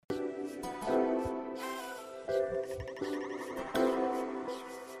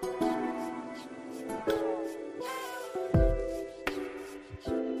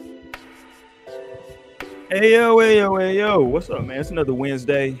Hey yo, what's up, man? It's another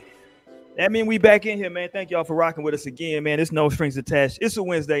Wednesday. That mean we back in here, man. Thank y'all for rocking with us again, man. It's no strings attached. It's a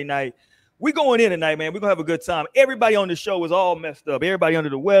Wednesday night. We going in tonight, man. We're gonna have a good time. Everybody on the show is all messed up. Everybody under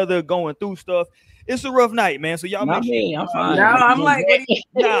the weather, going through stuff. It's a rough night, man. So y'all Not make sure. me. I'm No, fine. I'm like, what do you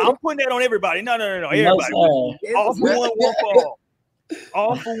Nah, I'm putting that on everybody. No. No, Everybody. sir. All for one for all.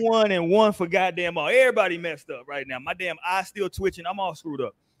 All for one and one for goddamn all. Everybody messed up right now. My damn eye still twitching. I'm all screwed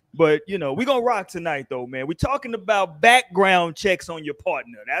up. But you know, we're gonna rock tonight though, man. We're talking about background checks on your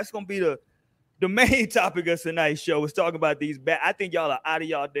partner. That's gonna be the main topic of tonight's show. Is talking about these I think y'all are out of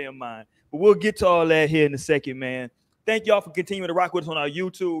y'all damn mind. But we'll get to all that here in a second, man. Thank y'all for continuing to rock with us on our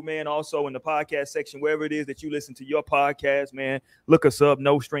YouTube, man. Also in the podcast section, wherever it is that you listen to your podcast, man. Look us up,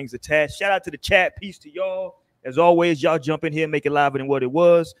 no strings attached. Shout out to the chat. Peace to y'all. As always, y'all jump in here and make it liver than what it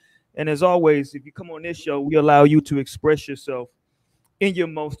was. And as always, if you come on this show, we allow you to express yourself in your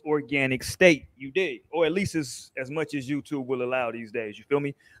most organic state. You did, or at least as much as YouTube will allow these days. You feel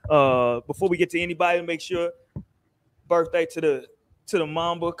me? Before we get to anybody, make sure birthday to the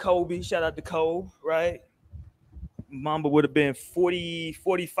Mamba, Kobe. Shout out to Kobe, right? Mamba would have been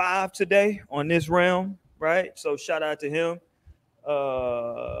 45 today on this realm, right? So shout out to him.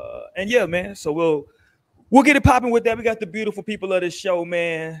 And yeah, man. So we'll get it popping with that. We got the beautiful people of the show,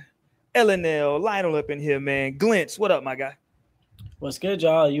 man. LNL, Lionel up in here, man. Glints, what up, my guy? What's good,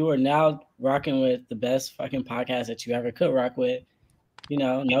 y'all? You are now rocking with the best fucking podcast that you ever could rock with. You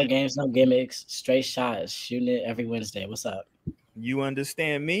know, no games, no gimmicks, straight shots, shooting it every Wednesday. What's up? You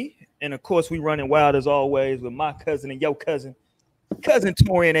understand me? And of course, we running wild as always with my cousin and your cousin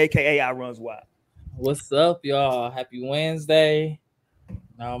Torian, aka I Runs Wild. What's up, y'all? Happy Wednesday.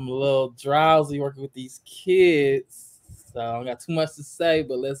 Now I'm a little drowsy working with these kids. So I don't got too much to say,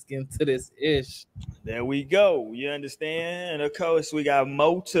 but let's get into this ish. There we go. You understand? And of course, we got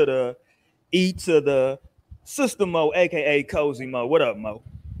Mo to the E to the Sister Mo, aka Cozy Mo. What up, Mo?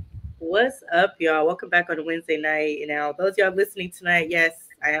 What's up, y'all? Welcome back on a Wednesday night. And now, those y'all listening tonight, yes,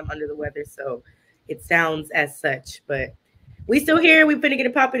 I am under the weather, so it sounds as such. But we still here. We're finna get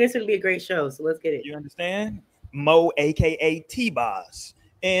it popping. It's gonna be a great show, so let's get it. You understand? Mo, aka T-Boz.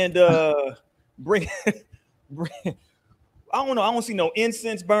 And bring I don't know. I don't see no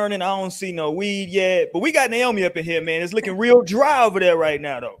incense burning. I don't see no weed yet. But we got Naomi up in here, man. It's looking real dry over there right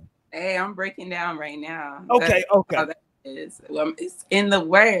now, though. Hey, I'm breaking down right now. Okay. It's in the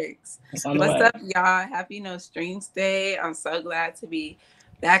works. What's up, y'all? Happy No Strings Day. I'm so glad to be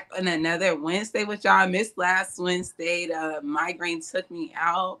back on another Wednesday with y'all. I missed last Wednesday. The migraine took me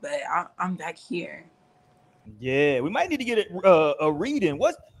out, but I'm back here. Yeah, we might need to get a reading.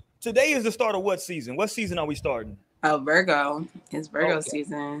 Today is the start of what season? What season are we starting? Virgo. It's Virgo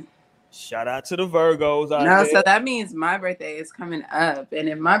season. Shout out to the Virgos. So that means my birthday is coming up. And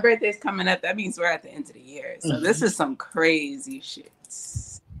if my birthday is coming up, that means we're at the end of the year. So this is some crazy shit.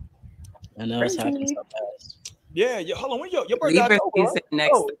 I know it's happening so fast. Yeah. Hold on. When your birthday is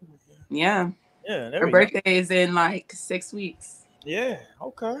next. Yeah. Her birthday is in like 6 weeks. Yeah,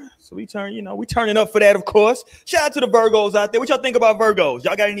 okay. So we turning up for that, of course. Shout out to the Virgos out there. What y'all think about Virgos?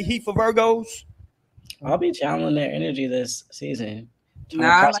 Y'all got any heat for Virgos? I'll be channeling their energy this season.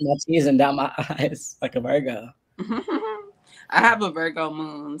 My T's and down my eyes like a Virgo. I have a Virgo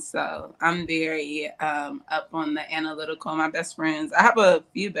moon, so I'm very up on the analytical. My best friends, I have a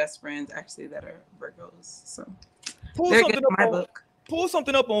few best friends actually that are Virgos, so they're good in my book. Pull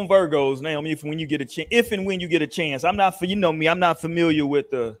something up on Virgos, Naomi, if and when you get a chance. I'm not I'm not familiar with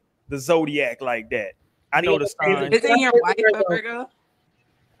the zodiac like that. I know the signs. Isn't your wife a Virgo?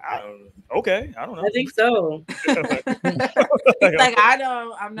 Okay, I don't know. I think so.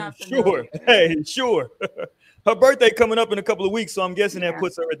 I'm not familiar. Sure. Hey, sure. Her birthday coming up in a couple of weeks, so I'm guessing that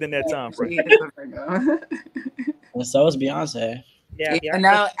puts her within that time frame. And so is Beyonce. Yeah.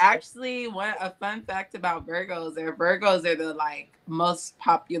 No, actually, a fun fact about Virgos are the like most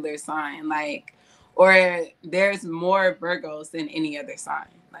popular sign, or there's more Virgos than any other sign.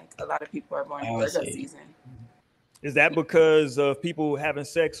 Like a lot of people are born in Virgo season. Is that because of people having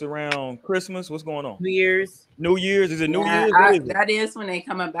sex around Christmas? What's going on? New Year's? Is it New Year's? That is when they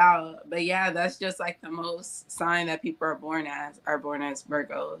come about. But yeah, that's just like the most sign that people are born as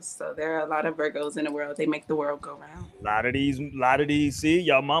Virgos. So there are a lot of Virgos in the world. They make the world go round. A lot of these. See,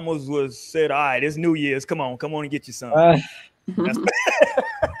 y'all mamas said, all right, it's New Year's. Come on and get you some.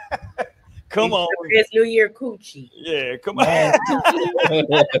 Come on. It's New Year coochie. Yeah, come on.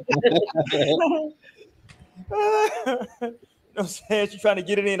 You know what I'm saying? She's trying to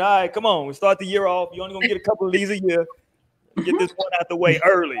get it in. All right, come on. We start the year off. You're only going to get a couple of these a year. Get this one out the way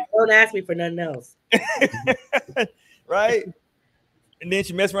early. Don't ask me for nothing else. Right? and then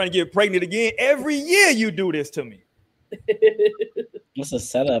she mess around and get pregnant again. Every year you do this to me. It's a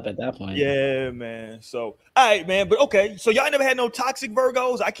setup at that point. Yeah, man. So, all right, man. But okay, so y'all never had no toxic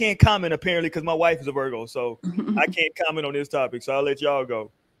Virgos? I can't comment apparently because my wife is a Virgo, so I can't comment on this topic. So I'll let y'all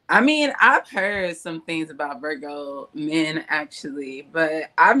go. I mean, I've heard some things about Virgo men actually,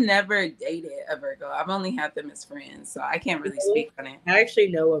 but I've never dated a Virgo. I've only had them as friends, so I can't really speak on it. I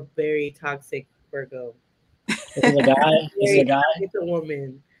actually know a very toxic Virgo. Is it a guy? Is it a guy? It's a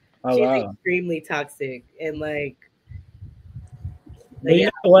woman. Oh, She's wow. extremely toxic and like. But you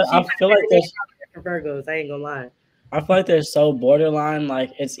know what? I feel like there's for Virgos. I ain't gonna lie. I feel like they're so borderline.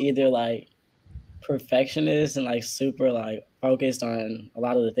 Like it's either like perfectionist and like super like focused on a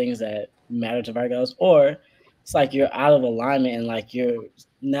lot of the things that matter to Virgos, or it's like you're out of alignment and like you're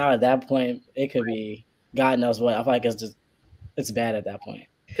now at that point it could be God knows what. I feel like it's bad at that point.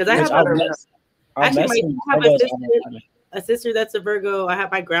 Because I have a sister that's a Virgo. I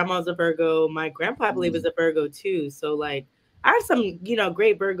have my grandma's a Virgo. My grandpa, I believe, is a Virgo too. So like I have some,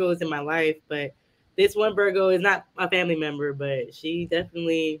 great Virgos in my life, but this one Virgo is not a family member, but she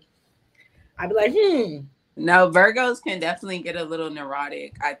definitely, I'd be like, No, Virgos can definitely get a little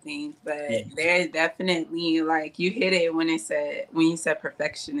neurotic, I think, but they're definitely like you hit it when you said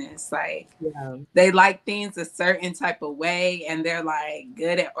perfectionist. Like they like things a certain type of way, and they're like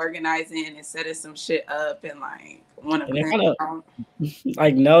good at organizing and setting some shit up and like want to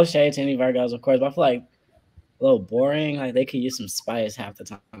like no shade to any Virgos, of course, but I feel like a little boring. Like they could use some spice half the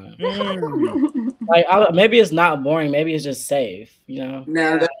time. Like maybe it's not boring. Maybe it's just safe. No,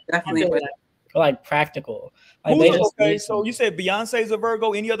 that's definitely like practical. Like okay, so you said Beyonce's a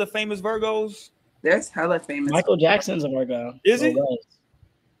Virgo. Any other famous Virgos? There's hella famous. Michael Jackson's a Virgo. Is he?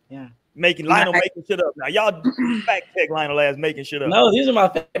 Yeah. Lionel making shit up. Now y'all fact check Lionel as making shit up. No, these are my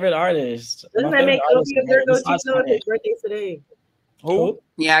favorite artists. Doesn't that make Kobe a Virgo? She's doing his birthday today. Who?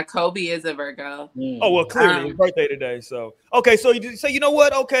 Yeah, Kobe is a Virgo. Oh well, clearly his birthday today. So okay, so you say, you know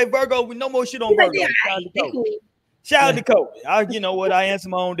what? Okay, Virgo, no more shit on Virgo. Shout out to Kobe. You know what? I answer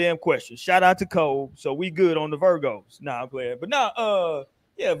my own damn question. Shout out to Kobe. So we good on the Virgos. Nah, I'm playing. But now,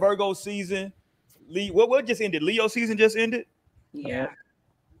 Virgo season. What just ended? Leo season just ended. Yeah.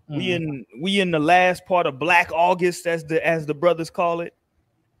 We in the last part of Black August, as the brothers call it.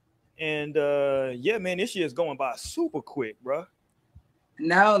 And man, this year is going by super quick, bro.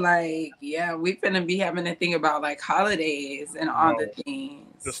 No, we finna be having to think about like holidays and all the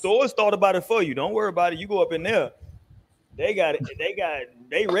things. The stores thought about it for you. Don't worry about it. You go up in there. They got it.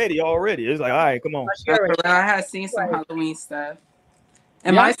 They ready already. It's like, all right, come on. I had seen some Halloween stuff.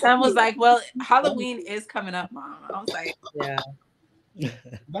 And my son was like, well, Halloween is coming up, Mom. I was like, yeah.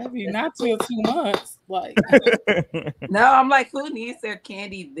 Baby, not till 2 months. Like no, I'm like, who needs their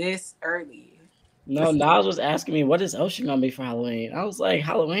candy this early? No, Niles was asking me, what is Ocean gonna be for Halloween? I was like,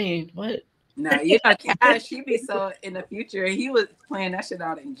 Halloween? What? No, Cash, he be so in the future. He was playing that shit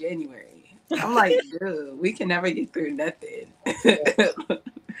out in January. I'm like, dude, we can never get through nothing.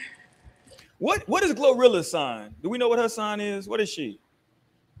 What is Glorilla's sign? Do we know what her sign is? What is she?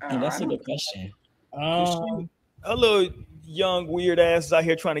 That's a good question. Her little young weird ass is out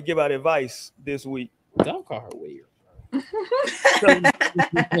here trying to give out advice this week. Don't call her weird.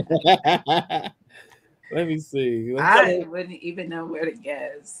 Let me see. I wouldn't even know where to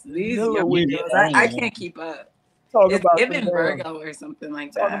guess. These I can't keep up. It's giving Virgo or something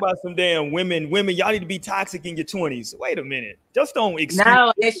like that. Talking about some damn women. Y'all need to be toxic in your 20s. Wait a minute. Just don't excuse.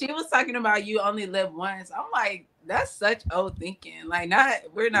 No, and she was talking about you only live once. I'm like, that's such old thinking. Like,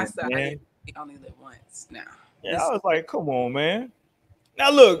 we're not saying we only live once now. Yeah, I was like, come on, man.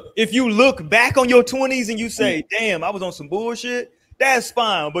 Now look, if you look back on your 20s and you say, damn, I was on some bullshit, that's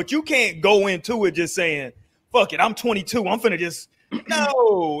fine. But you can't go into it just saying, fuck it, I'm 22. I'm finna just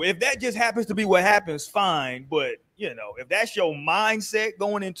no. If that just happens to be what happens, fine. But if that's your mindset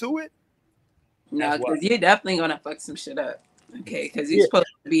going into it, no, because you're definitely gonna fuck some shit up. Okay, because you're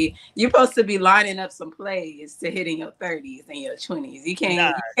supposed to be lining up some plays to hit in your 30s and your 20s. You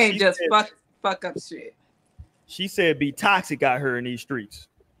can't just fuck up shit. She said be toxic out here in these streets.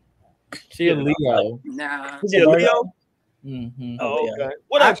 She a Leo. Nah. She's a Leo? Mm-hmm. Oh, okay.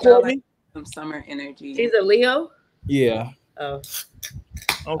 What up, Courtney? Like some summer energy. She's a Leo? Yeah. Oh.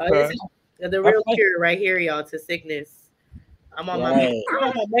 Okay. The real cure right here, y'all, to sickness. I'm on my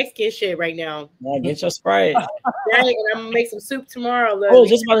Mexican shit right now. Yeah, get your Sprite. And I'm gonna make some soup tomorrow. I was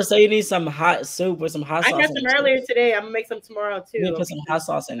just about to say you need some hot soup with some hot sauce. I got some earlier today. I'm gonna make some tomorrow too. You put some hot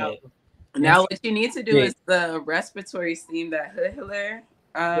sauce in it. Now what you need to do is the respiratory steam that Hood Hiller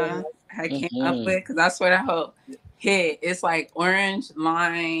had came up with, because I swear that whole hit. It's like orange,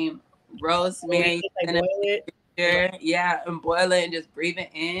 lime, rosemary, moisture. Yeah, and boil it and just breathe it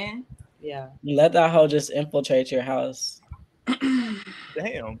in. Yeah. Let that hoe just infiltrate your house.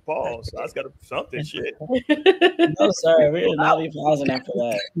 Damn, pause. I just got something shit. No, sir, we will not be pausing after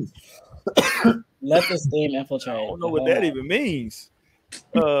that. Let the steam infiltrate. I don't know what that even means.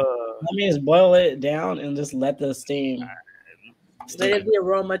 That means boil it down and just let the steam. Let the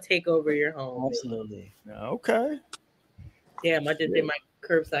aroma take over your home. Absolutely. Okay. Damn, I just did my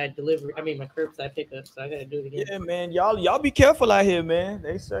curbside delivery. I mean, my curbside pickup, so I gotta do it again. Yeah, man. Y'all be careful out here, man.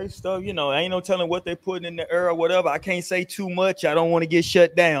 They say stuff, you know, ain't no telling what they putting in the air or whatever. I can't say too much. I don't want to get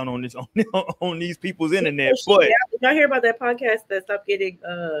shut down on this on these people's internet. But did y'all hear about that podcast that stopped getting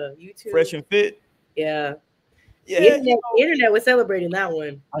YouTube? Fresh and Fit? Yeah. Yeah. The internet was celebrating that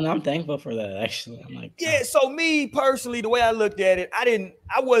one. And I'm thankful for that, actually. I'm like, yeah, so me personally, the way I looked at it,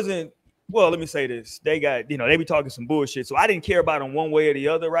 well, let me say this. They got, you know, they be talking some bullshit. So I didn't care about them one way or the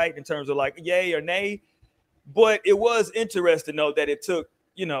other, right? In terms of like yay or nay. But it was interesting though that it took,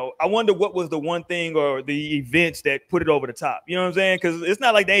 you know, I wonder what was the one thing or the events that put it over the top. You know what I'm saying? Because it's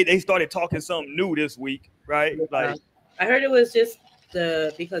not like they started talking something new this week, right? Like I heard it was just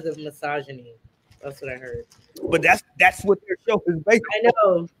because of misogyny. That's what I heard. But that's what their show is based on. I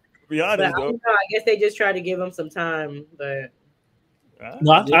know. To be honest, though. I guess they just tried to give them some time, but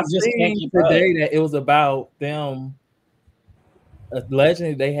no, I seen today that it was about them.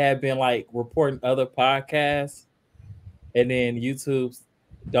 Allegedly, they had been like reporting other podcasts, and then YouTube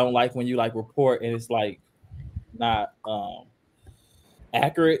don't like when you like report and it's like not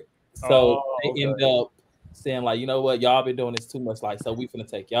accurate. So they end up saying like, you know what, y'all been doing this too much. Like, so we finna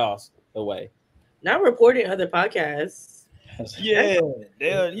take y'all away. Not reporting other podcasts. Yeah,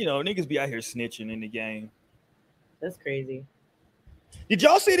 they're, you know, niggas be out here snitching in the game. That's crazy. Did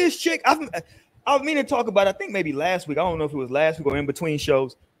y'all see this chick? I was meaning to talk about, I think maybe last week. I don't know if it was last week or in between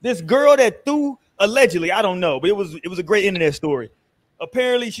shows. This girl that threw, allegedly, I don't know, but it was a great internet story.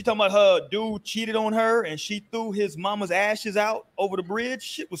 Apparently, she talking about her dude cheated on her and she threw his mama's ashes out over the bridge.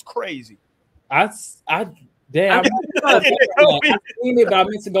 Shit was crazy. Damn, I seen it, but I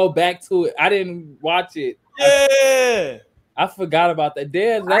meant to go back to it. I didn't watch it. Yeah. I forgot about that.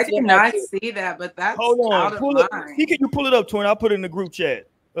 I did not see that, but that's hold on. out of line. Can you pull it up, Twin? I'll put it in the group chat.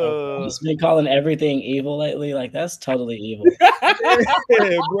 I've just been calling everything evil lately. Like, that's totally evil.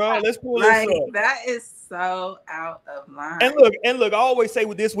 Yeah, bro. Let's pull this up. That is so out of line. And look, I always say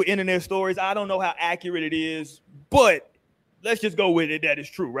with internet stories, I don't know how accurate it is, but let's just go with it that it's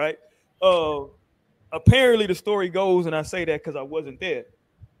true, right? Apparently the story goes, and I say that because I wasn't there,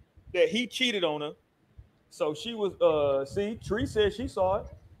 that he cheated on her. So she was Tree said she saw it.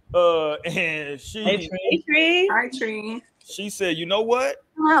 And she Hey, Tree. Hi, Tree. She said, you know what?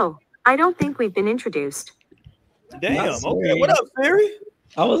 Hello. I don't think we've been introduced. Damn, okay. What up, Siri?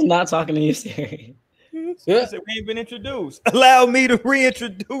 I was not talking to you, Siri. I said we ain't been introduced. Allow me to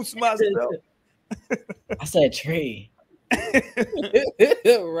reintroduce myself. I said Tree. Right.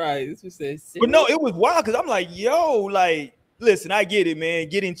 But no, it was wild because I'm like, yo, like, listen, I get it, man.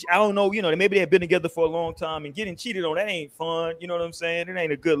 I don't know, you know, maybe they've been together for a long time and getting cheated on, that ain't fun. You know what I'm saying? It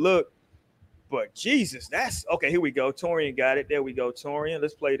ain't a good look. But Jesus, that's okay. Here we go. Torian got it. There we go. Torian,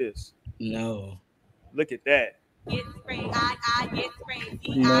 let's play this. No. Look at that. Get sprayed, I get sprayed.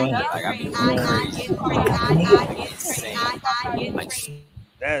 No.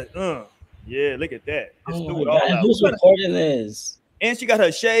 That yeah, look at that. Just threw it Oh all God, out. who's recording this? And she got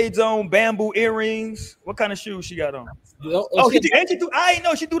her shades on, bamboo earrings. What kind of shoes she got on? I ain't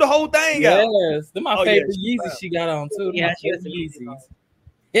know she threw the whole thing out. Yes, they're my favorite Yeezys she got on too. Yeah, she has Yeezys.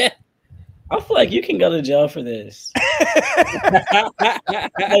 Yeah. I feel like you can go to jail for this. Like,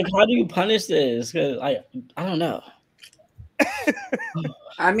 how do you punish this? Because I don't know.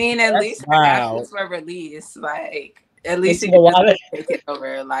 I mean, at least the ashes were released. Like, at least you can just take it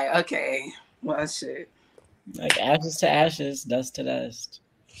over. Like, okay, well, shit. Like, ashes to ashes, dust to dust.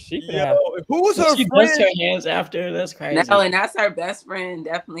 Who's her she friend? dust her hands after. That's crazy. No, and that's her best friend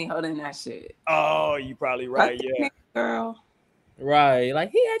definitely holding that shit. Oh, you probably right. Fuck Yeah, girl. Right,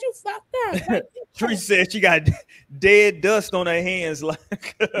 like he had you fucked up. Tree said she got dead dust on her hands,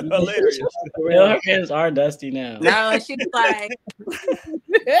 like hilarious. Real, her hands are dusty now. No, she's like,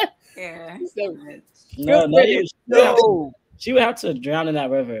 yeah. No. She would have to drown in that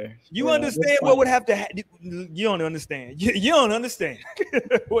river. You understand what would have to you don't understand. You don't understand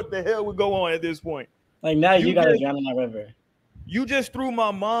what the hell would go on at this point. Like, now you gotta drown in that river. You just threw my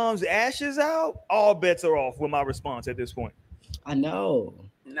mom's ashes out. All bets are off with my response at this point. I know.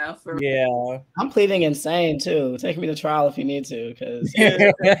 No, for yeah. I'm pleading insane too. Take me to trial if you need to, because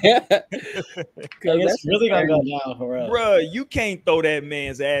it's really gonna go down for real. Bruh, you can't throw that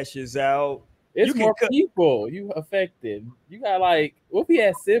man's ashes out. It's more people you affected. You got like, what if he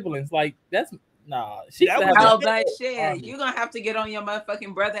had siblings? Like that's nah. But shit, you gonna have to get on your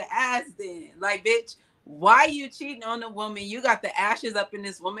motherfucking brother ass then. Like, bitch, why you cheating on the woman? You got the ashes up in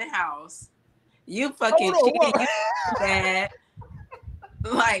this woman's house. You fucking cheating. Bad.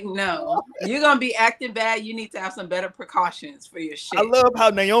 Like, no, you're gonna be acting bad. You need to have some better precautions for your shit. I love how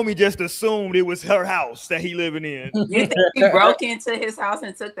Naomi just assumed it was her house that he living in. You think he broke into his house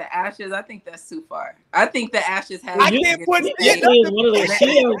and took the ashes? I think that's too far. I think the ashes have. I can't put. She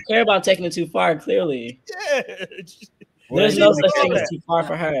don't care about taking it too far. Clearly, yeah. There's no such thing as too far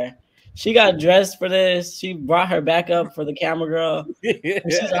for her. She got dressed for this. She brought her back up for the camera girl.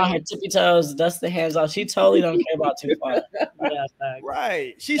 She's on her tippy toes, dust the hands off. She totally don't care about too far. Yeah,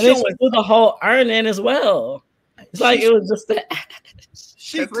 right. She threw the whole urn in as well. It's like it was just that.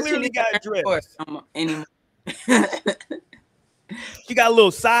 She clearly got dressed. She got a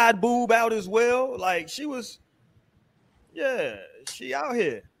little side boob out as well. Like she was, yeah, she out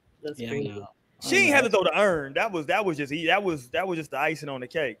here. That's crazy. She ain't had to throw the urn. That was just the icing on the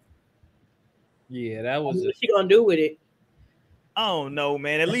cake. Yeah, that was. What she gonna do with it? I don't know,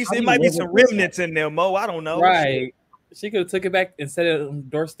 man. At least it might be some remnants in there, Mo. I don't know. Right. She could have took it back and set it on the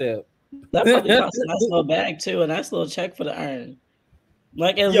doorstep. That probably cost a nice little bag too, a nice little check for the urn.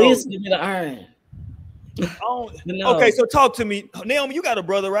 Like at least give me the urn. Okay, so talk to me, Naomi. You got a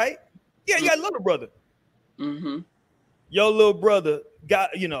brother, right? Yeah, you got a little brother. Mm-hmm. Your little brother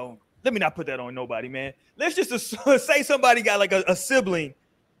got, let me not put that on nobody, man. Let's just say somebody got like a sibling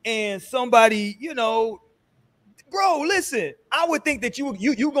and somebody, bro, listen, I would think that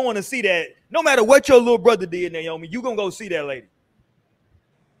you going to see that no matter what your little brother did, Naomi, you going to go see that lady.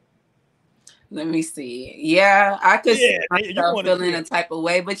 Let me see. Yeah, I could see myself feeling a type of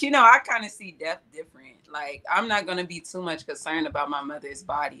way, but I kind of see death different. Like, I'm not going to be too much concerned about my mother's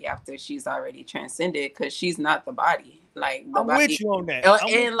body after she's already transcended because she's not the body. Like, I'm with you on that.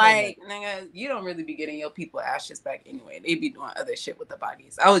 And like, nigga, you don't really be getting your people ashes back anyway. They be doing other shit with the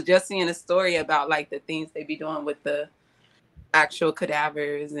bodies. I was just seeing a story about like the things they be doing with the actual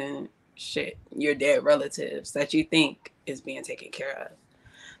cadavers and shit, your dead relatives that you think is being taken care of.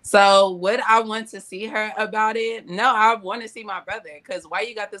 So would I want to see her about it? No, I want to see my brother because why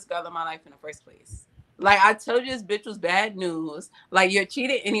you got this girl in my life in the first place? Like, I told you this bitch was bad news. Like, you're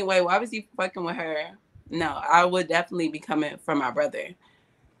cheated anyway. Why was he fucking with her? No, I would definitely be coming for my brother.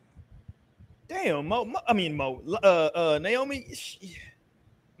 Damn, Naomi.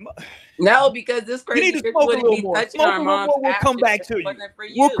 No, because this crazy you need to smoke a little more. We'll come back to you.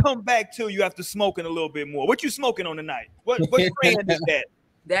 We'll come back to you after smoking a little bit more. What you smoking on tonight? What strand is that?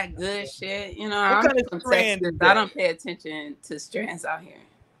 That good shit. What kind of strand is that? I don't pay attention to strands out here.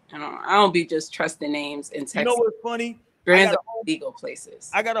 I don't be just trusting names in Texas. You know what's funny? Strands are legal places.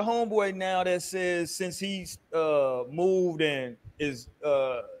 I got a homeboy now that says since he's moved and is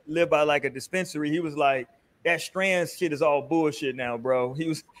lived by like a dispensary, he was like, that strand shit is all bullshit now, bro.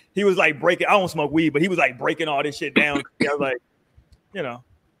 He was like breaking. I don't smoke weed, but he was like breaking all this shit down. I was like,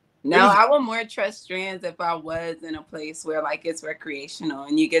 No, I would more trust strands if I was in a place where like it's recreational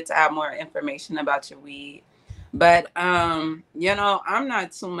and you get to have more information about your weed. But I'm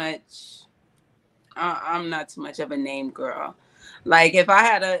not too much. I'm not too much of a name girl. Like if I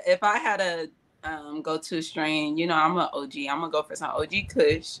had a go-to strain, I'm an OG. I'm gonna go for some OG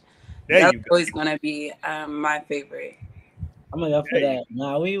Kush. That's always gonna be my favorite. I'm gonna go for that.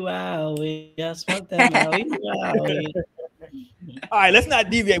 Maui wow, we got smoked that Maui wow. All right, let's not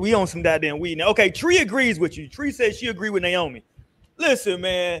deviate. We on some goddamn weed now. Okay, Tree agrees with you. Tree says she agreed with Naomi. Listen,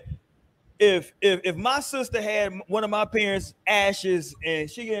 man. If my sister had one of my parents' ashes and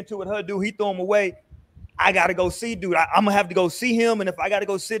she get into it with her dude, he throw them away. I gotta go see dude. I'm gonna have to go see him, and if I gotta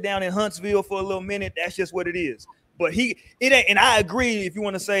go sit down in Huntsville for a little minute, that's just what it is. But it ain't. And I agree if you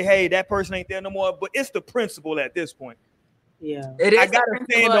want to say, hey, that person ain't there no more. But it's the principle at this point. Yeah, it is. I gotta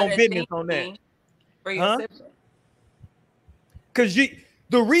stand on business on that. Because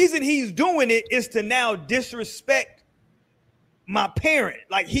the reason he's doing it is to now disrespect my parent.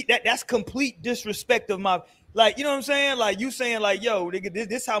 Like that's complete disrespect of my, like, you know what I'm saying? Like you saying like, yo, nigga,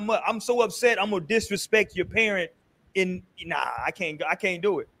 this how much I'm so upset. I'm gonna disrespect your parent. I can't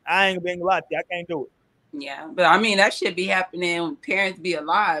do it. I ain't gonna lie to you. I can't do it. Yeah, but I mean that shit be happening when parents be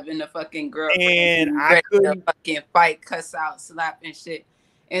alive and the fucking girlfriend and I couldn't fucking fight, cuss out, slap and shit.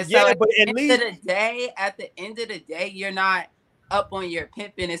 And so at the end of the day, you're not up on your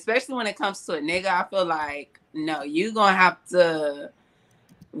pimping, especially when it comes to a nigga. I feel like no, you gonna have to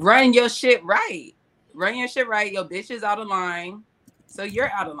run your shit right. Your bitch is out of line, so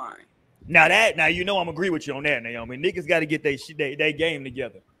you're out of line. Now I'm agree with you on that, Naomi. Niggas got to get they game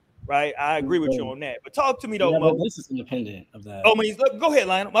together. right? I agree with you on that. But talk to me though, Mo. But this is independent of that. Oh, go ahead,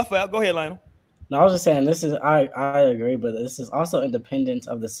 Lionel. My fault. Go ahead, Lionel. No, I was just saying this is I agree, but this is also independent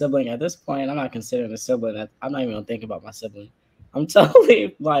of the sibling. At this point, I'm not considering a sibling. I'm not even gonna think about my sibling. I'm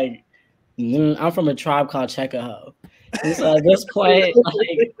totally like, I'm from a tribe called Checkahoe. So at this point,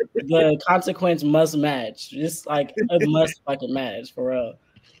 like, the consequence must match. Just like it must fucking match for real.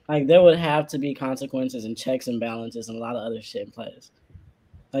 Like there would have to be consequences and checks and balances and a lot of other shit in place.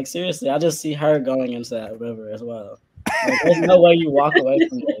 Like seriously, I just see her going into that river as well. Like, there's no way you walk away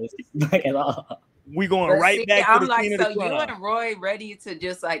from this, like at all. We going right back to the scene of the crime. You and Roy ready to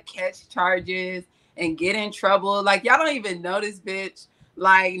just like catch charges and get in trouble? Like y'all don't even know this bitch.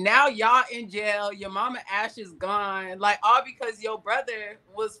 Like now y'all in jail. Your mama Ash is gone. Like all because your brother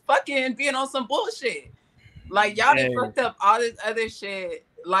was fucking being on some bullshit. Like y'all done fucked up all this other shit.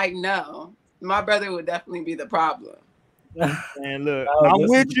 Like no, my brother would definitely be the problem. And look, I'm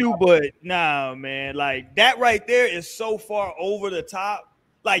with you, but nah, man. Like that right there is so far over the top.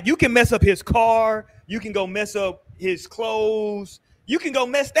 Like you can mess up his car, you can go mess up his clothes, you can go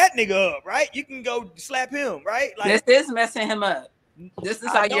mess that nigga up, right? You can go slap him, right? Like this is messing him up. This is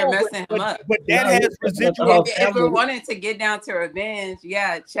how you're messing him up. But that has residual. If we're wanting to get down to revenge,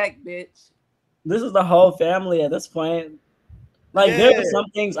 yeah, check, bitch. This is the whole family at this point. Like there are some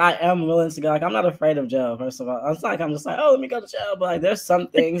things I am willing to go. Like I'm not afraid of jail. First of all, it's like I'm just like, oh, let me go to jail. But like there's some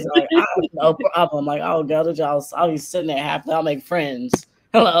things like I have no problem. Like I'll go to jail. I'll be sitting there half. I'll make friends.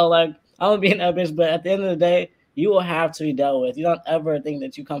 Hello, like I'll be in that bitch. But at the end of the day, you will have to be dealt with. You don't ever think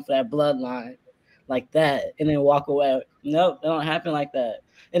that you come for that bloodline like that and then walk away. Nope, it don't happen like that.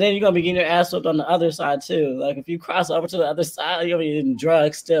 And then you're gonna be getting your ass whipped on the other side too. Like if you cross over to the other side, you're gonna be eating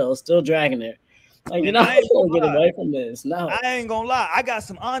drugs still dragging it. Like you're not gonna get away from this. No, I ain't gonna lie. I got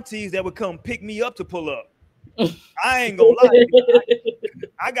some aunties that would come pick me up to pull up. I ain't gonna lie.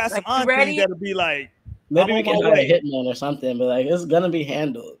 I got some aunties that'll be like, maybe we can have a hitman or something, but like it's gonna be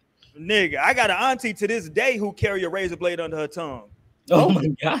handled. Nigga, I got an auntie to this day who carry a razor blade under her tongue. Oh my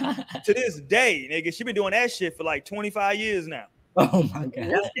god! To this day, nigga, she been doing that shit for like 25 years now. Oh my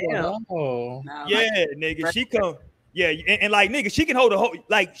god! Oh. Yeah, nigga, she come. Yeah, and like nigga, she can hold a whole,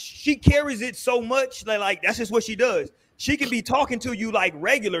 like she carries it so much, like that's just what she does. She can be talking to you like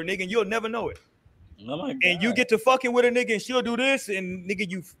regular, nigga, and you'll never know it. Oh my god. And you get to fucking with a nigga, and she'll do this, and nigga,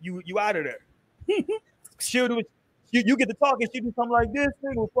 you out of there. She'll do it. You get to talking, she do something like this,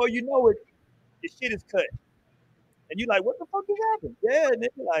 nigga. Before you know it, the shit is cut, and you like, what the fuck is happening? Yeah,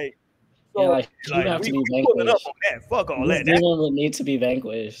 nigga, like. So, yeah, like you have to be vanquished. Up on that. Fuck all that. Demon would need to be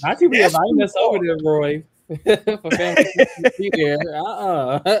vanquished. Not to be inviting us over there, Roy. For family here.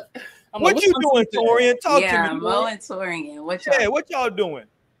 What you doing, Torian? Talk to me. Mo and Torian. What y'all doing?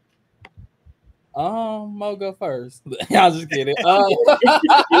 Mo go first. I'll just kidding.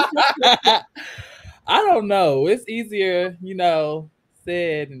 I don't know. It's easier,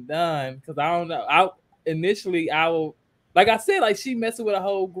 said and done. Because I don't know. I will, like I said, like she messing with a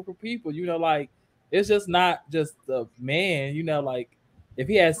whole group of people. Like it's just not just the man. Like if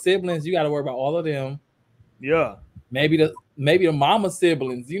he has siblings, you got to worry about all of them. Yeah, maybe the mama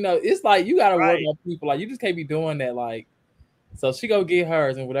siblings. It's like you gotta worry about people. Like you just can't be doing that. Like, so she go get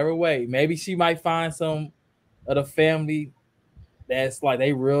hers in whatever way. Maybe she might find some of the family that's like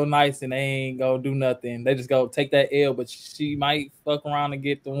they real nice and they ain't gonna do nothing. They just go take that L. But she might fuck around and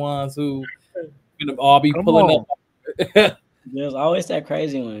get the ones who all be pulling up. There's always that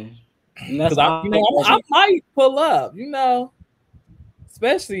crazy one. Because I might pull up.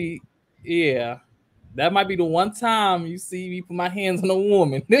 Especially That might be the one time you see me put my hands on a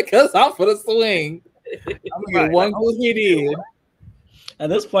woman because I'm for the swing. I'm gonna get one good hit in. At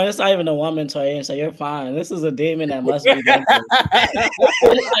this point, it's not even a woman, Torian, so you're fine. This is a demon that must be vanquished. I'm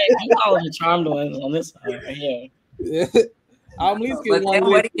calling the charmed ones on this side right here. I'm at least getting one.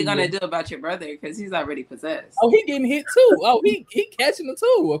 What are you gonna do about your brother? Because he's already possessed. Oh, he getting hit too. Oh, he catching them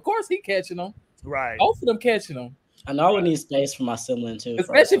too. Of course, he catching them. Right. Both of them catching them. I know I would need space for my sibling too.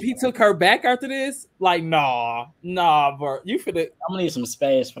 Especially if he took her back after this. Like, nah, bro. I'm gonna need some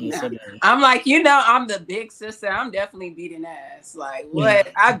space from the sibling. I'm like, I'm the big sister. I'm definitely beating ass. Like,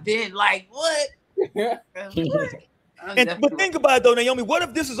 what? I've been like, what? But think about it though, Naomi. What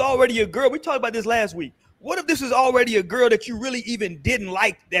if this is already a girl? We talked about this last week. What if this is already a girl that you really even didn't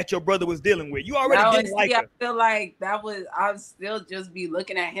like that your brother was dealing with? You already didn't like her. I feel like I'd still just be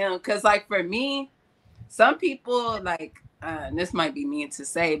looking at him. Cause like for me, some people like, this might be mean to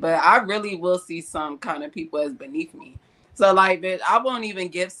say, but I really will see some kind of people as beneath me. So like, I won't even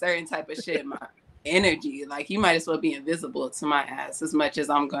give certain type of shit my energy. Like you might as well be invisible to my ass as much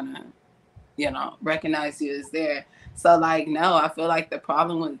as I'm gonna, recognize you as there. So like, no, I feel like the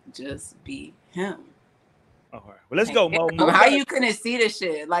problem would just be him. All right. Well, let's go, Mo. How you couldn't see the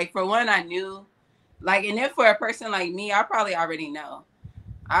shit? Like, for one, I knew. Like, and then for a person like me, I probably already know.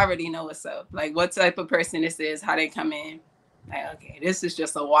 I already know what's up. Like, what type of person this is, how they come in. Like, okay, this is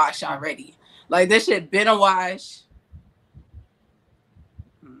just a wash already. Like, this shit been a wash.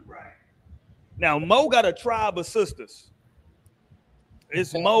 Right. Now, Mo got a tribe of sisters.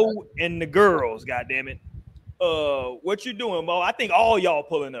 It's Mo and the girls, goddammit. What you doing, Mo? I think all y'all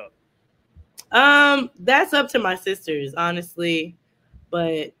pulling up. That's up to my sisters, honestly.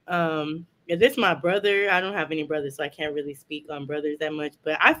 But if this is my brother, I don't have any brothers, so I can't really speak on brothers that much.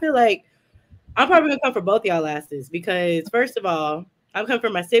 But I feel like I'm probably gonna come for both y'all asses because first of all, I'm coming for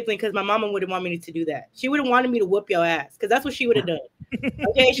my sibling because my mama wouldn't want me to do that. She would have wanted me to whoop your ass because that's what she would have done.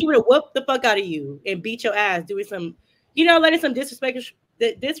 Okay, she would have whooped the fuck out of you and beat your ass doing some, letting some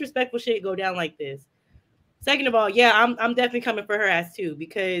disrespectful shit go down like this. Second of all, yeah, I'm definitely coming for her ass too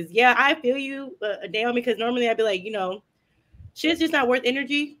because yeah, I feel you, damn, because normally I'd be like, shit's just not worth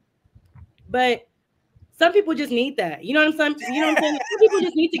energy, but some people just need that. You know what I'm saying? Some people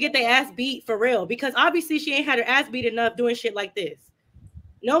just need to get their ass beat for real because obviously she ain't had her ass beat enough doing shit like this.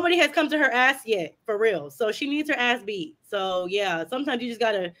 Nobody has come to her ass yet for real, so she needs her ass beat. So yeah, sometimes you just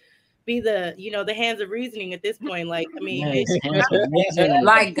gotta be the the hands of reasoning at this point. Like I mean,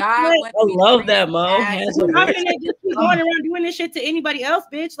 like God. I love that, Mo. Hands of reasoning. Just keep going around doing this shit to anybody else,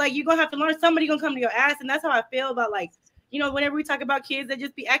 bitch. Like you're gonna have to learn. Somebody gonna come to your ass, and that's how I feel about like whenever we talk about kids that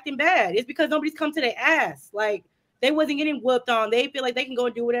just be acting bad, it's because nobody's come to their ass. Like they wasn't getting whooped on. They feel like they can go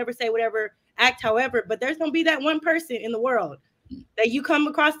and do whatever, say whatever, act however. But there's gonna be that one person in the world that you come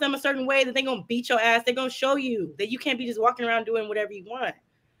across them a certain way that they're gonna beat your ass. They're gonna show you that you can't be just walking around doing whatever you want.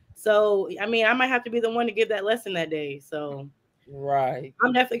 So I mean, I might have to be the one to give that lesson that day. So right,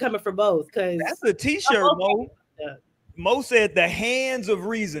 I'm definitely coming for both because that's a t-shirt, Mo. Mo said the hands of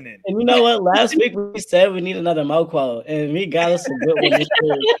reasoning. And you know what? Last week we said we need another Mo quote, and we got us a good one.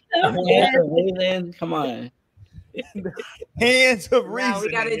 Come on. Hands of reasoning.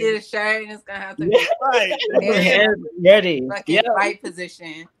 We gotta do the shirt, and it's gonna have to be right. Hands ready. Like in right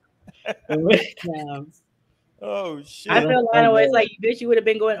position. Oh shit! I feel like it's like, bitch, you would have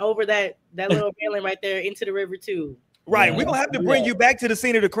been going over that little railing right there into the river too. Right, we're gonna have to bring you back to the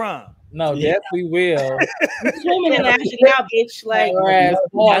scene of the crime. No, yes, we will. Swimming in action now, bitch. Like,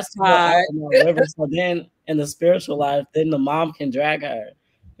 so then in the spiritual life, then the mom can drag her.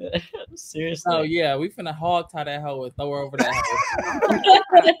 Seriously. Oh yeah, we finna hog tie that hoe and throw her over that hoe.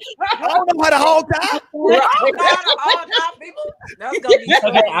 I don't know how to hog tie. Okay,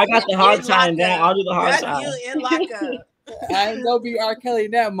 I got the hog tie down. I'll do the hog tie. You in lockup. I ain't gonna be R. Kelly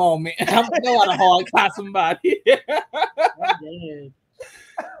in that moment. I'm gonna know how to hog tie somebody.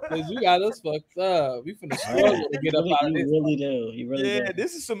 Cause you got us fucked up. We finna struggle to get up out of this. You really do. You really do.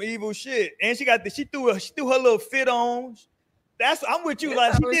 This is some evil shit. And she threw her little fit on. I'm with you.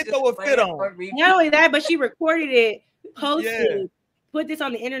 Like she did throw a fit on. Not only that, but she recorded it, posted, put this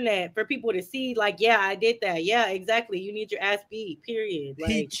on the internet for people to see. Like, yeah, I did that. Yeah, exactly. You need your ass beat. Period. Like,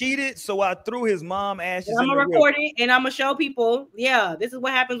 he cheated, so I threw his mom ashes. I'm gonna record it and I'm gonna show people. Yeah, this is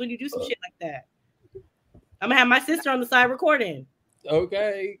what happens when you do some shit like that. I'm gonna have my sister on the side recording.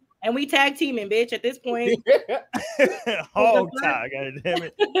 Okay. And we tag teaming, bitch. At this point, hog tie. God damn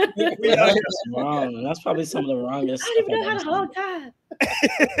it. That's wrong. That's probably some of the wrongest. I don't even know how to hog tie.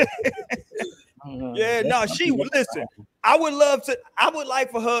 Yeah, no, listen. I would like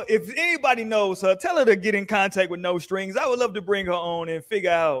for her, if anybody knows her, tell her to get in contact with No Strings. I would love to bring her on and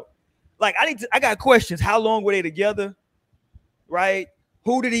figure out. Like, I got questions. How long were they together? Right?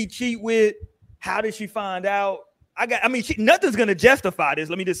 Who did he cheat with? How did she find out? Nothing's gonna justify this.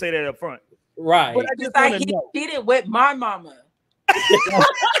 Let me just say that up front. Right. But I just like he cheated with my mama.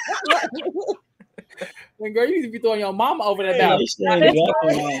 And girl, you need to be throwing your mama over that now.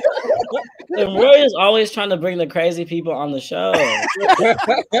 And Roy is always trying to bring the crazy people on the show. I'm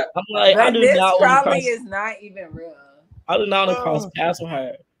like, but this probably is not even real. I do not want to cross paths with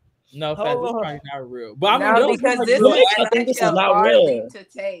her. No, this is probably not real. But because this is not real. To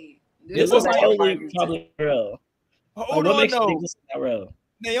take. This is totally probably real. Hold on, no. This is not real?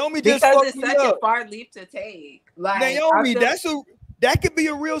 Naomi just because it's such a far leap to take. Like Naomi, that could be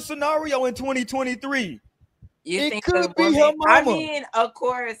a real scenario in 2023. It could be her mama. I mean, of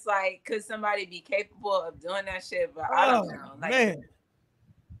course, like, could somebody be capable of doing that shit? But I don't know. Like, man.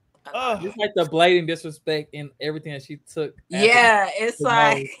 It's like the blatant disrespect in everything that she took. Yeah, it's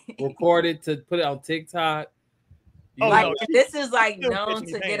like recorded to put it on TikTok. Like this is like known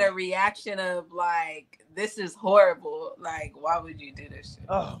to get a reaction of like this is horrible. Like, why would you do this shit?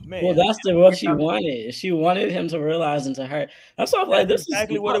 Oh man. Well, that's what she wanted. She wanted him to realize and to her. That's why I'm like, this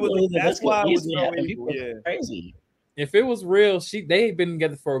exactly is what it was. That's why it was so happen. evil. Yeah. Crazy. If it was real, they've been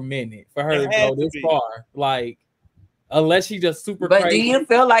together for a minute for her to go this far. Like, unless she just super But crazy. do you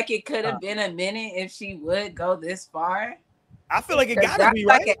feel like it could have been a minute if she would go this far? I feel like it gotta be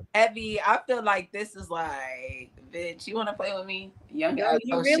right. Like a heavy. I feel like this is like, bitch, you want to play with me? You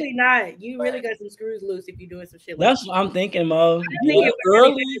really not. You really got some screws loose if you're doing some shit. That's what I'm thinking, Mo.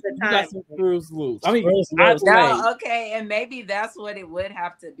 Early, you got some screws loose. I mean, okay, and maybe that's what it would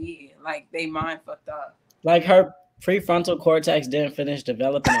have to be. Like they mind fucked up. Like her prefrontal cortex didn't finish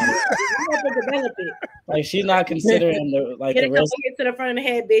developing. Like she's not considering the like get the real. Get to the front of the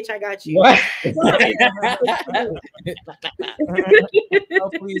head, bitch. I got you. Oh,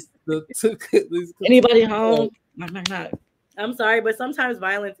 please, anybody home? Not. I'm sorry, but sometimes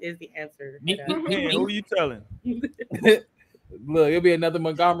violence is the answer. Man, who are you telling? Look, it'll be another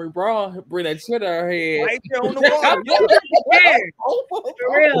Montgomery Brawl. Bring that shit at her head. Right there on the wall.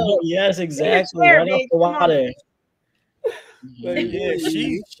 For real. Yes, exactly. Right off the water. Yeah,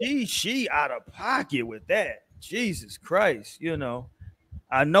 she out of pocket with that. Jesus Christ, you know.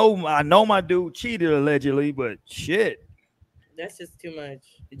 I know my dude cheated allegedly, but shit. That's just too much.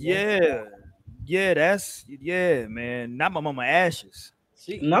 Yeah, man. Not my mama ashes.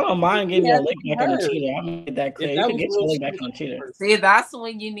 No, my mind gave you a lick back on the cheater. I made that clear. You can get your lick back on the cheater. See, that's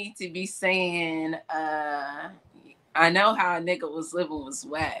when you need to be saying, I know how a nigga was living was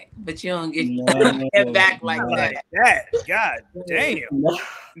whack, but you don't get back like that. God damn.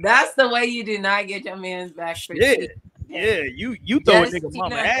 That's the way you do not get your man's back for shit. Yeah, you throw a nigga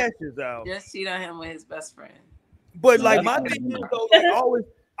mama ashes out. Just cheat on him with his best friend. But like my thing is though, like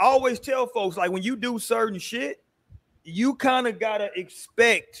I always tell folks, like when you do certain shit, you kind of gotta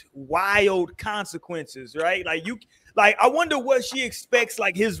expect wild consequences, right? Like I wonder what she expects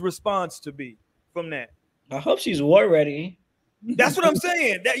like his response to be from that. I hope she's war ready. That's what I'm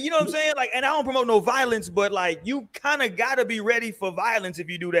saying. That, you know what I'm saying? Like, and I don't promote no violence, but like you kind of gotta be ready for violence if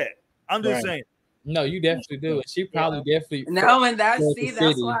you do that. I'm just saying. No, you definitely do. And she probably definitely no, and that's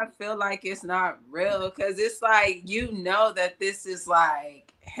why I feel like it's not real, because it's like you know that this is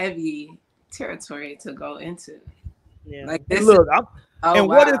like heavy territory to go into. Yeah. Like this. Look,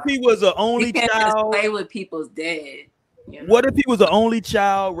 what if he was an only child? Just play with people's dead. You know? What if he was the only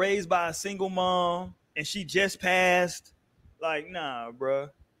child raised by a single mom and she just passed? Like, nah, bro.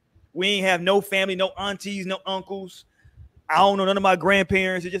 We ain't have no family, no aunties, no uncles. I don't know none of my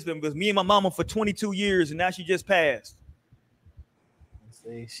grandparents. It just been me and my mama for 22 years, and now she just passed.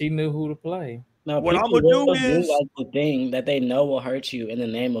 See, she knew who to play. No, what I'm gonna do is like the thing that they know will hurt you in the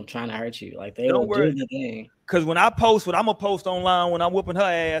name of trying to hurt you. Like they will do the thing. Because when I post what I'm gonna post online when I'm whooping her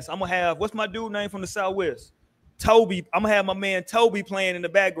ass, I'm gonna have what's my dude name from the Southwest? Toby. I'm gonna have my man Toby playing in the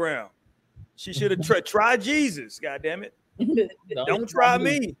background. She should have tried Jesus. God damn it! Don't try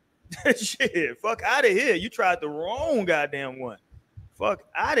me. Shit, fuck out of here. You tried the wrong goddamn one. Fuck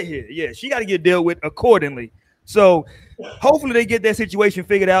out of here. Yeah, she got to get dealt with accordingly. So hopefully they get that situation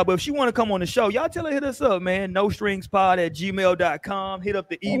figured out. But if she want to come on the show, y'all tell her, hit us up, man. nostringspod@gmail.com. Hit up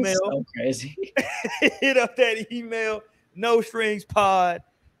the email. So crazy. Hit up that email. nostringspod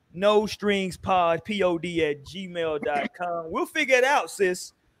pod@gmail.com. We'll figure it out,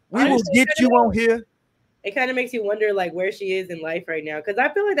 sis. We will get you on here. It kind of makes you wonder like where she is in life right now, because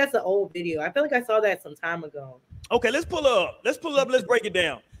I feel like that's an old video. I feel like I saw that some time ago. Okay, let's pull up. Let's break it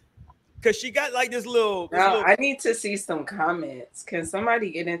down. Because she got like this little. I need to see some comments. Can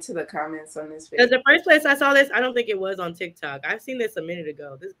somebody get into the comments on this video? Because the first place I saw this, I don't think it was on TikTok. I've seen this a minute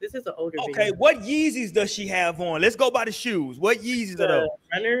ago. This is an older video. Okay, what Yeezys does she have on? Let's go by the shoes. What Yeezys are those?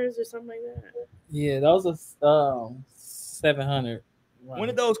 Runners or something like that? Yeah, those are 700. When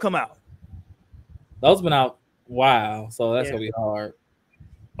did those come out? Those been out a while, so that's gonna be hard.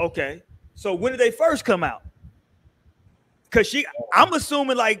 Okay, so when did they first come out? Because I'm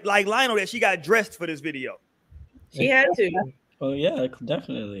assuming like Lionel that she got dressed for this video. She had to. Oh yeah,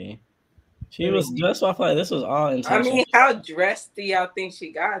 definitely. She was dressed off like this was all intentional. I mean, how dressed do y'all think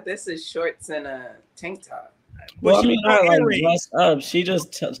she got? This is shorts and a tank top. Well, I mean, not like dressed up. She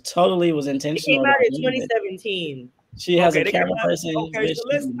just totally was intentional. She came out in 2017. She has a camera person. Okay, so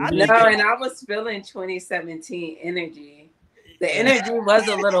and I was feeling 2017 energy. The energy was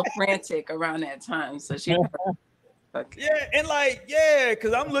a little frantic around that time, so she. Yeah, and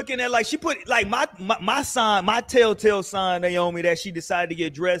because I'm looking at she put like my sign, my telltale sign, Naomi, that she decided to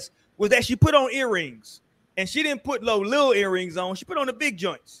get dressed was that she put on earrings, and she didn't put little earrings on. She put on the big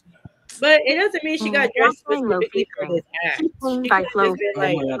joints. But it doesn't mean she got dressed specifically for this act. She could have just been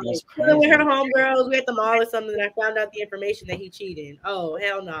like, chilling with her homegirls. We at the mall or something, and I found out the information that he cheating. Oh,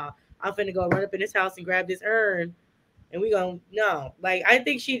 hell no. I'm finna go run up in his house and grab this urn. And we gonna, no. Like, I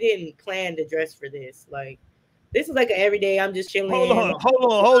think she didn't plan to dress for this. Like, this is like an everyday, I'm just chilling. Hold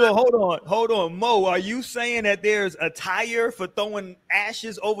on. Mo, are you saying that there's a tire for throwing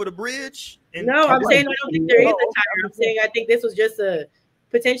ashes over the bridge? No, I'm saying I don't think there is a tire. I'm saying I think this was just a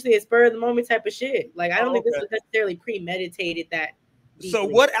potentially a spur of the moment type of shit. Like, I don't think this was necessarily premeditated that deeply. So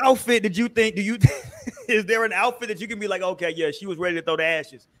what outfit did you think, is there an outfit that you can be like, okay, yeah, she was ready to throw the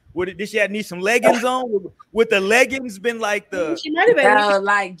ashes? Did she need some leggings on? Would the leggings been like the? She might have been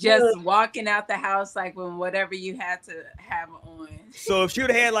like just walking out the house, like when whatever you had to have on. So if she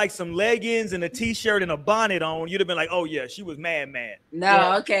would have had like some leggings and a t-shirt and a bonnet on, you'd have been like, oh yeah, she was mad. No,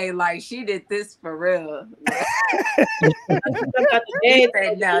 yeah. Okay, like she did this for real.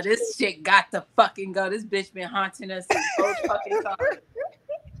 No, this shit got to fucking go. This bitch been haunting us since both fucking cars.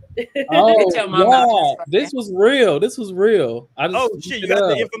 Oh yeah, this was real. Shit, you got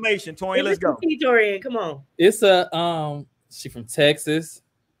the information, Torian. Let's go. Torian, come on. It's a she from Texas.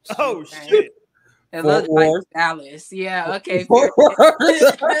 Oh shit. It looks like Dallas. Yeah, okay.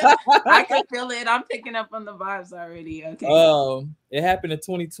 I can feel it. I'm picking up on the vibes already. Okay. It happened in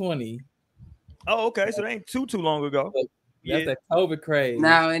 2020. Oh, okay. So it ain't too long ago. That's that COVID craze.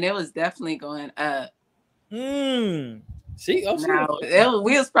 No, and it was definitely going up. We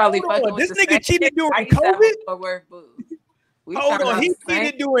was probably fucking this nigga cheated during COVID. Hold on, he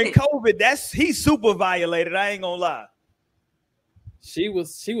cheated during COVID. He's super violated. I ain't gonna lie. She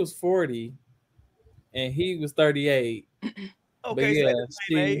was 40, and he was 38. Okay,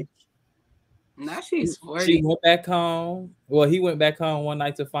 yeah, now she's 40. She went back home. Well, he went back home one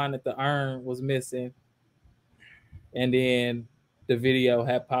night to find that the urn was missing, and then the video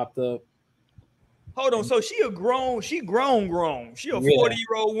had popped up. Hold on, so she grown. She a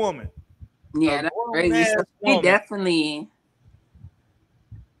 40-year-old woman. Yeah, that's crazy. So she definitely.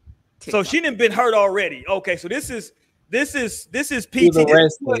 So she didn't been hurt already. Okay, so this is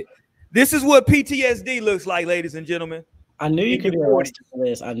PTSD. This is what PTSD looks like, ladies and gentlemen. I knew you could be arrested for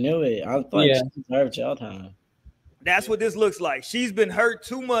this. I knew it. I thought she deserved jail time. That's what this looks like. She's been hurt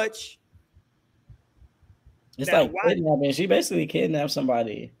too much. It's now, like kidnapping. She basically kidnapped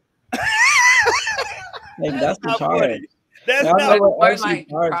somebody. Like, that's the charge. That's not what the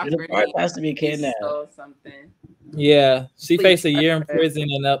charge has to be kidnapped. Something. Yeah, she faced a year in prison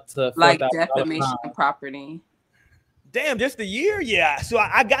and up to like defamation of property. Damn, just a year? Yeah. So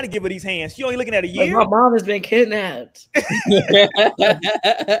I got to give her these hands. She only looking at a year. My mom has been kidnapped.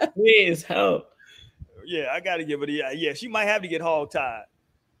 Please help. Yeah, I got to give her the yeah. She might have to get hog tied.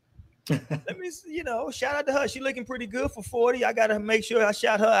 Let me, shout out to her. She looking pretty good for 40. I got to make sure I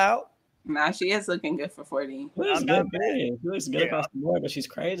shout her out. Nah, she is looking good for 40. She looks good across the board, but she's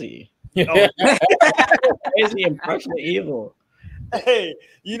crazy. Crazy and partially evil. Hey,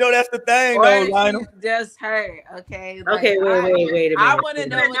 that's the thing, though, Lionel. Just her, okay? Like, wait a minute. I want to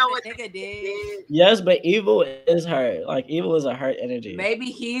know what the nigga did. Yes, but evil is her. Like, evil is a hurt energy. Maybe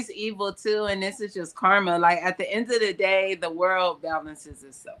he's evil too, and this is just karma. Like, at the end of the day, the world balances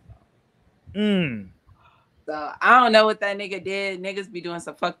itself out. So I don't know what that nigga did. Niggas be doing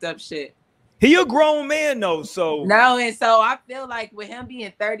some fucked up shit. He a grown man though, so no, and so I feel like with him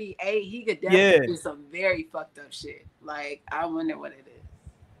being 38, he could definitely do some very fucked up shit. Like, I wonder what it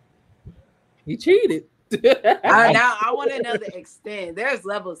is. He cheated. Now I want to know the extent. There's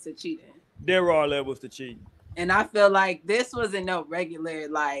levels to cheating. There are levels to cheating. And I feel like this wasn't no regular,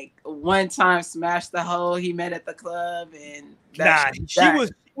 like, one time smash the hoe he met at the club and she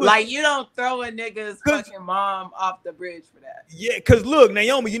was like, you don't throw a nigga's fucking mom off the bridge for that. Yeah, because look,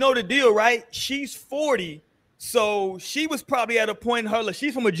 Naomi, you know the deal, right? She's 40, so she was probably at a point in her life.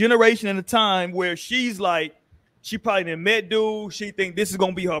 She's from a generation and a time where she's like, she probably didn't met dude. She think this is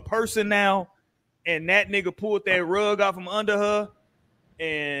gonna be her person now, and that nigga pulled that rug out from under her,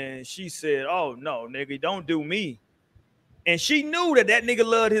 and she said, "Oh no, nigga, don't do me." And she knew that nigga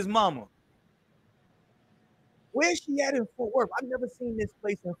loved his mama. Where's she at in Fort Worth? I've never seen this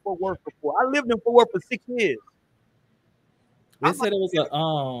place in Fort Worth before. I lived in Fort Worth for 6 years. They said it was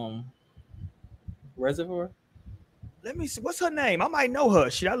a reservoir. Let me see. What's her name? I might know her.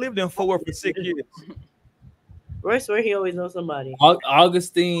 Shit, I lived in Fort Worth for 6 years. Roy swear he always knows somebody.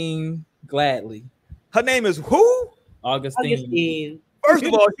 Augustine Gladly. Her name is who? Augustine. First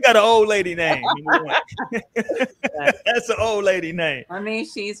of all, she got an old lady name. That's an old lady name. I mean,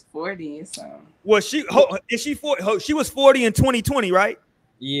 she's 40, so. Well, is she 40? She was 40 in 2020, right?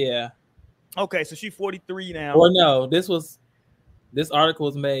 Yeah. Okay, so she's 43 now. Or no, this was This article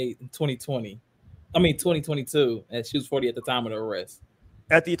was made in 2022, and she was 40 at the time of the arrest.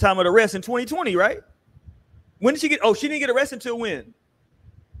 At the time of the arrest in 2020, right? When did she get? Oh, she didn't get arrested until when?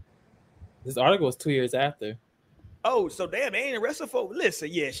 This article was 2 years after. Oh, so damn, they ain't arrested for. Listen,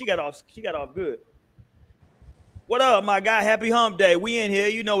 yeah, she got off. She got off good. What up, my guy? Happy Hump Day. We in here.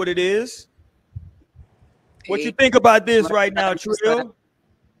 You know what it is. What you think about this right now, Trill?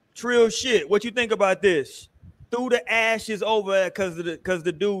 Trill shit. What you think about this? Threw the ashes over because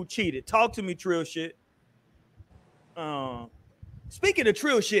the dude cheated. Talk to me, Trill shit. Speaking of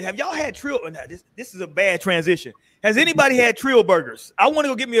Trill shit, have y'all had Trill? No, this is a bad transition. Has anybody had Trill burgers? I want to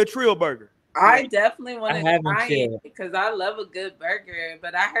go get me a Trill burger. I definitely want to try it because I love a good burger,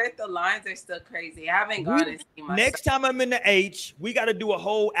 but I heard the lines are still crazy. I haven't gone and seen myself. Next time I'm in the H, we got to do a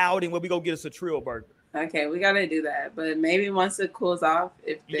whole outing where we go get us a Trill burger. Okay, we got to do that, but maybe once it cools off.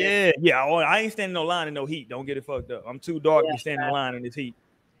 Yeah. I ain't standing no line in no heat. Don't get it fucked up. I'm too dark to stand in line in this heat.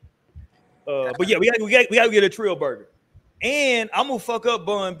 But yeah, we got to get a Trill burger, and I'm gonna fuck up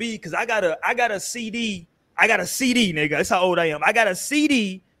Bun B because I got a CD. I got a CD, nigga. That's how old I am. I got a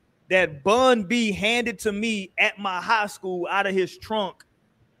CD that Bun B handed to me at my high school out of his trunk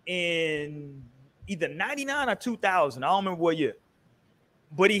in either 99 or 2000. I don't remember what year.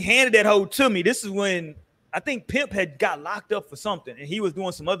 But he handed that hoe to me. This is when I think Pimp had got locked up for something, and he was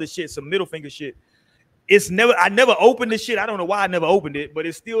doing some other shit, some middle finger shit. I never opened this shit. I don't know why I never opened it, but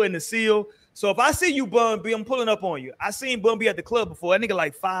it's still in the seal. So if I see you, Bun B, I'm pulling up on you. I seen Bun B at the club before. That nigga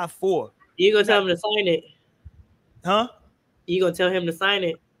like 5'4". You gonna tell him to sign it? Huh? You gonna tell him to sign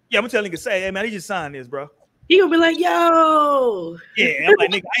it? Yeah, I'm gonna tell him to say, hey man, he just signed this, bro. He gonna be like, yo. Yeah, I'm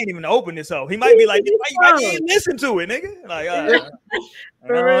like, nigga, I ain't even open this up. He might be like, why you ain't listen to it, nigga? Like, I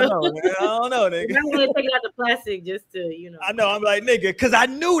don't know, nigga. I'm gonna take it out the plastic just to, you know. I know. I'm like, nigga, because I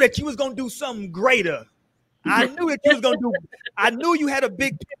knew that you was gonna do something greater. I knew that you was gonna do. I knew you had a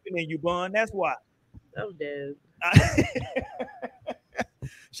big pimping in you, Bun. That's why. I'm dead.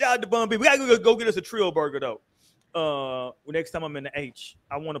 Shout out to Bun B. We gotta go get us a Trill burger though. Next time I'm in the H,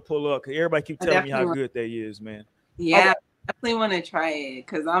 I want to pull up because everybody keep telling me how good that is, man. Yeah, I definitely want to try it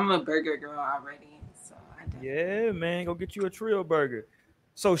because I'm a burger girl already. So yeah, man, go get you a Trill burger.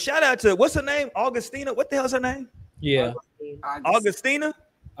 So shout out to what's her name, Augustina. What the hell's her name? Yeah, Augustina.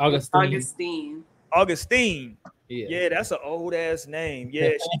 Augustine. Yeah, that's an old ass name.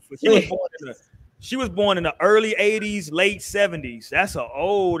 Yeah, she was born in the early 80s, late 70s. That's an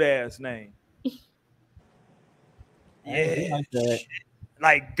old ass name. Yeah,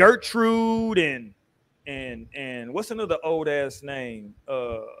 like Gertrude and what's another old ass name?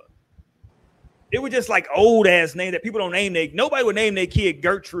 It was just like old ass name that people don't name. Nobody would name their kid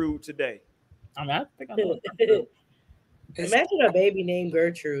Gertrude today. I mean, I think I know. Imagine a baby named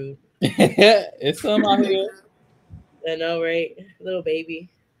Gertrude. It's some out here. I know, right? Little baby.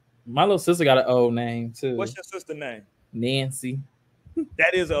 My little sister got an old name too. What's your sister's name? Nancy.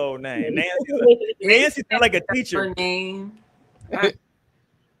 That is an old name. Nancy sounds like a teacher. Her name.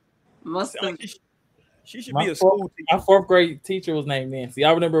 She should be a school teacher. My fourth grade teacher was named Nancy.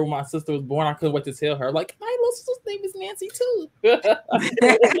 I remember when my sister was born, I couldn't wait to tell her. Like, my little sister's name is Nancy too.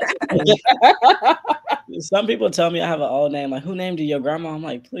 Some people tell me I have an old name. Like, who named you? Your grandma? I'm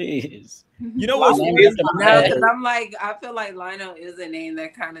like, please. You know what? No, because I'm like, I feel like Lionel is a name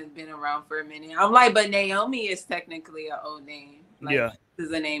that kind of been around for a minute. I'm like, but Naomi is technically an old name. Like, yeah, this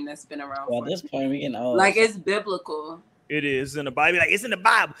is a name that's been around. Well, at this point, we getting old. Like, it's biblical. It is in the Bible. Like, it's in the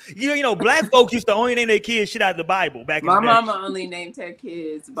Bible. You know, black folks used to only name their kids shit out of the Bible back in the day. My mama only named her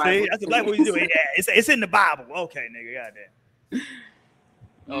kids Bible. See, that's what black folks do. Yeah, it's in the Bible. Okay, nigga, goddamn.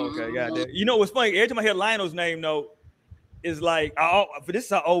 Okay, goddamn. You know what's funny? Every time I hear Lionel's name, though, is like, this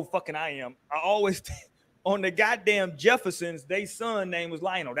is how old fucking I am. I always on the goddamn Jeffersons, their son name was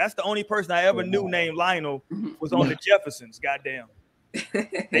Lionel. That's the only person I ever knew named Lionel was on the Jeffersons. Goddamn.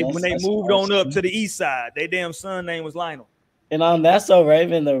 When they moved on up to the east side, their damn son name was Lionel. And That's So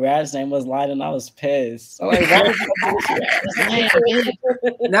Raven, the rat's name was Lionel, and I was pissed. I'm like, why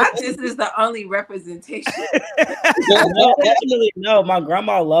not this is the only representation. No, my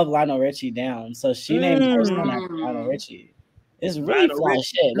grandma loved Lionel Richie down, so she named her son after Lionel Richie. It's really fly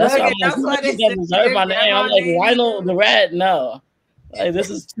shit. That's why I'm like, you don't deserve my name. I'm like, Lionel the rat, no. Like,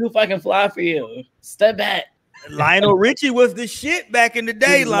 this is too fucking fly for you. Step back. Lionel Richie was the shit back in the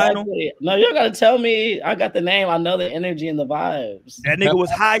day, exactly. Lionel. No, you gotta tell me. I got the name. I know the energy and the vibes. That nigga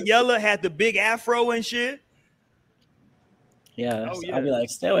was high yellow, had the big afro and shit. Yeah, I'll be like,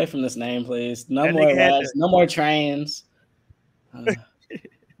 stay away from this name, please. No more rats, no more trains. That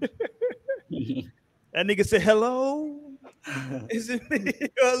nigga said, hello. Is it me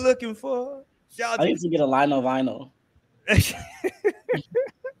you're looking for? I used to get a Lionel vinyl.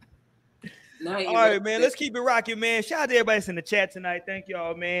 All right, man. Let's keep it rocking, man. Shout out to everybody that's in the chat tonight. Thank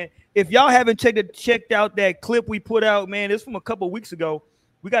y'all, man. If y'all haven't checked out that clip we put out, man, it's from a couple of weeks ago.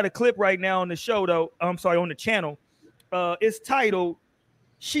 We got a clip right now on the show, though. I'm sorry, on the channel. It's titled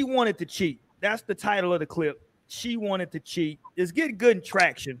 "She Wanted to Cheat." That's the title of the clip. She wanted to cheat. It's getting good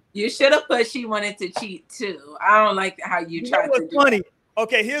traction. You should have put "She Wanted to Cheat" too. I don't like how you tried to do funny. That.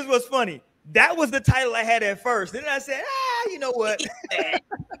 Okay, here's what's funny. That was the title I had at first. Then I said, you know what?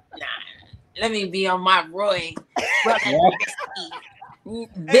 Nah. Let me be on my Roy.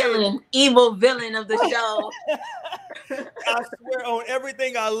 Evil villain of the show. I swear on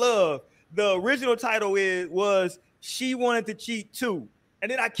everything I love. The original title was "She Wanted to Cheat Too." And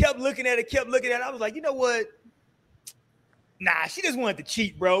then I kept looking at it. I was like, you know what? Nah, she just wanted to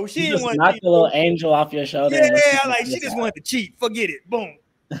cheat, bro. She didn't want to knock the little angel off your shoulder. Yeah, I like she just wanted to cheat. Forget it. Boom.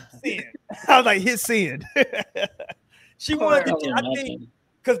 Sin. I was like, hit sin. She wanted to cheat. I think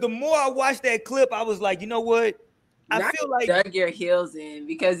because the more I watched that clip, I was like, you know what? I feel like dug your heels in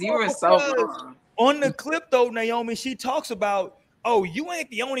because you were so wrong. On the clip, though, Naomi, she talks about, oh, you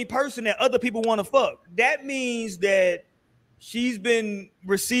ain't the only person that other people want to fuck. That means that she's been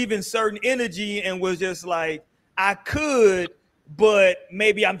receiving certain energy and was just like, I could, but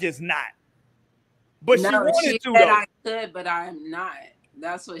maybe I'm just not. But she wanted to, though. I could, but I'm not.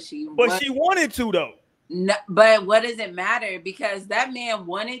 That's what she. But she wanted to, though. No, but what does it matter? Because that man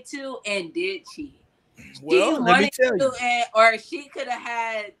wanted to and did cheat. Well, let me tell you. Or she could have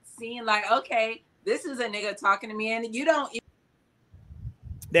had seen like, okay, this is a nigga talking to me, and you don't.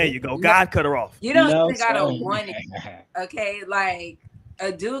 There you go. God cut her off. You don't even gotta want it. Okay, like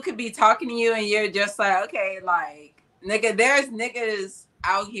a dude could be talking to you, and you're just like, okay, like nigga, there's niggas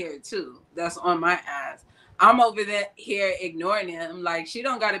out here too that's on my ass. I'm over there here ignoring him. Like, she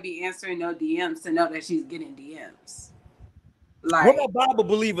don't got to be answering no DMs to know that she's getting DMs. Like, where my Bible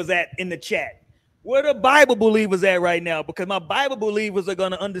believers at in the chat? Where the Bible believers at right now? Because my Bible believers are going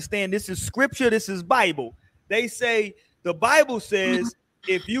to understand this is scripture. This is Bible. They say the Bible says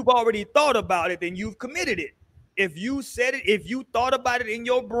if you've already thought about it, then you've committed it. If you said it, if you thought about it in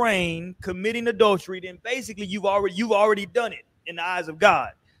your brain, committing adultery, then basically you've already done it in the eyes of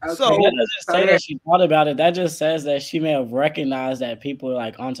God. Okay. So that doesn't say that she thought about it. That just says that she may have recognized that people are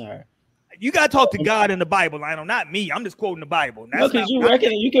like onto her. You gotta talk to God in the Bible, Lionel, not me. I'm just quoting the Bible. Because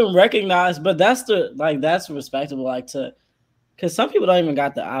you can recognize, but that's respectable. Like because some people don't even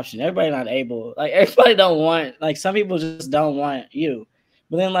got the option. Everybody not able. Like everybody don't want. Like some people just don't want you.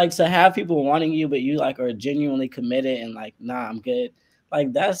 But then like to have people wanting you, but you like are genuinely committed and like, nah, I'm good.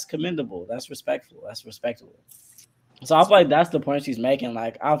 Like that's commendable. That's respectful. That's respectable. So I feel like that's the point she's making.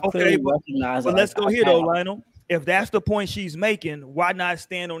 Like I've clearly recognized. But let's go here though, Lionel. If that's the point she's making, why not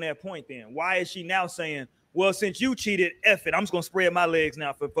stand on that point then? Why is she now saying, well, since you cheated, F it, I'm just gonna spread my legs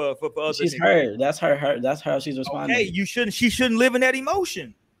now for other She's hurt. That's her. That's how she's responding. Okay, she shouldn't live in that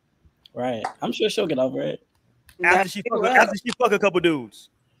emotion. Right. I'm sure she'll get over it. After she fuck a couple dudes.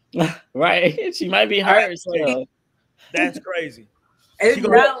 Right. She might be hurt. So. That's crazy.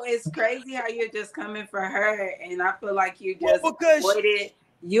 It's crazy how you're just coming for her, and I feel like you just avoided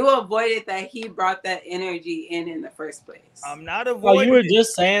that he brought that energy in the first place. I'm not avoiding. Oh, you were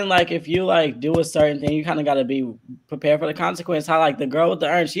just saying like if you like do a certain thing, you kind of got to be prepared for the consequence. How like the girl with the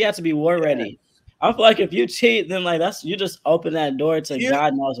urn, she had to be war ready. I feel like if you cheat, then like you just open that door to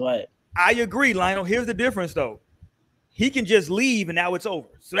God knows what. I agree, Lionel. Here's the difference though. He can just leave and now it's over.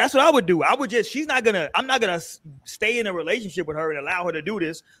 So that's what I would do. I'm not gonna stay in a relationship with her and allow her to do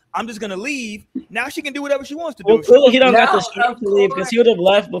this. I'm just gonna leave. Now she can do whatever she wants to do. Well, clearly he don't got the strength to leave because he would have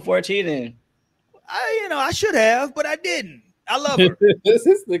left before cheating. I should have, but I didn't. I love her. This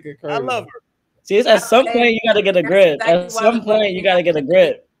nigga crazy. I love her. See, at some point you gotta get a grip. At some point you gotta get a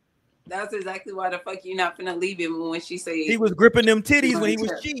grip. That's exactly why the fuck you not finna leave him when she say he was gripping them titties when he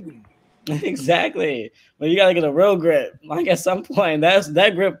was cheating. Exactly. But you gotta get a real grip. Like at some point,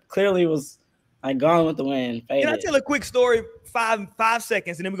 that grip clearly was like gone with the wind. Faded. Can I tell a quick story? 5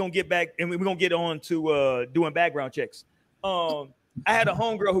 seconds, and then we're gonna get back and we're gonna get on to doing background checks. I had a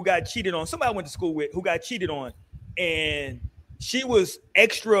homegirl who got cheated on. Somebody I went to school with who got cheated on, and she was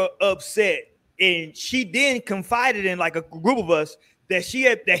extra upset. And she then confided in like a group of us that he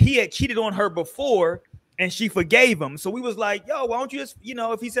had cheated on her before. And she forgave him. So we was like, yo, why don't you just,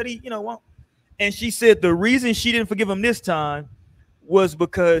 if he said he, won't. And she said the reason she didn't forgive him this time was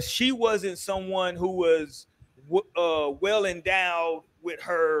because she wasn't someone who was well endowed with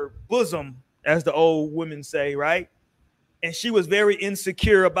her bosom, as the old women say, right? And she was very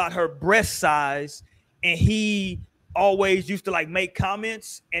insecure about her breast size. And he always used to like make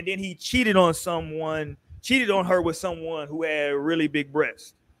comments. And then he cheated on someone cheated on her with someone who had really big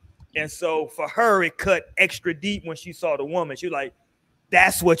breasts. And so for her, it cut extra deep when she saw the woman. She was like,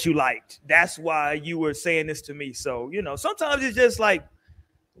 that's what you liked. That's why you were saying this to me. So, you know, sometimes it's just like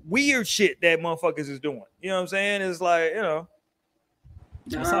weird shit that motherfuckers is doing. You know what I'm saying? It's like, you know.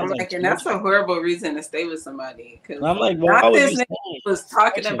 And that's a horrible reason to stay with somebody. Because I'm like, why would you was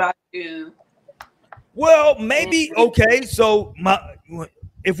talking about you. Well, maybe, okay, so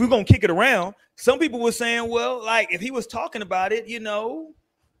if we're going to kick it around, some people were saying, well, like, if he was talking about it, you know,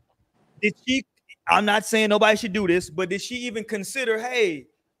 did she, I'm not saying nobody should do this, but did she even consider, hey,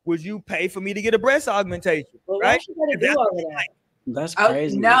 would you pay for me to get a breast augmentation? Well, right? Why she gotta do all of that? That's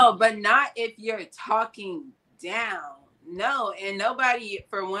crazy. No, but not if you're talking down. No, and nobody,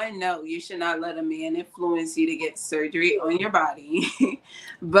 for one, no, you should not let a man influence you to get surgery on your body.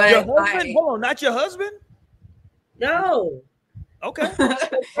 But your husband? Hold on, not your husband? No. Okay.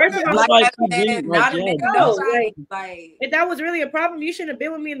 First of all, like not a nigga. No, like, if that was really a problem, you shouldn't have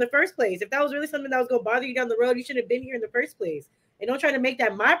been with me in the first place. If that was really something that was going to bother you down the road, you shouldn't have been here in the first place. And don't try to make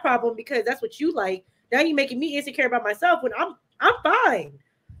that my problem because that's what you like. Now you're making me insecure about myself when I'm fine.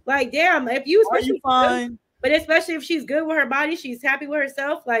 Like, damn, if you especially fine. But especially if she's good with her body, she's happy with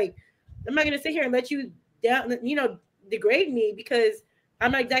herself. Like, I'm not gonna sit here and let you down, you know, degrade me because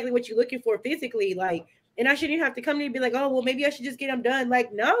I'm not exactly what you're looking for physically. Like, and I shouldn't have to come to you and be like, oh, well, maybe I should just get them done.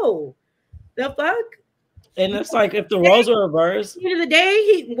 Like, no, the fuck. And it's like if the roles were reversed. At the end of the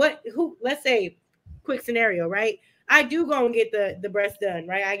day, let's say, quick scenario, right? I do go and get the breast done,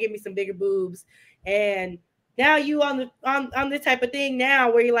 right? I give me some bigger boobs, and now you on this type of thing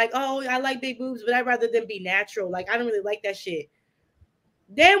now where you're like, oh, I like big boobs, but I'd rather them be natural. Like, I don't really like that shit.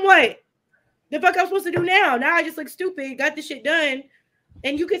 Then what? The fuck I'm supposed to do now? Now I just look stupid, got this shit done,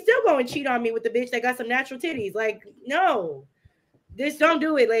 and you can still go and cheat on me with the bitch that got some natural titties. Like, no. Just don't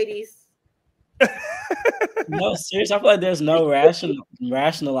do it, ladies. No, seriously, I feel like there's no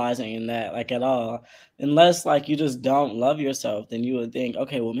rationalizing in that, like, at all. Unless, like, you just don't love yourself, then you would think,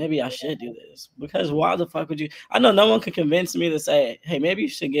 okay, well, maybe I should do this. Because why the fuck would you? I know no one could convince me to say, hey, maybe you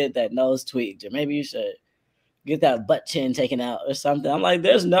should get that nose tweaked, or maybe you should get that butt chin taken out or something. I'm like,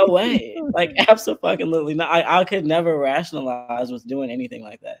 there's no way. Like, absolutely not. I could never rationalize with doing anything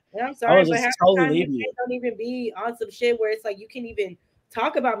like that. And I'm sorry, but half the time you don't even be on some shit where it's like you can even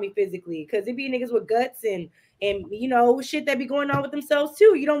talk about me physically, because it be niggas with guts and you know shit that be going on with themselves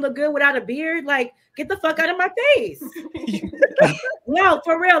too. You don't look good without a beard. Like, get the fuck out of my face. No,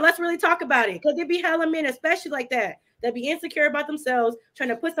 for real. Let's really talk about it, because it be hella men, especially like that be insecure about themselves, trying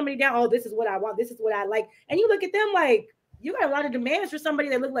to put somebody down. Oh, this is what I want. This is what I like. And you look at them like you got a lot of demands for somebody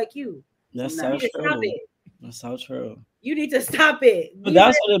that look like you. That's so true. That's so true. You need to stop it. But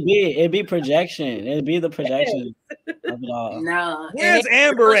that's what it'd be. It'd be projection. It'd be the projection of it all. No. Where's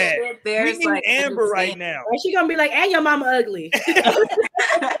Amber at? There's we need like Amber right now. Or she gonna be like, "And your mama ugly."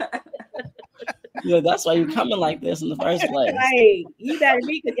 Yeah, that's why you coming like this in the first place. Hey, you better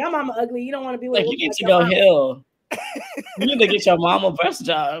be, because your mama ugly. You don't want to be with. Like, you need to go heal. You need to get your mama a breast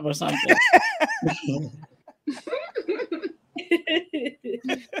job or something.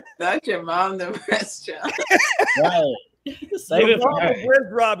 Not your mom the breast job. Right. Save it for her.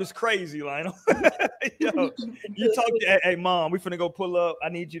 Breast job is crazy, Lionel. Yo, you talk to, hey mom, we finna go pull up. I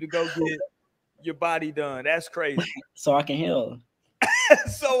need you to go get your body done. That's crazy. So I can heal.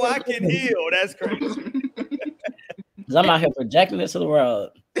 So I can heal. That's crazy. Because I'm out here projecting it to the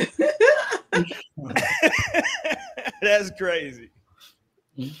world. That's crazy.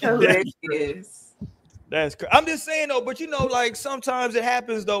 Hilarious. That's crazy. I'm just saying though, but you know, like sometimes it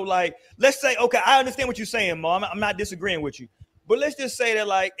happens though. Like, let's say, okay, I understand what you're saying, Mom. I'm not disagreeing with you, but let's just say that,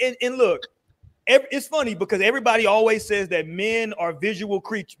 like, and look, it's funny because everybody always says that men are visual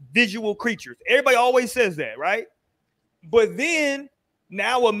creatures. Everybody always says that, right? But then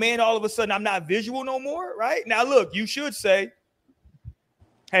now a man all of a sudden, I'm not visual no more, right? Now look, you should say,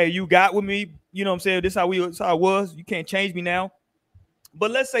 hey, you got with me. You know what I'm saying? This is how I was. You can't change me now.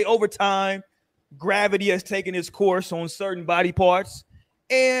 But let's say over time, gravity has taken its course on certain body parts.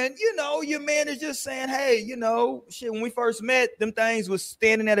 And, you know, your man is just saying, hey, you know, shit, when we first met, them things was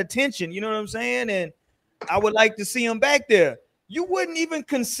standing at attention. You know what I'm saying? And I would like to see him back there. You wouldn't even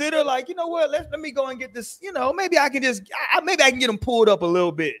consider, like, you know what, let me go and get this, you know, maybe I can get him pulled up a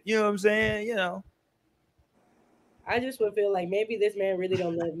little bit. You know what I'm saying? You know. I just would feel like maybe this man really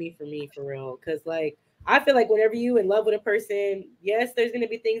don't love me for real. Because, like, I feel like whenever you in love with a person, yes, there's going to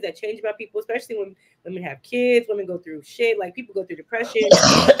be things that change about people, especially when women have kids, women go through shit. Like, people go through depression,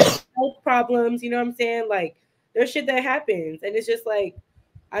 health problems, you know what I'm saying? Like, there's shit that happens. And it's just like,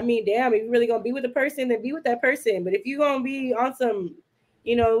 I mean, damn, if you're really going to be with a person, then be with that person. But if you're going to be on some,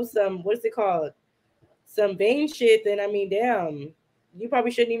 you know, some, what's it called? some vain shit, then I mean, damn, you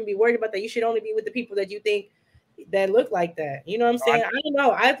probably shouldn't even be worried about that. You should only be with the people that you think that look like that. You know what I'm saying? I don't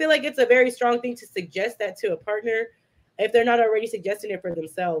know. I feel like it's a very strong thing to suggest that to a partner if they're not already suggesting it for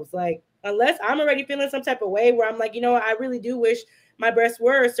themselves. Like, unless I'm already feeling some type of way where I'm like, you know what, I really do wish my breasts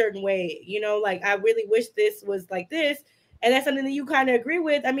were a certain way. You know, like I really wish this was like this. And that's something that you kind of agree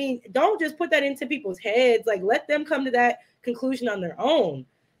with. I mean, don't just put that into people's heads. Like, let them come to that conclusion on their own.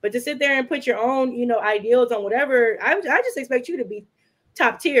 But to sit there and put your own, you know, ideals on whatever, I just expect you to be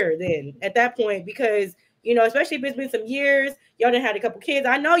top tier then at that point, because, you know, especially if it's been some years, y'all done had a couple kids.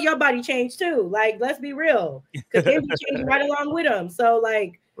 I know your body changed too. Like, let's be real, because they be changing right along with them. So,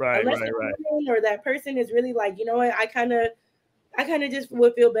 like, unless or that person is really like, you know what, I kind of just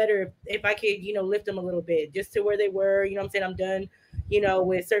would feel better if I could, you know, lift them a little bit just to where they were. You know what I'm saying? I'm done, you know,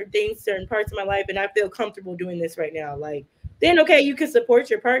 with certain things, certain parts of my life, and I feel comfortable doing this right now. Like, then, okay, you can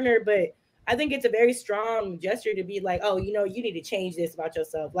support your partner, but I think it's a very strong gesture to be like, oh, you know, you need to change this about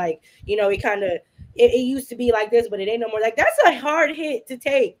yourself. Like, you know, it used to be like this, but it ain't no more. Like, that's a hard hit to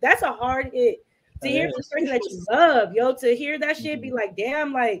take. That's a hard hit to hear from a person that you love, yo, to hear that shit, be like,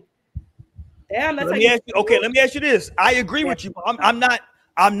 damn, like, damn. That's let me ask you this. I agree with you.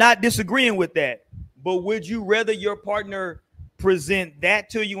 I'm not disagreeing with that. But would you rather your partner present that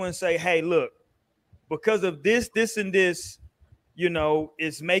to you and say, hey, look, because of this, and this, you know,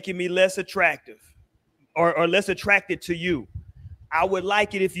 it's making me less attractive or less attracted to you. I would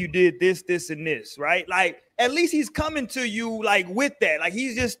like it if you did this, and this, right? Like, at least he's coming to you like with that. Like,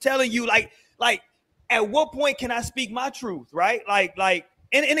 he's just telling you like at what point can I speak my truth, right?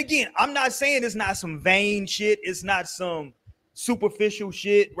 And again, I'm not saying it's not some vain shit. It's not some superficial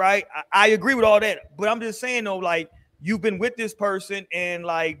shit, right? I agree with all that. But I'm just saying, though, like, you've been with this person and,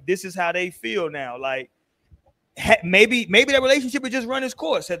 like, this is how they feel now. Like, maybe that relationship would just run its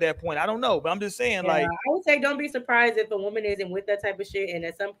course at that point. I don't know. But I'm just saying, like. I would say don't be surprised if a woman isn't with that type of shit. And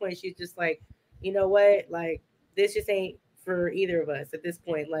at some point, she's just like, you know what? Like, this just ain't for either of us at this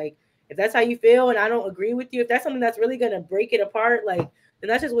point. Like, if that's how you feel and I don't agree with you, if that's something that's really going to break it apart, like, then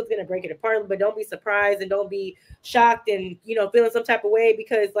that's just what's going to break it apart. But don't be surprised and don't be shocked and, you know, feeling some type of way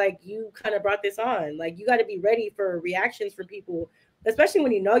because, like, you kind of brought this on. Like, you got to be ready for reactions from people, especially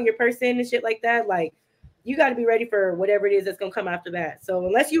when you know your person and shit like that. Like, you got to be ready for whatever it is that's going to come after that. So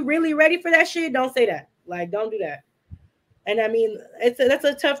unless you're really ready for that shit, don't say that. Like, don't do that. And I mean, that's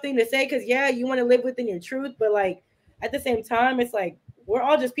a tough thing to say because, yeah, you want to live within your truth. But, like, at the same time, it's like we're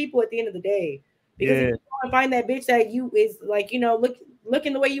all just people at the end of the day. Because if you want to find that bitch that you is, like, you know,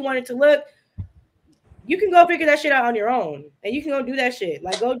 looking the way you want it to look, you can go figure that shit out on your own. And you can go do that shit.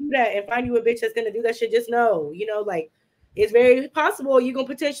 Like, go do that and find you a bitch that's going to do that shit. Just know, you know, like, it's very possible you're going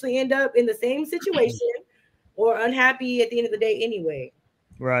to potentially end up in the same situation or unhappy at the end of the day anyway.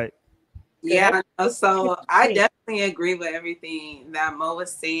 Right. Yeah. So I definitely agree with everything that Mo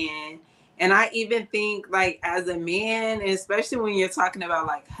was saying. And I even think, like, as a man, especially when you're talking about,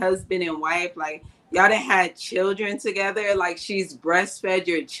 like, husband and wife, like, y'all done had children together, like, she's breastfed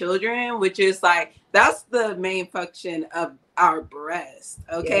your children, which is, like, that's the main function of our breast,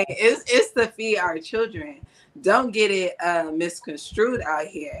 okay? Yeah. It's to feed our children. Don't get it misconstrued out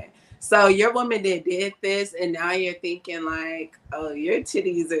here. So your woman did this, and now you're thinking, like, oh, your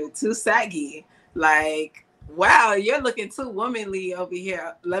titties are too saggy. Like, wow, you're looking too womanly over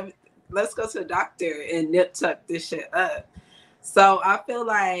here. Let's go to the doctor and nip tuck this shit up. So I feel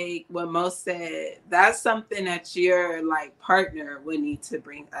like what Mo said, that's something that your, like, partner would need to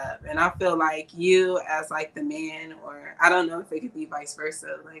bring up. And I feel like you as, like, the man, or I don't know if it could be vice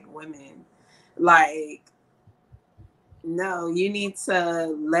versa, like women, like, no, you need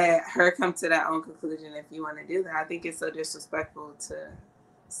to let her come to that own conclusion if you want to do that. I think it's so disrespectful to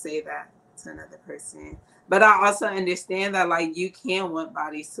say that to another person. But I also understand that, like, you can want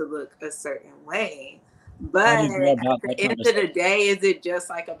bodies to look a certain way. But at the end of the day, is it just,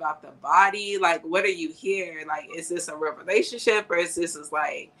 like, about the body? Like, what are you here? Like, is this a real relationship, or is this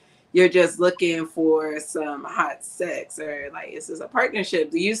like you're just looking for some hot sex, or, like, is this a partnership?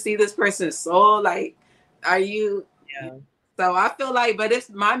 Do you see this person's soul? Like, are you? Yeah. So I feel like, but if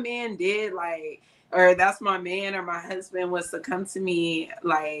my man did, like, or that's my man or my husband was to come to me,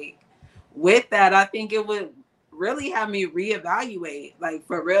 like, with that, I think it would really have me reevaluate, like,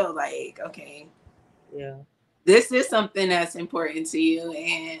 for real, like, okay, yeah, this is something that's important to you,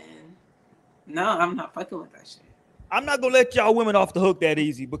 and no, I'm not fucking with that shit. I'm not gonna let y'all women off the hook that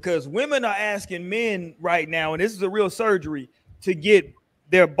easy, because women are asking men right now, and this is a real surgery, to get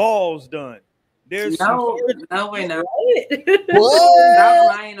their balls done. There's no, we're not. What? Stop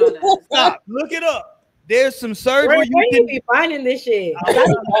lying on us. Stop. Look it up. There's some surgery. Where you can be finding this shit. I'm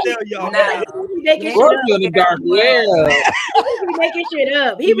tell y'all. be making shit We're up. in the dark web. He be making shit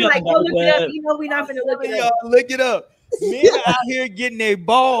up. He be like, go look it up. You know we not finna look it up. Look it up. Men are out here getting their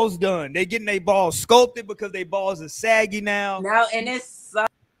balls done. They getting their balls sculpted because their balls are saggy now. No, and it's so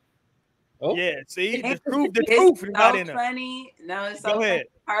yeah. See, the truth it's is so not in funny. No, it's so Go ahead. funny.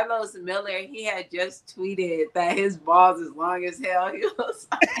 Carlos Miller, he had just tweeted that his balls is long as hell. He was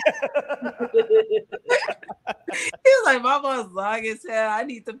like, my balls long as hell. I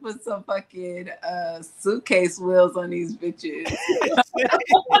need to put some fucking suitcase wheels on these bitches.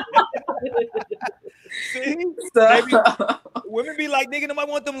 See? So, Women be like, nigga, nobody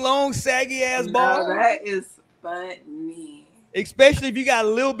want them long, saggy ass balls. no, that is funny. Especially if you got a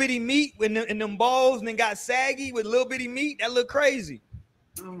little bitty meat in them balls and then got saggy with little bitty meat, that look crazy.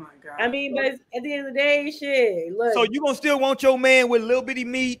 Oh my god. I mean, but at the end of the day, shit. Look. So you gonna still want your man with little bitty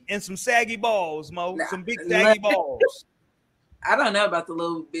meat and some saggy balls, Mo? Nah, some big saggy balls. I don't know about the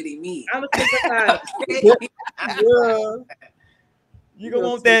little bitty meat. I'm gonna take that. You gonna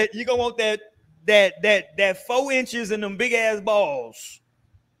want that? You gonna want that 4 inches and them big ass balls?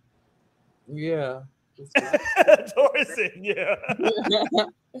 Yeah. Torsen, yeah.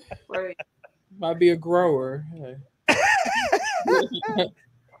 Right. Might be a grower.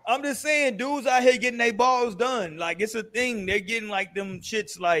 I'm just saying, dudes out here getting their balls done. Like it's a thing. They're getting like them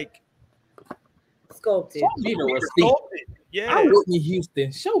shits like Sculpted. Show me the receipt. Yeah. I'm Whitney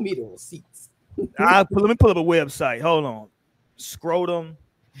Houston. Show me the receipts. Let me pull up a website. Hold on. Scrotum.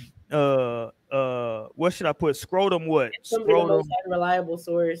 What should I put? Scrotum what? Scrotum. Reliable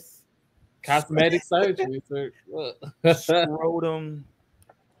source. Cosmetic surgery. Scrotum.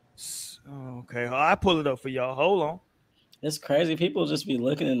 Okay, I pull it up for y'all. Hold on. It's crazy. People just be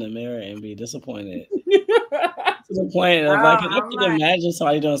looking in the mirror and be disappointed. To the point of like, I can imagine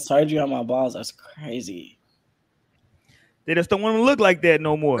somebody doing surgery on my balls. That's crazy. They just don't want to look like that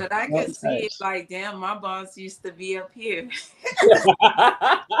no more. But I can see it like, damn, my balls used to be up here.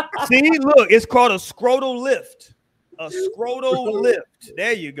 See, look, it's called a scrotal lift. A scrotal lift.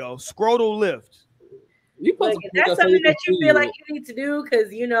 There you go. Scrotal lift. Look, if that's something that you feel like you need to do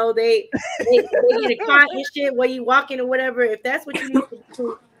because you know they get caught and shit while you walking or whatever. If that's what you need to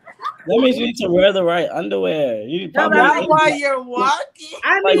do, that means you need to wear the right underwear. You probably not while you're walking.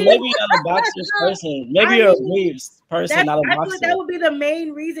 I mean, mean, maybe you're not a boxers person. Maybe you're a briefs person, not a boxer. I feel like that would be the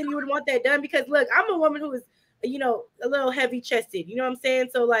main reason you would want that done because look, I'm a woman who is, you know, a little heavy chested. You know what I'm saying?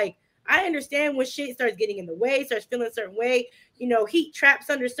 So like, I understand when shit starts getting in the way, starts feeling a certain way. You know, heat traps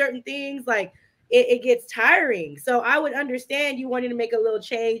under certain things like. It gets tiring. So I would understand you wanting to make a little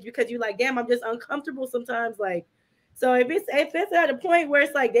change because you're like, damn, I'm just uncomfortable sometimes. Like, so if it's at a point where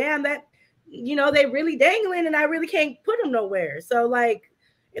it's like, damn, that, you know, they really dangling and I really can't put them nowhere. So like,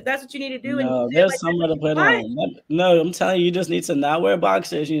 if that's what you need to do. No, and there's like, somewhere to put on. No, I'm telling you, you just need to not wear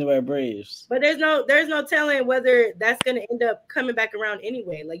boxers. You need to wear briefs. But there's no telling whether that's going to end up coming back around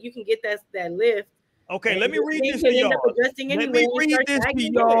anyway. Like you can get that lift. Okay, let me read this to y'all. Let me read this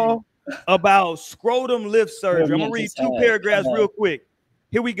to y'all. About scrotum lift surgery. I'm gonna read 2 paragraphs real quick.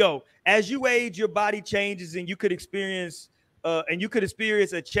 Here we go. As you age, your body changes, and you could experience a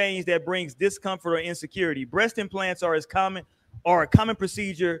change that brings discomfort or insecurity. Breast implants are a common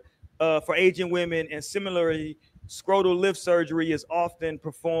procedure for aging women, and similarly, scrotal lift surgery is often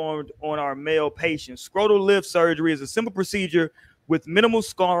performed on our male patients. Scrotal lift surgery is a simple procedure with minimal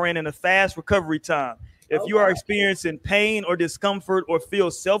scarring and a fast recovery time. If you are experiencing pain or discomfort or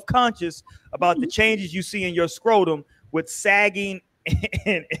feel self-conscious about the changes you see in your scrotum with sagging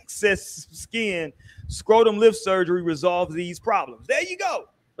and excess skin, scrotum lift surgery resolves these problems. There you go.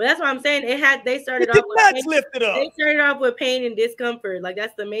 Well, that's what I'm saying. They started off with pain and discomfort. Like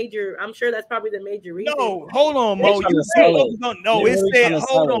that's the major. I'm sure that's probably the major reason. No, hold on, Mo. It said,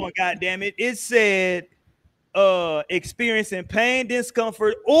 hold on, goddamn it. It said experiencing pain,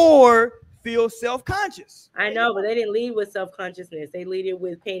 discomfort, or feel self-conscious. I know, but they didn't lead with self-consciousness. They lead it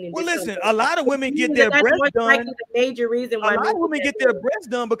with pain and discomfort. Listen, a lot of women get their breasts done. The major reason why a lot of women get their breasts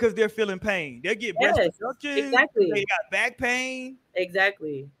done because they're feeling pain. They get breast reduction. Exactly. They got back pain.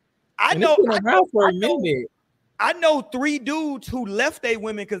 Exactly. I know 3 dudes who left their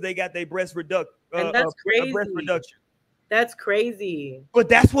women because they got their breast reduction. That's crazy. Breast reduction. That's crazy. But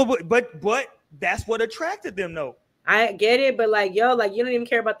that's what. But that's what attracted them, though. I get it, but like, yo, like you don't even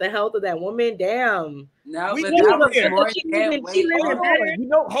care about the health of that woman. Damn. No, we but that was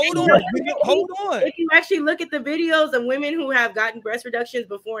hold on. If you actually look at the videos of women who have gotten breast reductions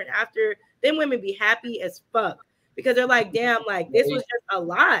before and after, then women be happy as fuck because they're like, damn, like this was just a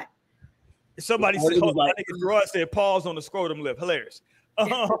lot. Somebody said, I think Gerard said, pause on the scrotum lift. Hilarious.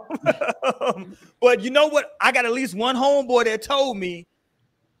 But you know what? I got at least one homeboy that told me.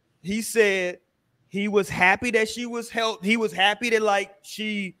 He said He was happy that she was helped. He was happy that like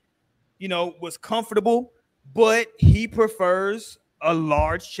she, was comfortable, but he prefers a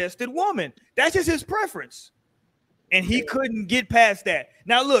large-chested woman. That's just his preference. And he couldn't get past that.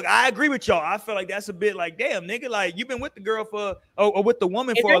 Now, look, I agree with y'all. I feel like that's a bit like, damn, nigga, like you've been with the girl or with the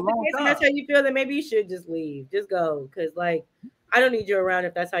woman for a long time. That's how you feel, then maybe you should just leave. Just go. Because, like, I don't need you around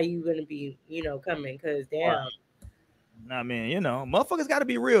if that's how you're going to be, coming. Because, damn. Right. Nah, man, motherfuckers got to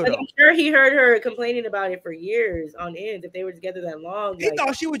be real, though. I'm sure he heard her complaining about it for years on end. If they were together that long. He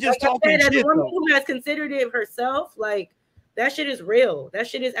thought she was just talking shit, as a woman who has considered it herself, like, that shit is real. That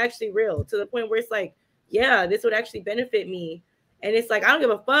shit is actually real. To the point where it's like, yeah, this would actually benefit me. And it's like, I don't give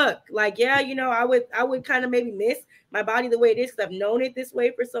a fuck. Like, yeah, I would kind of maybe miss my body the way it is because I've known it this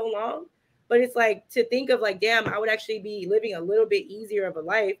way for so long. But it's like to think of like, damn, I would actually be living a little bit easier of a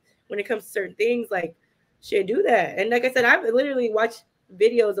life when it comes to certain things. Like, shit, do that. And like I said, I've literally watched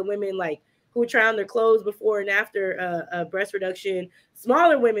videos of women like who try on their clothes before and after a breast reduction.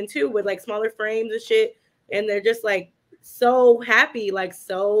 Smaller women too, with like smaller frames and shit. And they're just like so happy, like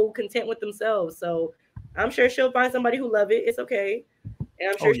so content with themselves. So I'm sure she'll find somebody who love it. It's okay. And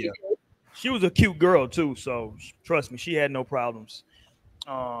I'm sure she was a cute girl too. So trust me, she had no problems.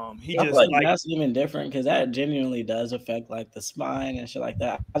 He just like that's even different because that genuinely does affect like the spine and shit like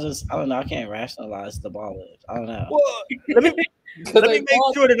that. I don't know. I can't rationalize the ball lift. I don't know. Well, let me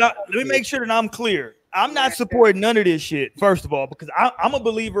make sure that I'm clear. I'm not supporting none of this shit, first of all, because I'm a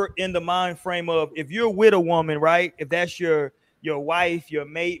believer in the mind frame of if you're with a woman, right? If that's your wife, your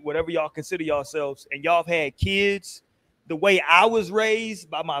mate, whatever y'all consider yourselves, and y'all have had kids, the way I was raised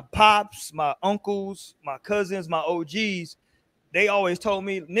by my pops, my uncles, my cousins, my OGs, they always told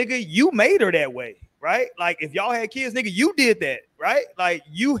me, nigga, you made her that way, right? Like if y'all had kids, nigga, you did that, right? Like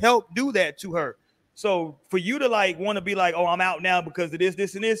you helped do that to her. So for you to like want to be like, oh, I'm out now because of this,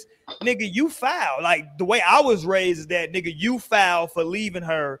 and this, nigga, you foul. Like the way I was raised is that, nigga, you foul for leaving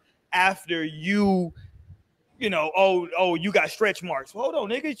her after you you got stretch marks. Well, hold on,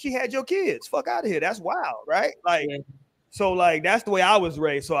 nigga. She had your kids. Fuck out of here. That's wild, right? Like, So like that's the way I was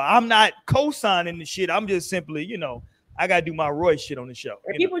raised. So I'm not co-signing the shit. I'm just simply, I gotta do my Roy shit on the show.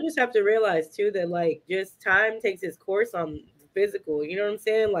 And people just have to realize too that like just time takes its course on physical. You know what I'm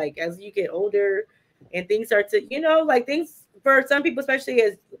saying? Like as you get older and things start to, like things for some people, especially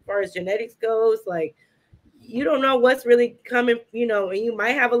as far as genetics goes, like you don't know what's really coming, and you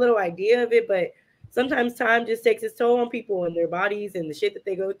might have a little idea of it, but sometimes time just takes its toll on people and their bodies and the shit that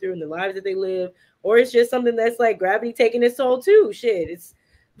they go through and the lives that they live. Or it's just something that's like gravity taking its toll too. Shit, it's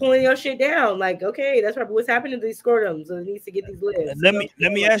pulling your shit down. Like, okay, that's probably what's happening to these scrotums. So it needs to get these lifts. Let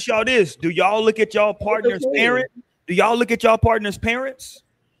me ask y'all this. Do y'all look at y'all partner's parents? Do y'all look at y'all partner's parents?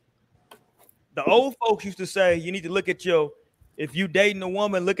 The old folks used to say you need to look at if you dating a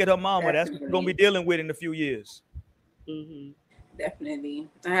woman, look at her mama. That's what you're gonna be dealing with in a few years. Mm-hmm. Definitely.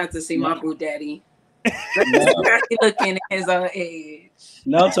 I have to see my boo daddy. Looking at his age.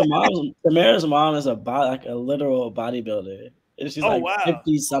 No, Tamara's mom is a literal bodybuilder. She's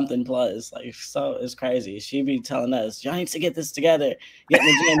 50 something plus. Like, so it's crazy. She be telling us, y'all need to get this together. Get in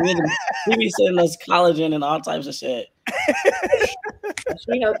the gym. She be sending us collagen and all types of shit.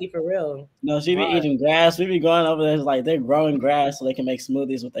 She healthy for real. No, she be eating grass. We be going over there like they're growing grass so they can make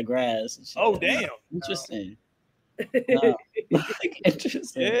smoothies with the grass. And shit. Oh, damn. Interesting.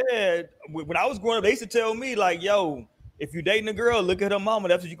 Interesting. Yeah. When I was growing up, they used to tell me, like, yo, if you're dating a girl, look at her mama.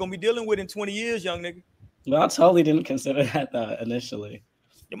 That's what you're gonna be dealing with in 20 years, young nigga. Well, I totally didn't consider that though initially.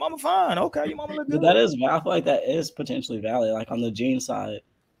 Your mama fine. Okay, your mama look good. But that is, I feel like that is potentially valid, like on the gene side.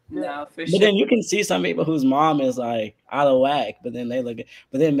 No, for sure. But then you can see some people whose mom is like out of whack, but then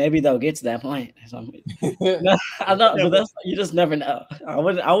maybe they'll get to that point. No, I know, but that's, you just never know. I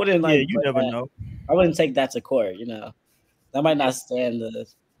wouldn't like. Yeah, you never know. I wouldn't take that to court. That might not stand the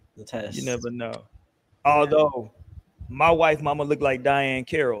test. You never know. Although my wife mama looked like Diane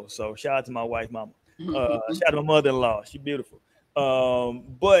Carroll, so shout out to my wife mama. Shout out to my mother-in-law. She's beautiful.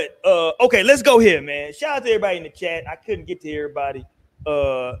 Okay, let's go here, man. Shout out to everybody in the chat. I couldn't get to everybody.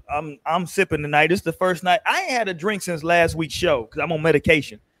 I'm sipping tonight. This is the first night. I ain't had a drink since last week's show because I'm on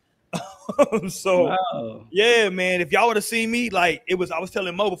medication. Yeah, man. If y'all would have seen me, like I was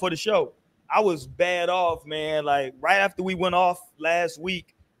telling Mo before the show, I was bad off, man. Like right after we went off last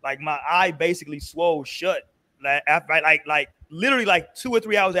week, like my eye basically swole shut. Like literally like 2 or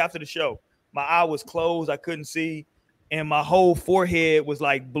 3 hours after the show, my eye was closed. I couldn't see, and my whole forehead was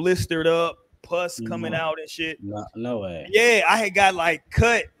like blistered up, pus coming out and shit. No way. Yeah, I had got like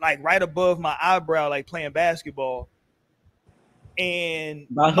cut like right above my eyebrow, like playing basketball. And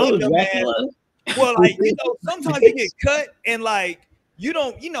by who? Dracula? Well, like sometimes you get cut and like you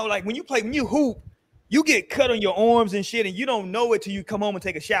don't, like when you hoop, you get cut on your arms and shit, and you don't know it till you come home and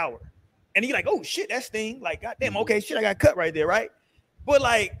take a shower. And you're like, oh shit, that sting. Like, goddamn, okay, shit, I got cut right there, right? But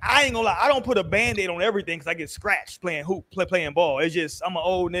like, I ain't gonna lie, I don't put a band-aid on everything because I get scratched playing playing ball. It's just, I'm an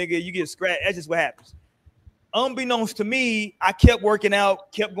old nigga, you get scratched. That's just what happens. Unbeknownst to me, I kept working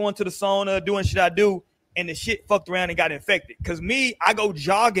out, kept going to the sauna, doing shit I do, and the shit fucked around and got infected. Cause me, I go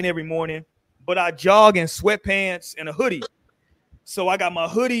jogging every morning, but I jog in sweatpants and a hoodie. So I got my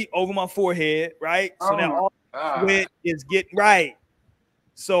hoodie over my forehead, right? So now all sweat is getting right.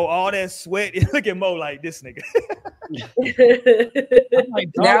 So all that sweat, look at Mo like this nigga.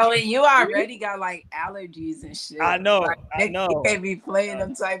 Now you already got like allergies and shit. I know, like, I know. You can't be playing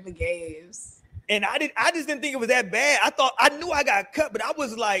them type of games. And I just didn't think it was that bad. I knew I got cut, but I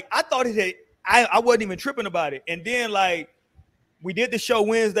was like, I thought I wasn't even tripping about it. And then like we did the show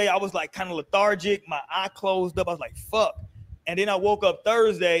Wednesday, I was like kind of lethargic. My eye closed up. I was like, fuck. And then I woke up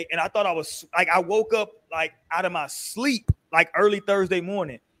Thursday and I thought I woke up like out of my sleep, like early Thursday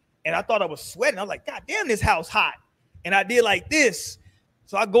morning. And I thought I was sweating. I was like, God damn, this house hot. And I did like this.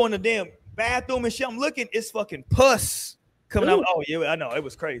 So I go in the damn bathroom and shit. I'm looking, it's fucking pus coming out. Oh yeah, I know. It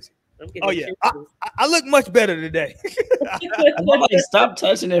was crazy. Oh yeah, I look much better today. Like, stop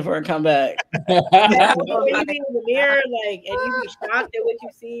touching it for a comeback. When you be in the mirror, like, and you be shocked at what you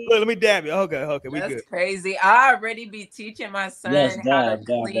see. Look, let me dab you. Okay, we That's good. crazy. I already be teaching my son how to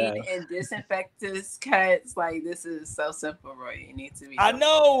clean and disinfect his cuts. Like, this is so simple, Roy. You need to be. I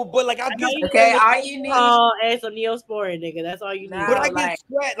know, but like I just okay. All you need and some Neosporin, nigga. That's all you need. But I get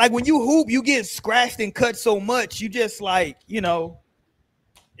scratched. Like when you hoop, you get scratched and cut so much. You just like, you know.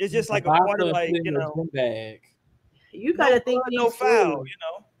 It's just like a part of like, you know, bag. You gotta think no foul, you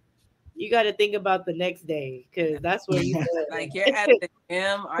know. You gotta think about the next day because that's what you like you're at the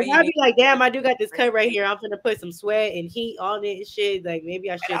gym. I'd be like, damn, I do got this cut right here. I'm gonna put some sweat and heat on it and shit. Like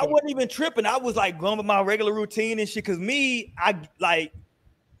maybe I should. I wasn't even tripping. I was like going with my regular routine and shit. Cause me, I like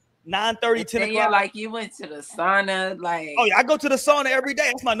 9:30, 10 o'clock. Yeah, like you went to the sauna, like oh yeah, I go to the sauna every day.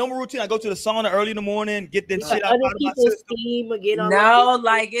 That's my normal routine. I go to the sauna early in the morning, get this shit out of my system. Steam, get on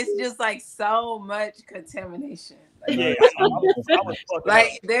like it's just like so much contamination. Like, yeah, I was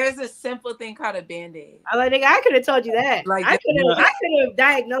like there's a simple thing called a Band-Aid. I like, nigga, I could have told you that. Like I could have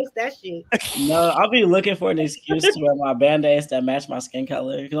diagnosed that shit. No, I'll be looking for an excuse to wear my Band-Aids that match my skin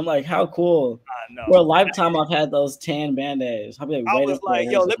color. Because I'm like, how cool. For a lifetime, I've had those tan Band-Aids. I'll be like, I was like,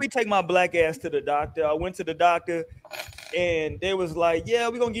 yo, let me take my black ass to the doctor. I went to the doctor and they was like, yeah,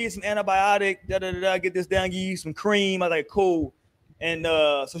 we're going to give you some antibiotic, get this down, give you some cream. I was like, cool. And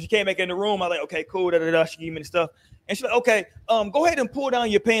so she came back in the room. I was like, okay, cool. She gave me the stuff. And she's like, okay, go ahead and pull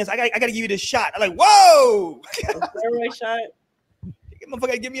down your pants. I got to give you this shot. I'm like, whoa. Steroid shot?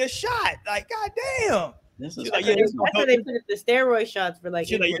 Motherfucker, give me a shot. Like, goddamn. That's like, yeah, why they put the steroid shots for like.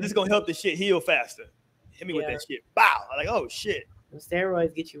 She's like, yeah, this is going to help the shit heal faster. Hit me with that shit. Bow. I'm like, oh, shit. The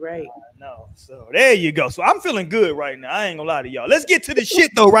steroids get you right. No. So there you go. So I'm feeling good right now. I ain't going to lie to y'all. Let's get to the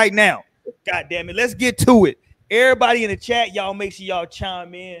shit, though, right now. God damn it. Let's get to it. Everybody in the chat, y'all make sure y'all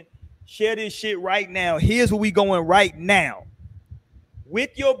chime in. Share this shit right now. Here's where we going right now.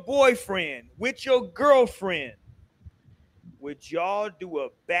 With your boyfriend, with your girlfriend, would y'all do a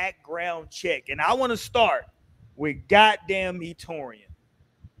background check? And I want to start with goddamn Torian.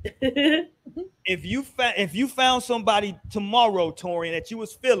 If you found somebody tomorrow, Torian, that you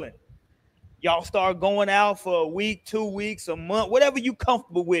was feeling, y'all start going out for a week, 2 weeks, a month, whatever you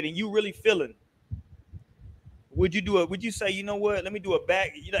comfortable with, and you really feeling. Would you say, you know what? Let me do a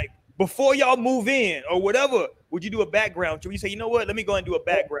back. You like before y'all move in or whatever. Would you do a background check? Would you say, you know what? Let me go and do a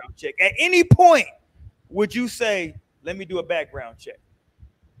background check. At any point, would you say, let me do a background check?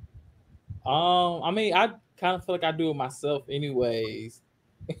 I mean, I kind of feel like I do it myself, anyways.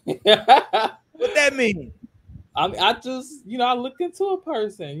 What that mean? I mean, I just, I look into a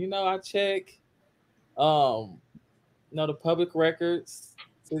person. I check, the public records.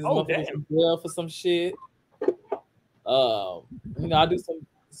 Oh, damn. In jail for some shit. I do some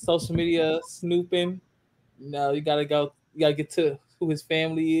social media snooping. You gotta get to who his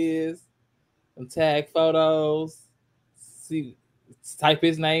family is, and tag photos, type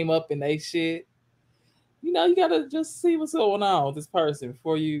his name up in they shit. You gotta just see what's going on with this person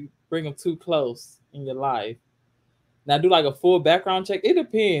before you bring them too close in your life. Now, do like a full background check. It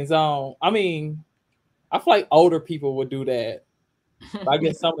depends on. I mean, I feel like older people would do that. I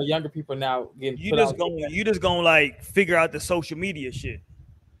guess some of the younger people now getting you just gonna like figure out the social media shit.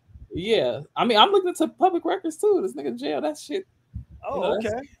 Yeah, I mean, I'm looking into public records too. This nigga in jail, that shit. Oh,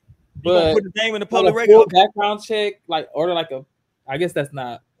 okay. But put the name in the public record. Background check, order like a. I guess that's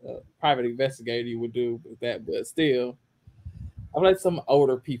not a private investigator you would do with that, but still, I feel like some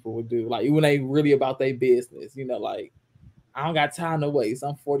older people would do, like when they really about their business, you know, like I don't got time to waste.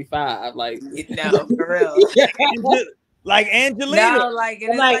 I'm 45. Like no, for real. Like Angelina. No, like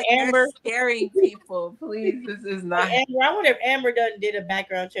it is like Amber scaring people. Please, this is not. Amber, I wonder if Amber did a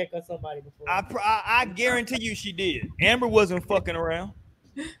background check on somebody before. I guarantee you she did. Amber wasn't fucking around.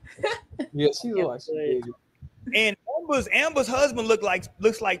 Yeah, she looked like she did. And Amber's husband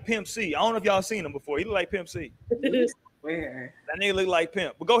looks like Pimp C. I don't know if y'all seen him before. He look like Pimp C. Where? That nigga look like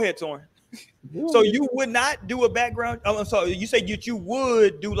Pimp. But go ahead, Torrin. So you would not do a background? I'm sorry. You said you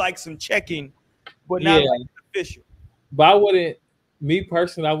would do like some checking, but not like official. But I wouldn't. Me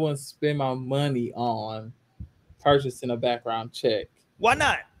personally, I wouldn't spend my money on purchasing a background check. Why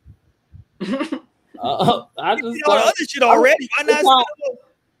not? I just all the other shit already. Why not?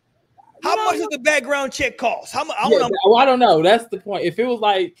 How much does the background check cost? How much? I don't know. That's the point. If it was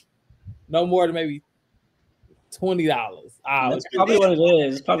like no more than maybe $20, that's probably what it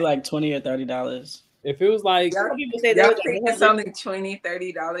is. It's probably like $20 or $30. If it was like, people say it's only $20,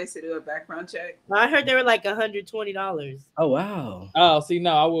 $30 to do a background check. I heard they were like $120. Oh wow! Oh, see,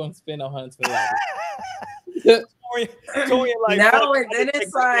 no, I wouldn't spend no $120. Like, no, and then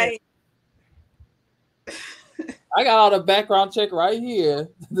it's like, I got all the background check right here.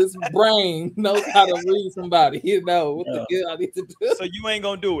 This brain knows how to read somebody. You know what the hell I need to do. So you ain't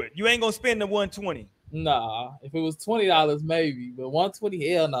gonna do it. You ain't gonna spend the $120. Nah, if it was $20, maybe, but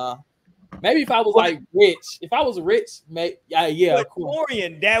 $120, hell nah. Maybe if I was like rich. If I was rich, yeah. Cool.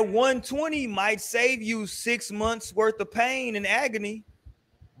 That $120 might save you 6 months worth of pain and agony.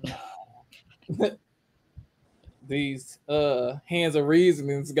 These hands of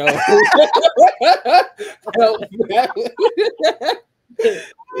reasonings go. They fucked up.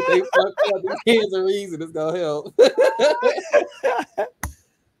 These hands of reasonings gonna help.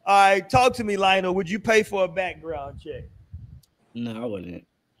 All right, talk to me, Lionel. Would you pay for a background check? No, I wouldn't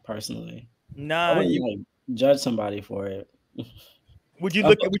personally. Nah, I wouldn't judge somebody for it. Would you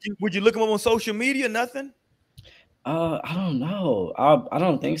look? Would you look them up on social media? Nothing. I don't know. I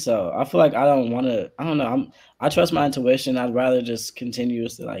don't think so. I feel like I don't want to. I don't know. I trust my intuition. I'd rather just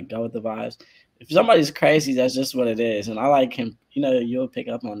continuously like go with the vibes. If somebody's crazy, that's just what it is, and I like him. You know, you'll pick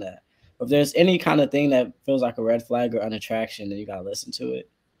up on that. If there's any kind of thing that feels like a red flag or unattraction, then you gotta listen to it.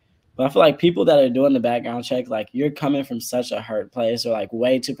 But I feel like people that are doing the background check, like you're coming from such a hurt place or like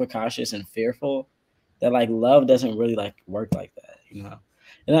way too precautious and fearful that like love doesn't really like work like that, you know?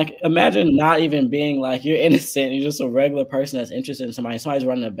 And like imagine not even being like you're innocent, you're just a regular person that's interested in somebody's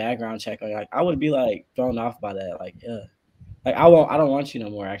running a background check on you. Like I would be like thrown off by that. Like, yeah. Like I don't want you no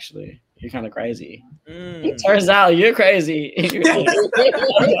more, actually. You're kind of crazy. It turns out you're crazy. I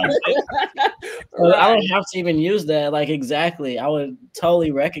don't have to even use that. Like, exactly. I would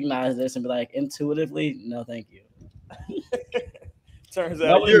totally recognize this and be like, intuitively, no, thank you. Turns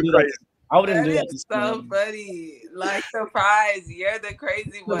out you're crazy. I wouldn't do that. Is so funny. Like, surprise, you're the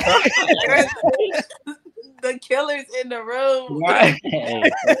crazy one. The killer's in the room. Right.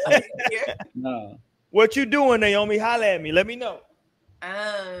 No. What you doing, Naomi? Holla at me. Let me know.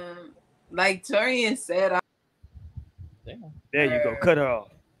 Like Torian said, there you go. Cut her off.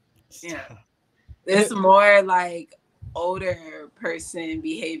 Yeah, it's more like older person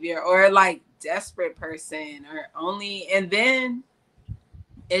behavior or like desperate person or only, and then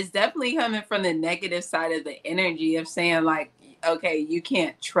it's definitely coming from the negative side of the energy of saying like, okay, you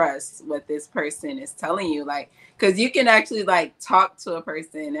can't trust what this person is telling you, like, because you can actually like talk to a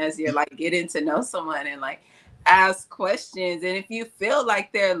person as you're like getting to know someone and like ask questions, and if you feel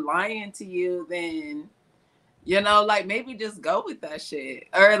like they're lying to you, then you know, like maybe just go with that shit,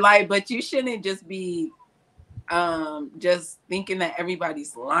 or like, but you shouldn't just be just thinking that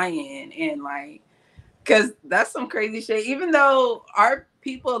everybody's lying, and like, because that's some crazy shit. Even though our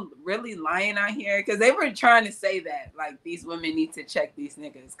people really lying out here, because they were trying to say that like these women need to check these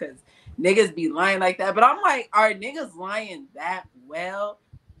niggas because niggas be lying like that, but I'm like, are niggas lying that well?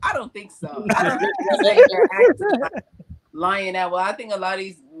 I don't think so. I don't think they're acting like lying that well. I think a lot of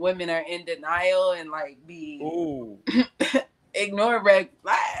these women are in denial and like ignore red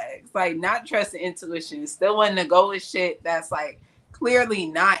flags, like not trusting intuition, still wanting to go with shit that's like clearly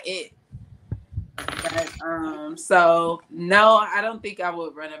not it. But, so no, I don't think I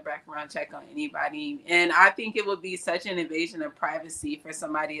would run a background check on anybody, and I think it would be such an invasion of privacy for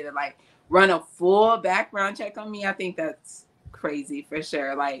somebody to like run a full background check on me. I think that's crazy for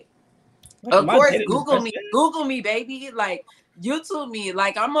sure. Like of course, Google me, baby. Like YouTube me.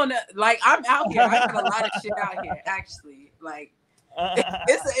 Like I'm out here. I got a lot of shit out here, actually. Like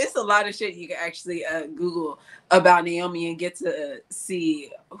it's a lot of shit you can actually Google about Naomi and get to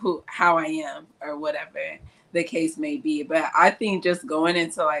see how I am or whatever. the case may be. But I think just going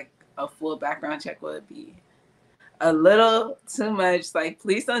into like a full background check would be a little too much. Like,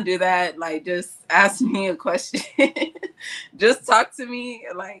 please don't do that. Like, just ask me a question. Just talk to me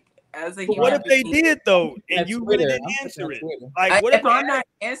like as a human. What if they did though, and you really didn't answer it? Like, what if I'm not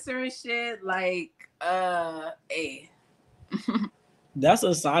answering shit? Like, hey. That's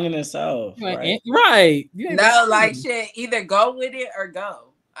a sign in itself, right? Right. No, like shit. Either go with it or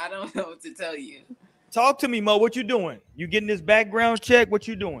go. I don't know what to tell you. Talk to me, Mo. What you doing? You getting this background check? What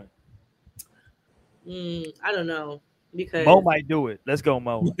you doing? I don't know, because Mo might do it. Let's go,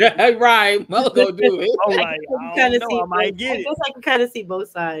 Mo. Right, Mo go do it. Mo, like, I might get it. I guess I can kind of see both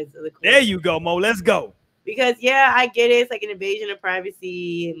sides of the coin. There you go, Mo. Let's go. Because yeah, I get it. It's like an invasion of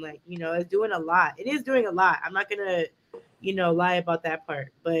privacy, and like, you know, it's doing a lot. It is doing a lot. I'm not gonna, you know, lie about that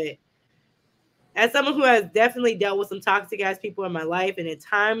part. But as someone who has definitely dealt with some toxic ass people in my life, and at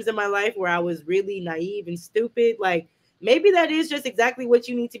times in my life where I was really naive and stupid, like, maybe that is just exactly what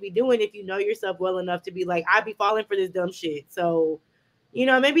you need to be doing if you know yourself well enough to be like, I'd be falling for this dumb shit. So, you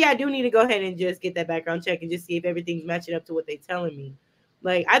know, maybe I do need to go ahead and just get that background check and just see if everything's matching up to what they're telling me.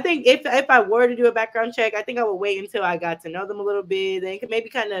 Like, I think if I were to do a background check, I think I would wait until I got to know them a little bit. Then could maybe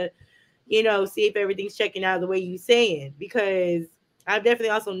kind of, you know, see if everything's checking out the way you're saying. Because I've definitely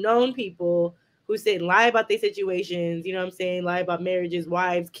also known people who sit and lie about their situations, you know what I'm saying? Lie about marriages,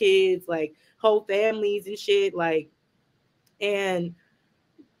 wives, kids, like whole families and shit. Like, and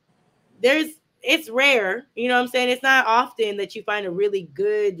it's rare, you know what I'm saying? It's not often that you find a really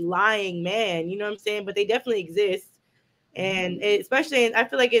good lying man, you know what I'm saying? But they definitely exist. And especially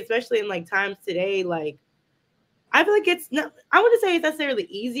in like times today, like, I feel like it's not, I wouldn't say it's necessarily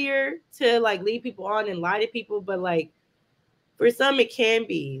easier to like lead people on and lie to people, but like for some it can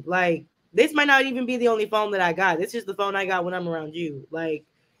be. Like, this might not even be the only phone that I got. This is the phone I got when I'm around you. Like,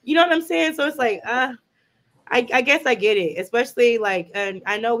 you know what I'm saying? So it's like, I guess I get it, especially like, and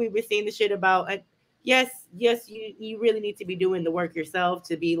I know we've been seeing the shit about, yes, you really need to be doing the work yourself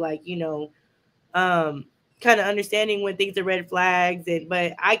to be like, you know, kind of understanding when things are red flags,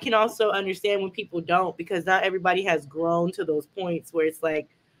 but I can also understand when people don't, because not everybody has grown to those points where it's like,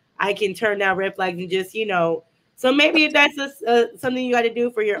 I can turn down red flags and just, you know, so maybe if that's something you got to do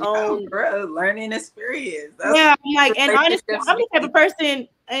for your own learning experience. Yeah, I'm like, and honestly, I'm the type of person,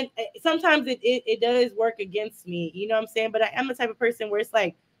 and sometimes it does work against me, you know what I'm saying? But I am the type of person where it's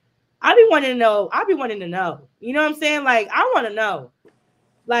like, I'll be wanting to know, you know what I'm saying? Like, I want to know.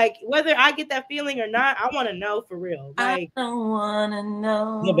 Like, whether I get that feeling or not, I want to know for real. Like, I don't want to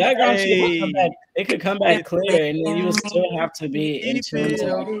know. The background could come back clear, and then you would still have to be in tune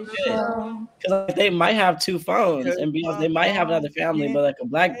because like, they might have two phones, and because they might have another family, but like a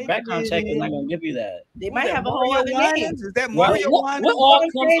background check is not going to give you that. They might have a whole other name. Is that Mario? What all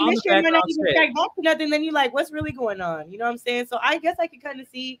comes on the background check? Nothing. Then you like, what's really going on? You know what I'm saying? So I guess I can kind of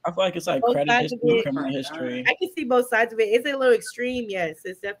see. I feel like it's like credit history, criminal history. I can see both sides of it. Is it a little extreme? Yes,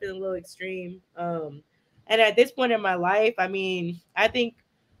 it's definitely a little extreme. And at this point in my life, I mean, I think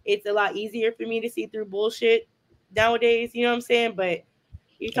it's a lot easier for me to see through bullshit nowadays. You know what I'm saying? But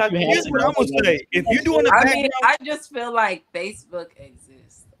you talk. Here's what I'm gonna say: if you're doing the background, I just feel like Facebook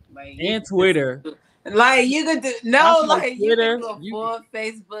exists, like and Twitter. Like you could do like Twitter, you can do a full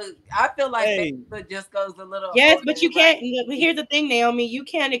Facebook. I feel like Facebook just goes a little. Yes, but you can't. Here's the thing, Naomi. You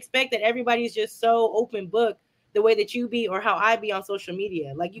can't expect that everybody's just so open book the way that you be or how I be on social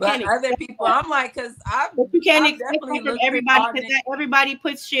media. Like, you can't other people. I'm like, because you can't expect from everybody, because everybody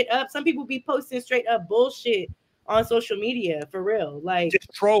puts shit up. Some people be posting straight up bullshit on social media for real, like just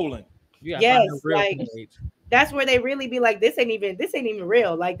trolling. Yes, like that's where they really be like, this ain't even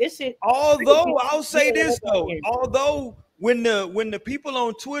real. Like, this shit. Although I'll say this though, although when the people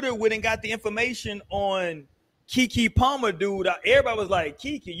on Twitter went and got the information on Keke Palmer, dude, everybody was like,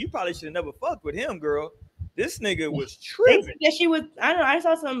 Keke, you probably should have never fucked with him, girl. This nigga was tripping. Yeah, she was. I don't know. I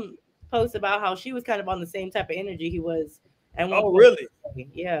saw some posts about how she was kind of on the same type of energy he was. And really?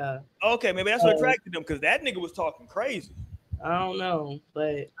 Yeah. Okay, maybe that's what attracted him, because that nigga was talking crazy. I don't know,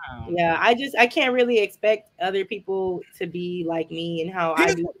 but yeah, I can't really expect other people to be like me and how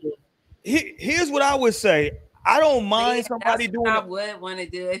I do. Here's what I would say. I don't mind somebody doing I would want to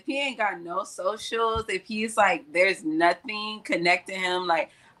do if he ain't got no socials. If he's like, there's nothing connecting him,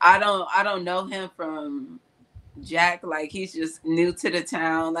 like. I don't know him from Jack. Like, he's just new to the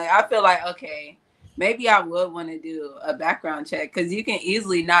town. Like, I feel like, okay, maybe I would want to do a background check, because you can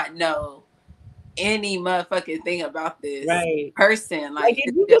easily not know any motherfucking thing about this Right. person. Like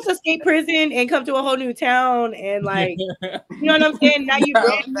if you just escape prison and come to a whole new town and like, you know what I'm saying? Now you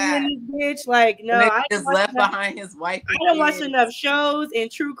brand new in this bitch. Like, no, I just left behind his wife. I don't watch enough shows and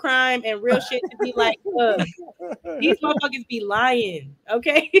true crime and real shit to be like, look, these motherfuckers be lying.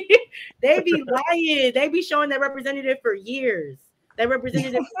 Okay, they be lying. They be showing that representative for years. That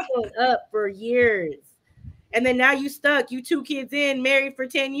representative showing up for years, and then now you stuck. You 2 kids in, married for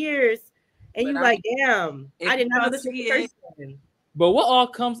 10 years. And you like, damn, I did not know this was the person. But what all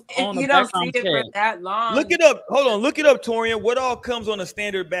comes on you a don't background see it check? for that long? Look it up. Hold on. Look it up, Torian. What all comes on a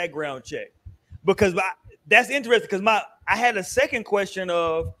standard background check? Because that's interesting. Because I had a second question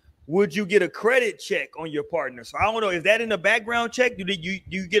of, would you get a credit check on your partner? So I don't know. Is that in the background check? Do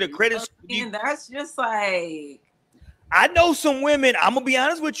you get a credit? And that's just like. I know some women. I'm gonna be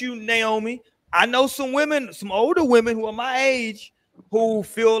honest with you, Naomi. I know some women, some older women who are my age, who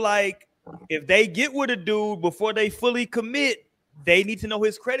feel like, if they get with a dude before they fully commit, they need to know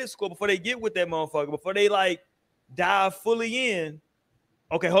his credit score before they get with that motherfucker, before they like dive fully in.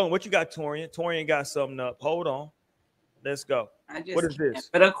 Okay, hold on. What you got, Torian? Torian got something up. Hold on. Let's go. What is this?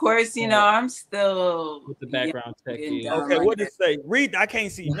 But of course, you know, I'm still with the background check. Okay, what does it say? Read. I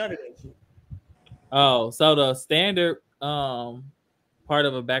can't see none of that shit. Oh, so the standard part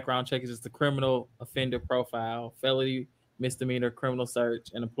of a background check is just the criminal offender profile, felony, misdemeanor, criminal search,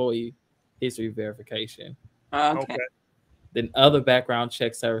 and employee history verification. Okay. Then other background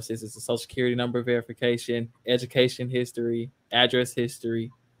check services is the social security number verification, education history, address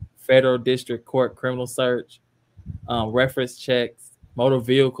history, federal district court criminal search, reference checks, motor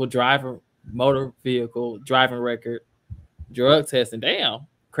vehicle driving record, drug testing,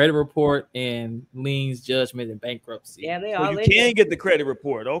 credit report, and liens, judgment, and bankruptcy. Yeah, they so all you can get the credit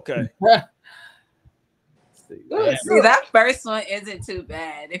report. Okay. See, that first one isn't too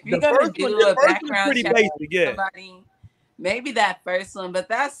bad. If you're gonna do a background check on somebody, maybe that first one, but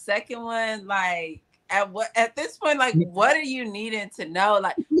that second one, like at this point, like what are you needing to know?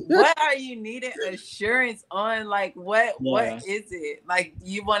 Like what are you needing assurance on? Like what is it? Like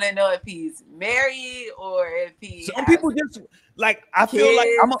you want to know if he's married or if he some people just like, I feel like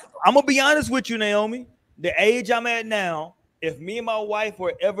I'm gonna be honest with you, Naomi. The age I'm at now, if me and my wife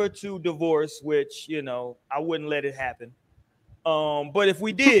were ever to divorce, which, you know, I wouldn't let it happen. But if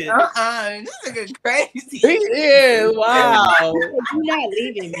we did, this nigga crazy. He is. Wow. You're not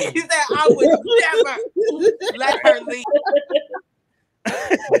leaving me. He said I would never let her leave.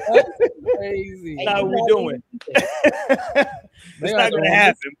 Crazy. That's how we doing. It's not gonna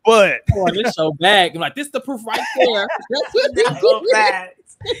happen, but this show back. I'm like, this is the proof right there. No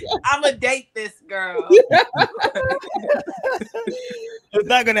facts. I'm gonna date this girl. It's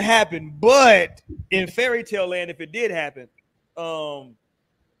not gonna happen. But in fairy tale land, if it did happen,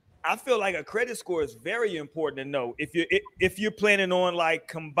 I feel like a credit score is very important to know. If you're planning on like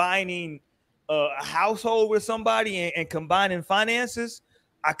combining a household with somebody and combining finances,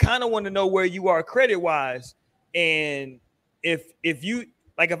 I kind of want to know where you are credit wise. And if you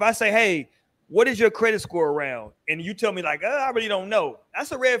like, if I say, hey, what is your credit score around? And you tell me like, I really don't know.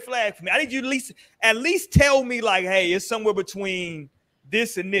 That's a red flag for me. I need you at least tell me like, hey, it's somewhere between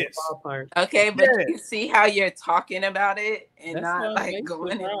this and this. Okay, but you see how you're talking about it and not like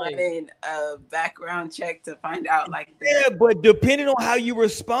going and running a background check to find out like that. Yeah, but depending on how you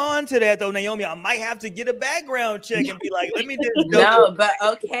respond to that though, Naomi, I might have to get a background check and be like, let me just No, but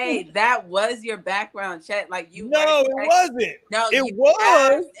okay, that was your background check. Like you No, it wasn't. No, it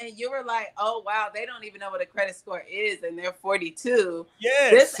was. And you were like, oh wow, they don't even know what a credit score is, and they're 42.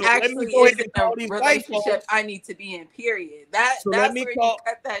 Yeah, this so actually isn't a relationship I need to be in, period. That's where you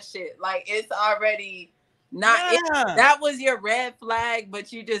cut that shit. Like it's already not that was your red flag,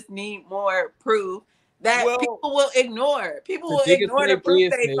 but you just need more proof that people will ignore. People will ignore the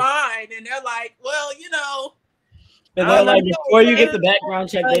proof they find, and they're like, well, you know. And then, like, before you get the background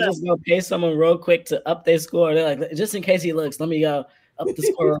check, they just go pay someone real quick to up their score. They're like, just in case he looks, let me go up the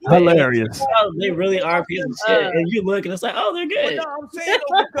score. Hilarious. They really are pieces of shit. And you look and it's like, oh, they're good. No, I'm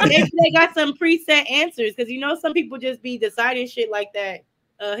saying they got some preset answers, because you know some people just be deciding shit like that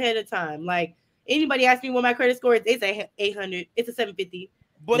ahead of time. Like anybody ask me what my credit score is, they say 800. It's a 750.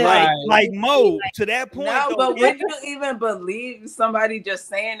 But like Mo, to that point, no, but would you even believe somebody just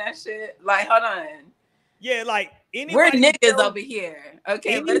saying that shit? Like, hold on. Yeah, like we're niggas over here.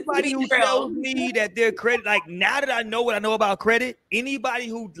 Okay, anybody who tells me that their credit, like now that I know what I know about credit, anybody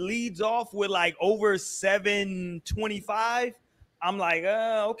who leads off with like over 725, I'm like,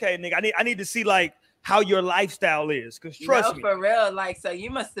 okay, nigga, I need to see like how your lifestyle is. Because trust me, for real, like, so you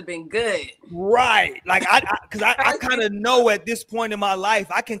must have been good, right? Like I kind of know at this point in my life,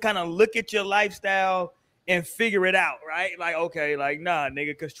 I can kind of look at your lifestyle and figure it out, right? Like, okay, like, nah, nigga,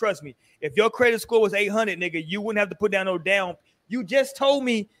 because trust me, if your credit score was 800, nigga, you wouldn't have to put down no down. You just told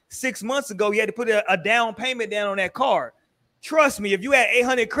me 6 months ago you had to put a down payment down on that card. Trust me, if you had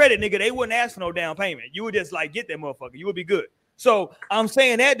 800 credit, nigga, they wouldn't ask for no down payment. You would just like get that motherfucker. You would be good. So I'm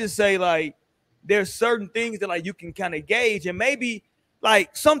saying that to say, like, there's certain things that like you can kind of gauge, and maybe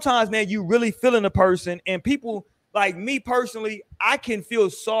like sometimes, man, you really feeling a person, and people like me personally, I can feel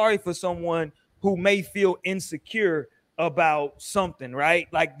sorry for someone who may feel insecure about something, right?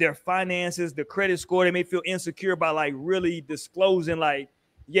 Like their finances, the credit score, they may feel insecure about like really disclosing, like,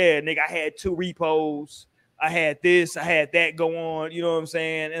 yeah, nigga, I had 2 repos, I had this, I had that go on, you know what I'm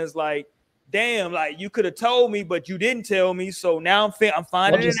saying? And it's like, damn, like you could have told me, but you didn't tell me, so now I'm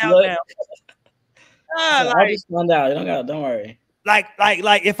finding it out now. I just found out. Don't worry. Like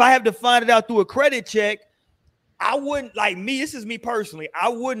if I have to find it out through a credit check, I wouldn't, like me, this is me personally, I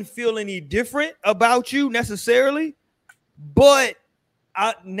wouldn't feel any different about you necessarily, but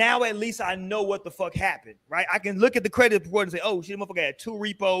now at least I know what the fuck happened, right? I can look at the credit report and say, oh shit, motherfucker had 2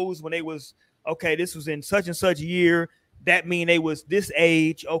 repos when they was, okay, this was in such and such year. That mean they was this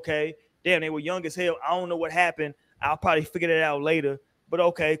age. Okay, damn, they were young as hell. I don't know what happened. I'll probably figure that out later. But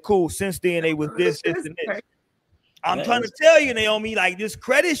okay, cool. Since then they was this, and this. I'm trying to tell you, Naomi, like this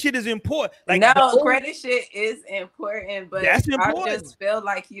credit shit is important. Like credit shit is important, but that's important. I just feel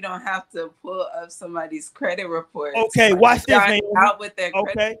like you don't have to pull up somebody's credit report. Okay, watch this, Naomi. Out with their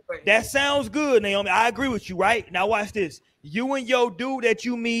credit report. That sounds good, Naomi. I agree with you, right? Now watch this. You and your dude that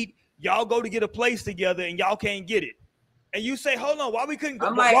you meet, y'all go to get a place together and y'all can't get it. And you say, hold on, why we couldn't go?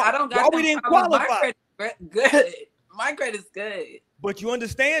 I'm like, I don't got why we didn't qualify. My credit good. My credit's good. But you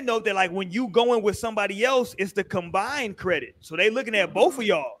understand, though, that like when you going with somebody else, it's the combined credit. So they looking at both of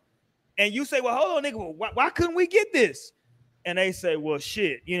y'all. And you say, well, hold on, nigga, why couldn't we get this? And they say, well,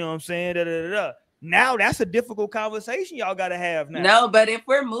 shit, you know what I'm saying? Da, da, da, da. Now that's a difficult conversation y'all got to have now. No, but if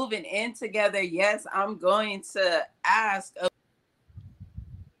we're moving in together, yes, I'm going to ask.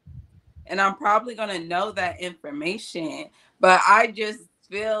 And I'm probably going to know that information. But I just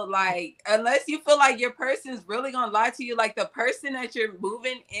feel like unless you feel like your person's really gonna lie to you, like the person that you're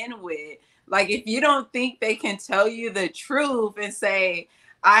moving in with, like if you don't think they can tell you the truth and say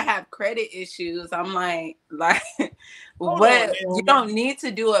I have credit issues, I'm like what? You don't need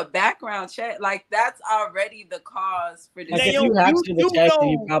to do a background check. Like that's already the cause for this. Like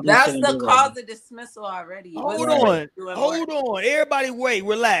That's the cause of dismissal already. Hold on, everybody, wait,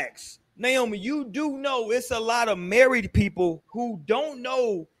 relax. Naomi, you do know it's a lot of married people who don't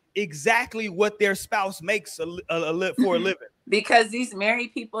know exactly what their spouse makes for a living. Because these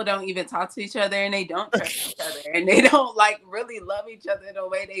married people don't even talk to each other and they don't trust each other and they don't like really love each other the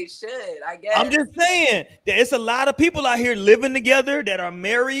way they should, I guess. I'm just saying that it's a lot of people out here living together that are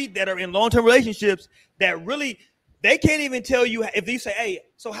married, that are in long-term relationships that really, they can't even tell you if you say, hey,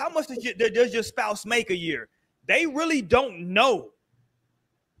 so how much does your spouse make a year? They really don't know.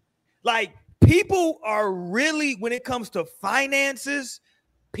 Like people are really, when it comes to finances,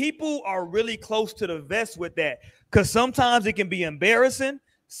 people are really close to the vest with that. Because sometimes it can be embarrassing.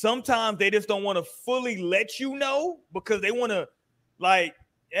 Sometimes they just don't want to fully let you know because they want to like,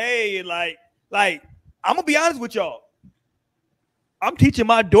 hey, like, I'm going to be honest with y'all. I'm teaching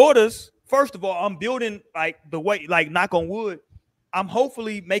my daughters. First of all, I'm building like the way, like knock on wood. I'm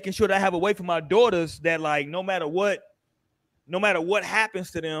hopefully making sure that I have a way for my daughters that like, no matter what happens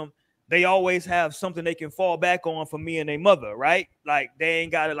to them, they always have something they can fall back on for me and their mother, right? Like they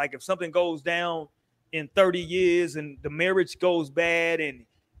ain't got it. Like if something goes down in 30 years and the marriage goes bad and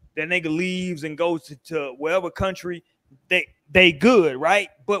that nigga leaves and goes to wherever country, they good, right?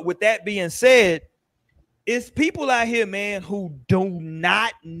 But with that being said, it's people out here, man, who do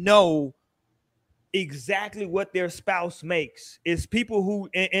not know exactly what their spouse makes. It's people who,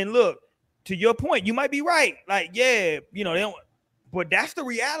 and look, to your point, you might be right. Like, yeah, you know, they don't. But that's the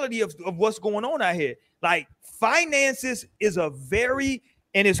reality of what's going on out here. Like finances is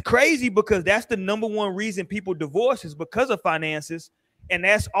and it's crazy because that's the number one reason people divorce is because of finances. And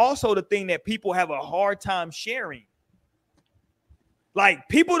that's also the thing that people have a hard time sharing. Like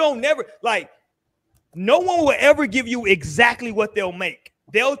people don't never, like no one will ever give you exactly what they'll make.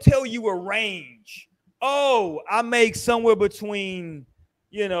 They'll tell you a range. Oh, I make somewhere between,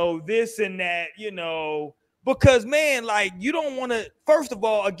 you know, this and that, you know, because, man, like, you don't want to, first of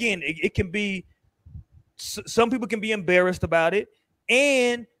all, again, it can be, some people can be embarrassed about it.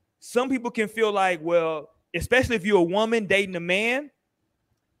 And some people can feel like, well, especially if you're a woman dating a man,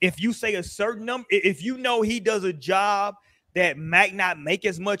 if you say a certain number, if you know he does a job that might not make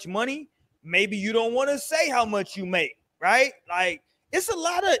as much money, maybe you don't want to say how much you make, right? Like it's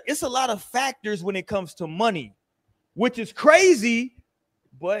a lot of factors when it comes to money, which is crazy,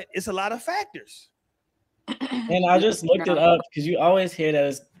 but it's a lot of factors. And I just looked it up because you always hear that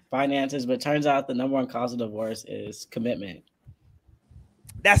it's finances, but it turns out the number one cause of divorce is commitment.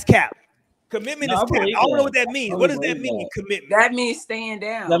 That's cap. Commitment is cap. I don't know what that means. What does that mean? Commitment. That means staying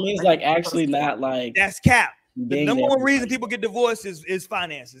down. That means like actually not like. That's cap. The number one reason people get divorced is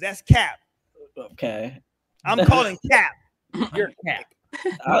finances. That's cap. Okay. I'm calling cap. You're cap.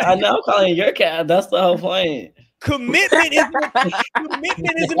 I know I'm calling your cap. That's the whole point. Commitment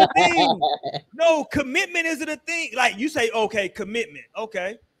isn't a thing. No, commitment isn't a thing. Like you say, okay, commitment.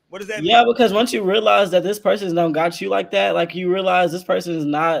 Okay. What does that mean? Yeah, because once you realize that this person don't got you like that, like you realize this person is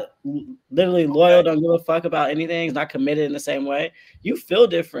not literally loyal, don't give a fuck about anything, is not committed in the same way, you feel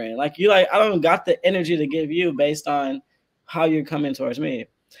different. Like you like, I don't got the energy to give you based on how you're coming towards me.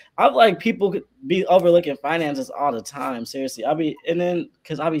 I've like people be overlooking finances all the time. Seriously, I'll be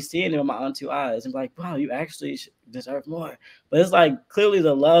seeing it with my own two eyes and be like, wow, you actually deserve more. But it's like clearly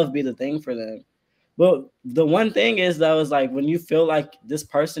the love be the thing for them. But the one thing is though, is like when you feel like this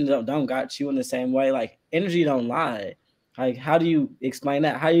person don't got you in the same way, like energy don't lie. Like how do you explain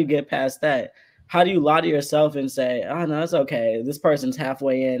that? How do you get past that? How do you lie to yourself and say, oh no, it's okay. This person's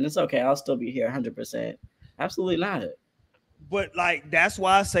halfway in. It's okay. I'll still be here 100%. Absolutely not. But like that's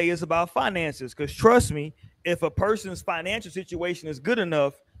why I say it's about finances. Because trust me, if a person's financial situation is good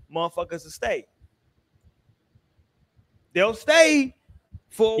enough, motherfuckers will stay. They'll stay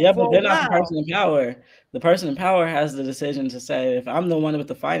for but they're not the person in power. The person in power has the decision to say, if I'm the one with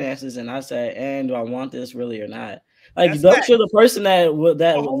the finances, and I say, and do I want this really or not? Like, don't you the person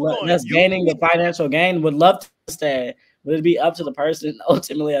that's gaining the financial gain would love to stay? Would it be up to the person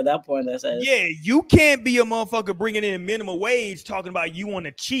ultimately at that point that says, yeah, you can't be a motherfucker bringing in minimum wage talking about you want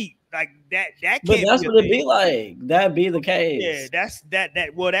to cheat like that. That can't. But that's what it be like. That'd be the case. Yeah, that's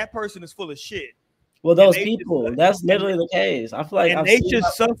that. Well, that person is full of shit. Well, those people, that's literally the case. I feel like and they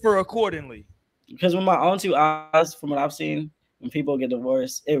just suffer accordingly. Because with my own two eyes, from what I've seen, when people get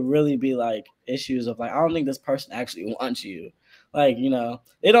divorced, it really be like issues of like, I don't think this person actually wants you. Like, you know,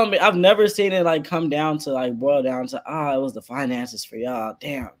 it don't. I've never seen it like come down to like boil down to it was the finances for y'all.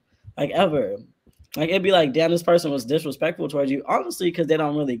 Damn, like ever. Like it'd be like, damn, this person was disrespectful towards you. Honestly, because they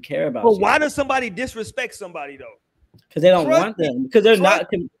don't really care about. But why does somebody disrespect somebody though? Because they don't want them. Because they're not.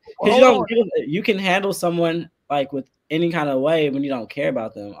 Because you can handle someone like with any kind of way when you don't care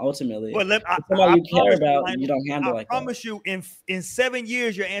about them. Ultimately, well, somebody you care about, you don't handle like that. I promise you, in 7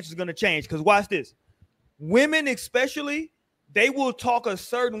 years, your answer is going to change. Because watch this, women especially. They will talk a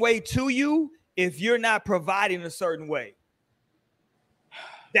certain way to you if you're not providing a certain way.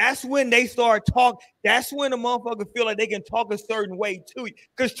 That's when they start talking. That's when a motherfucker feel like they can talk a certain way to you.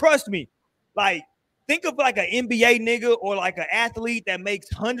 Because trust me, like think of like an NBA nigga or like an athlete that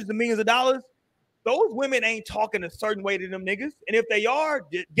makes hundreds of millions of dollars. Those women ain't talking a certain way to them niggas. And if they are,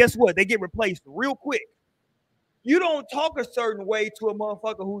 guess what? They get replaced real quick. You don't talk a certain way to a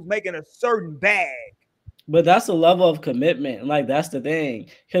motherfucker who's making a certain bag. But that's a level of commitment. Like, that's the thing.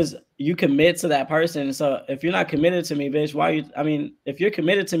 Because you commit to that person. So if you're not committed to me, bitch, if you're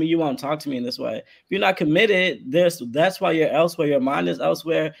committed to me, you won't talk to me in this way. If you're not committed, that's why you're elsewhere. Your mind is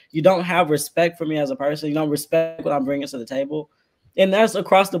elsewhere. You don't have respect for me as a person. You don't respect what I'm bringing to the table. And that's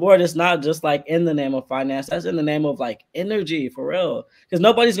across the board. It's not just like in the name of finance. That's in the name of like energy, for real. Because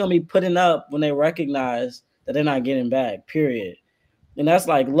nobody's going to be putting up when they recognize that they're not getting back, period. And that's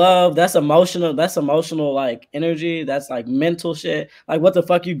like love. That's emotional like energy. That's like mental shit. Like what the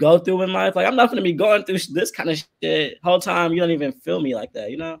fuck you go through in life. Like I'm not going to be going through this kind of shit whole time. You don't even feel me like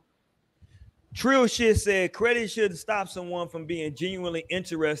that, you know? Trill shit said credit shouldn't stop someone from being genuinely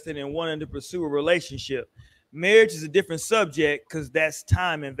interested in wanting to pursue a relationship. Marriage is a different subject because that's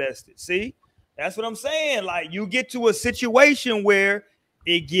time invested. See, that's what I'm saying. Like you get to a situation where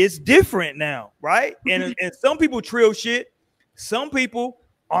it gets different now, right? And some people trill shit. Some people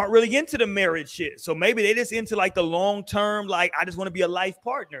aren't really into the marriage shit. So maybe they just into like the long term, like I just want to be a life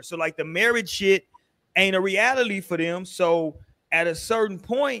partner. So like the marriage shit ain't a reality for them. So at a certain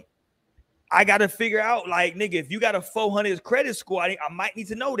point, I got to figure out like, nigga, if you got a 400 credit score, I might need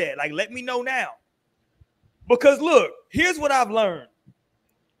to know that. Like, let me know now. Because look, here's what I've learned.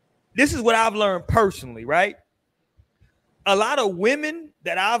 This is what I've learned personally, right? A lot of women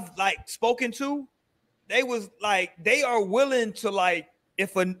that I've like spoken to, they are willing to like,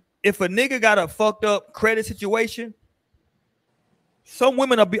 if a nigga got a fucked up credit situation, some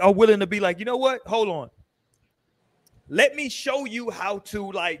women are willing to be like, you know what? Hold on. Let me show you how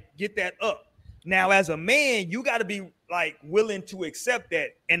to like get that up. Now, as a man, you got to be like willing to accept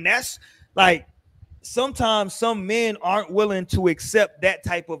that. And that's like sometimes some men aren't willing to accept that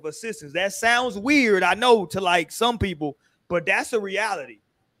type of assistance. That sounds weird, I know, to like some people, but that's a reality.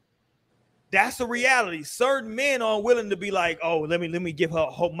 That's a reality. Certain men aren't willing to be like, oh, let me give her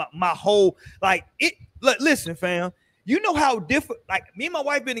my whole like it. Listen, fam, you know how different. Like me and my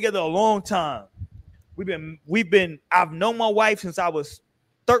wife been together a long time. I've known my wife since I was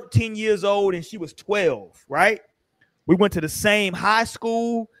 13 years old and she was 12, right? We went to the same high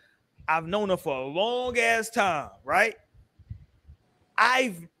school. I've known her for a long ass time, right?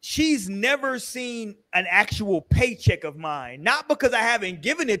 She's never seen an actual paycheck of mine, not because I haven't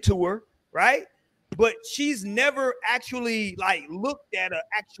given it to her, right? But she's never actually like looked at an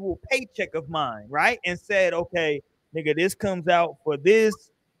actual paycheck of mine, right? And said, okay, nigga, this comes out for this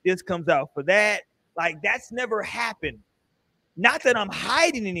comes out for that. Like that's never happened. Not that I'm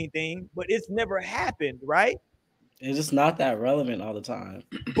hiding anything, but it's never happened, right? It's just not that relevant all the time.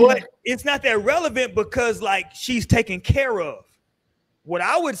 But it's not that relevant because like she's taken care of. What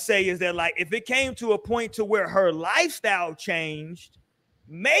I would say is that like if it came to a point to where her lifestyle changed,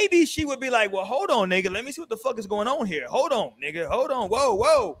 maybe she would be like, well, hold on, nigga. Let me see what the fuck is going on here. Hold on, nigga. Hold on.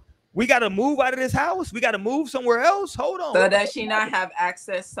 Whoa. We got to move out of this house. We got to move somewhere else. Hold on. So does she not have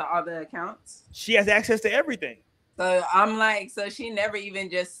access to all the accounts? She has access to everything. So I'm like, so she never even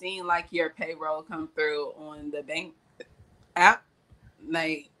just seen like your payroll come through on the bank app?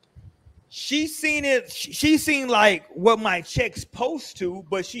 Like she's seen it. She's seen like what my checks post to,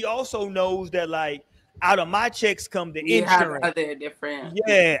 but she also knows that like out of my checks come the you insurance. Have other different.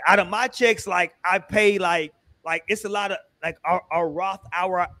 Yeah, out of my checks, like I pay like it's a lot of like our Roth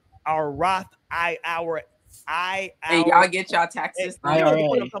IRA. And y'all get y'all taxes. IRA.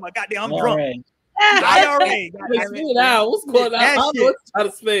 Goddamn, I'm drunk. IRA. What's going on? I don't know how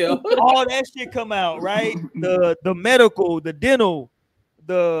to spell. All that shit come out, right? The medical, the dental,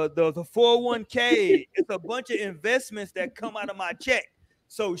 the 401k. It's a bunch of investments that come out of my check.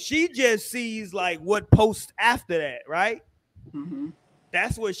 So she just sees like what posts after that, right? Mm-hmm.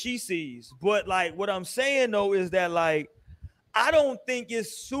 That's what she sees. But like what I'm saying though is that like I don't think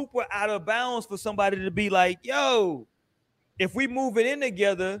it's super out of bounds for somebody to be like, yo, if we move it in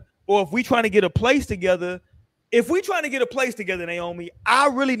together, or if we trying to get a place together, Naomi, I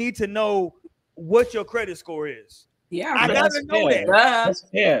really need to know what your credit score is. Yeah, I gotta know that. That's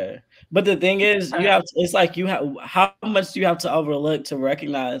fair. But the thing is, how much do you have to overlook to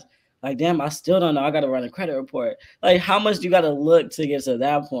recognize, like, damn, I still don't know. I gotta run a credit report. Like, how much do you gotta look to get to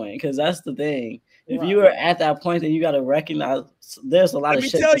that point? Because that's the thing. If you are at that point, then you gotta recognize there's a lot of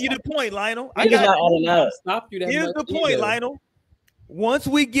shit. Let me tell you the point, Lionel. Here's the point, Lionel. Once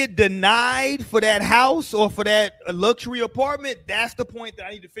we get denied for that house or for that luxury apartment, that's the point that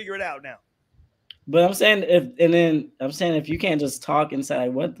I need to figure it out now. But I'm saying if you can't just talk and say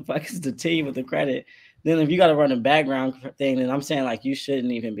like, what the fuck is the T with the credit, then if you got to run a background thing, then I'm saying like you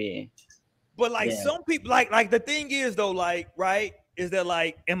shouldn't even be. But like some people, like the thing is though, like right, is that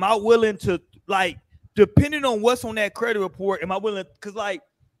like, am I willing to like, depending on what's on that credit report, am I willing? Because like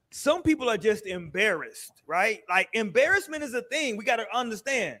some people are just embarrassed, right? Like embarrassment is a thing we got to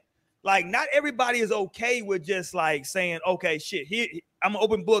understand. Like not everybody is okay with just like saying, okay, shit, here I'm an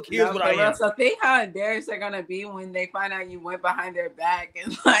open book. Here's what I am. So think how embarrassed they're gonna be when they find out you went behind their back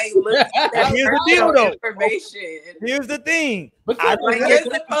and like look at here's the deal though. Information. Here's the thing. Like, you're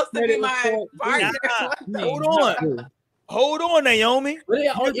supposed to be my partner. Hold on, Naomi.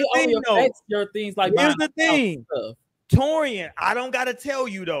 Here's the thing. Torian, I don't gotta tell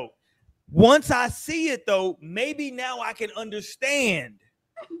you though. Once I see it though, maybe now I can understand.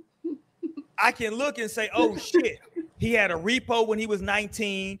 I can look and say, oh shit, he had a repo when he was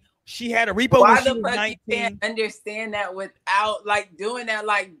 19. She had a repo when she was 19. You can't understand that without like doing that.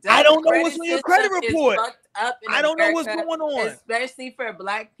 Like I don't know what's on your credit report. I don't know what's going on. Especially for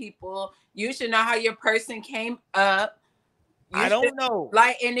Black people, you should know how your person came up. I don't know.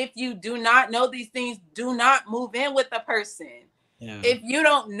 Like, and if you do not know these things, do not move in with the person. Yeah. If you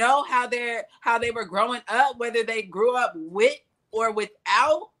don't know how they were growing up, whether they grew up with or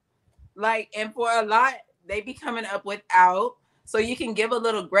without, like, and for a lot, they be coming up without, so you can give a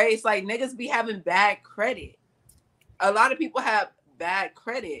little grace. Like niggas be having bad credit. A lot of people have bad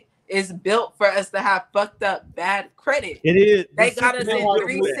credit. It's built for us to have fucked up bad credit. It is. They got us in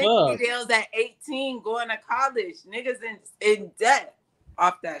 360 deals at 18 going to college. Niggas in debt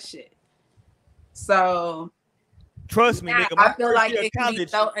off that shit. So trust me, nigga. I feel like it can be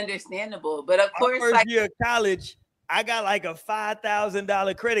so understandable. But of course, first year of college, I got like a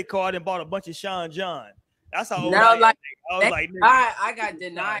 $5,000 credit card and bought a bunch of Sean John. That's how old No, I am. like I was like, nigga, I got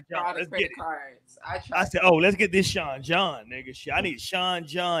denied for John, all the let's credit get it. cards. I said, oh, let's get this Sean John, nigga. Shit, I need Sean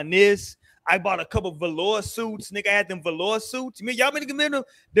John this. I bought a couple velour suits, nigga. I had them velour suits. Y'all been getting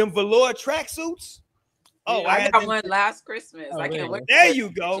them velour track suits? Oh, Yeah, I got one last Christmas. I can't wait. There you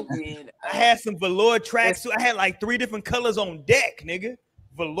go. I had some velour track suits. I had like 3 different colors on deck, nigga.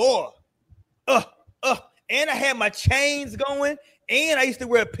 Velour. And I had my chains going. And I used to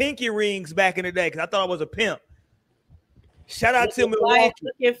wear pinky rings back in the day because I thought I was a pimp. Shout out to Milwaukee.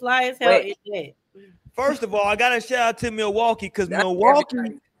 Looking fly as hell. First of all, I gotta shout out to Milwaukee because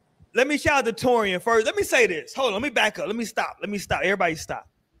Milwaukee. Let me shout out to Torian first. Let me say this. Hold on. Let me back up. Let me stop. Everybody stop.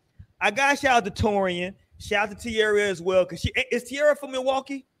 I gotta shout out to Torian. Shout out to Tierra as well. Cause is Tierra from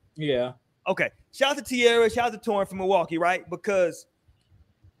Milwaukee? Yeah. Okay. Shout out to Tierra. Shout out to Torian from Milwaukee, right? Because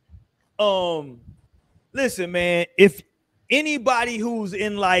listen, man, if anybody who's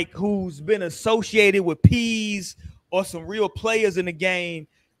been associated with P's or some real players in the game,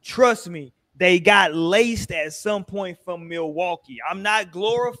 trust me, they got laced at some point from Milwaukee. I'm not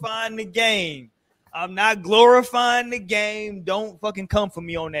glorifying the game. Don't fucking come for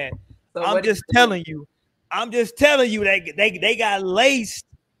me on that. So I'm just telling you that they got laced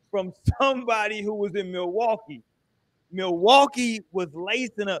from somebody who was in Milwaukee. Milwaukee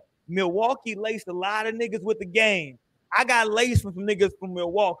laced a lot of niggas with the game. I got laced from some niggas from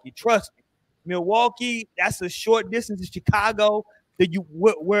Milwaukee. Trust me. Milwaukee, that's a short distance to Chicago.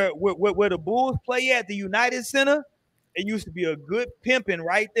 Where the Bulls play at the United Center, it used to be a good pimping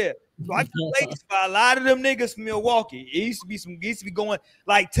right there. So I got laced by a lot of them niggas from Milwaukee. It used to be going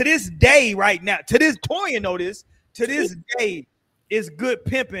like to this day right now. To this Torian know this. To this day, it's good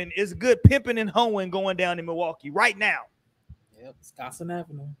pimping. It's good pimping and hoeing going down in Milwaukee right now. Yep, Wisconsin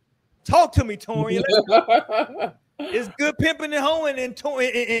Avenue. Talk to me, Torian. It's good pimping and hoeing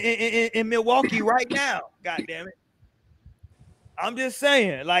in Milwaukee right now. God damn it. I'm just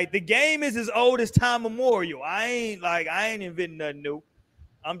saying, like, the game is as old as time memorial. I ain't inventing nothing new.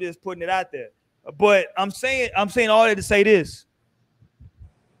 I'm just putting it out there. But I'm saying all that to say this.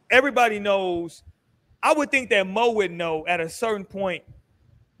 Everybody knows. I would think that Mo would know at a certain point.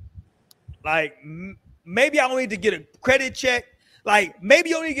 Like, maybe I don't need to get a credit check. Like, maybe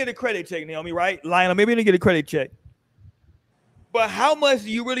you only get a credit check, Naomi, right? Lionel, maybe you need to get a credit check. But how much do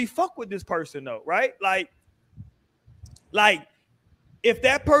you really fuck with this person, though, right? Like, if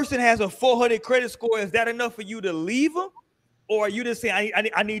that person has a 400 credit score, is that enough for you to leave them? Or are you just saying,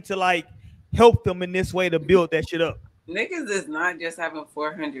 I need to, like, help them in this way to build that shit up? Niggas is not just having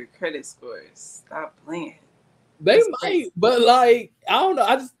 400 credit scores. Stop playing. They might, but, like, I don't know.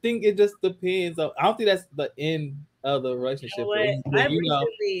 I just think it just depends. I don't think that's the end of the relationship. But,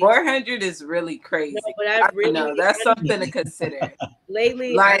 400 is really crazy. No, but know that's something to consider.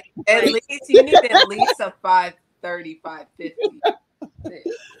 Lately, like, at least you need at least a 530, 550.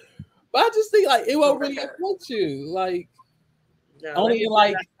 But I just think like it won't really affect you, like only in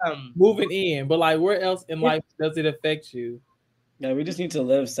like moving in. But like, where else in life does it affect you? Yeah, we just need to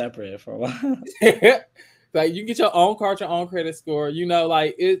live separate for a while. Like you get your own card, your own credit score. You know,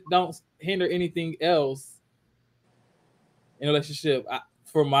 like it don't hinder anything else in a relationship.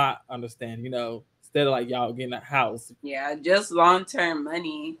 For my understanding, you know, instead of like y'all getting a house. Yeah, just long-term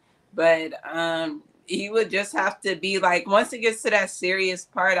money, but he would just have to be like, once it gets to that serious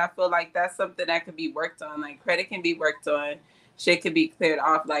part, I feel like that's something that could be worked on. Like credit can be worked on, shit can be cleared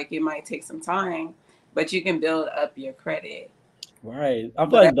off. Like it might take some time, but you can build up your credit. Right. I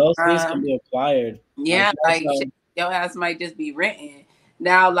feel like those things can be acquired. Yeah, like your ass might just be renting.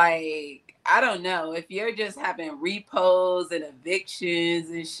 Now, like, I don't know. If you're just having repos and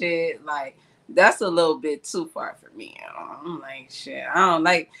evictions and shit, like, that's a little bit too far for me. I'm like, shit.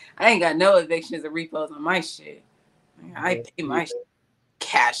 I ain't got no evictions or repos on my shit. I pay my shit.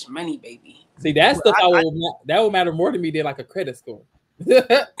 Cash money, baby. See, that stuff that would matter more to me than like a credit score.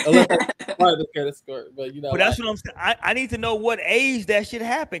 The credit score, but you know. But that's what I'm saying. I need to know what age that shit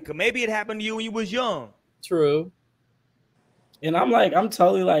happened. Cause maybe it happened to you when you was young. True. And I'm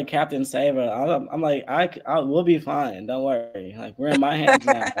totally like Captain Saber. I'm like, I will be fine. Don't worry. Like we're in my hands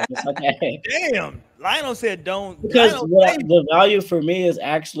now. It's okay. Damn. Lionel said don't. Because the value for me is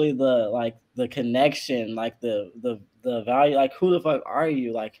actually the connection, like the value. Like who the fuck are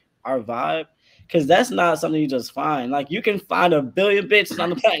you? Like our vibe. Because that's not something you just find. Like you can find a billion bitches on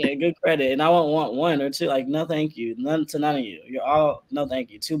the planet, good credit, and I won't want one or two. Like no, thank you. None to none of you. You're all no,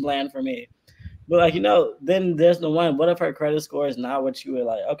 thank you. Too bland for me. But like, you know, then there's the one. What if her credit score is not what you were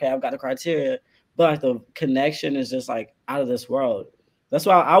like? Okay, I've got the criteria, but like the connection is just like out of this world. That's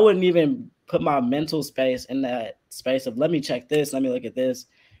why I wouldn't even put my mental space in that space of let me check this, let me look at this,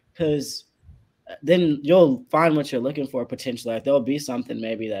 because then you'll find what you're looking for potentially. Like there'll be something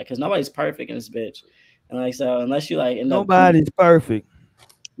maybe that because nobody's perfect in this bitch. And like so unless you like nobody's perfect.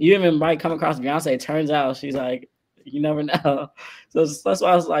 You even might come across Beyonce. Turns out she's like, you never know. So that's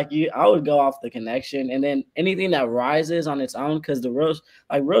why I was like, I would go off the connection, and then anything that rises on its own, because the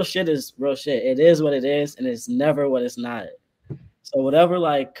real shit is real shit. It is what it is, and it's never what it's not. So whatever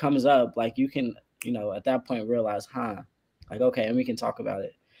like comes up, like you can, at that point realize, like okay, and we can talk about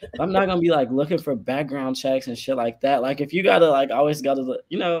it. I'm not gonna be like looking for background checks and shit like that. Like if you gotta like always gotta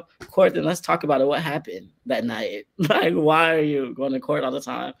court, then let's talk about it. What happened that night? Like why are you going to court all the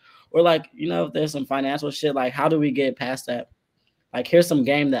time? Or like if there's some financial shit, like how do we get past that? Like here's some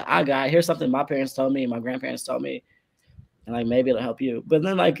game that I got. Here's something my parents told me, my grandparents told me, and like maybe it'll help you. But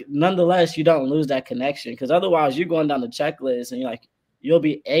then like nonetheless, you don't lose that connection because otherwise you're going down the checklist and you're like you'll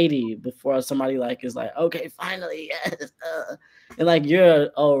be 80 before somebody like is like okay finally yes. And like you're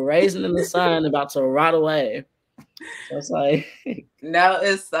raising in the sun about to rot away. So it's like no,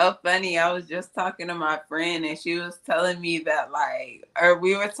 it's so funny. I was just talking to my friend and she was telling me that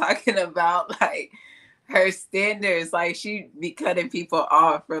we were talking about like her standards, like she be cutting people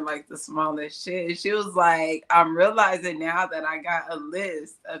off for like the smallest shit. She was like, I'm realizing now that I got a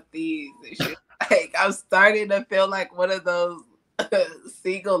list of these. Like I'm starting to feel like one of those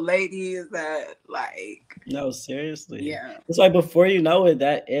single ladies that like no seriously yeah it's like before you know it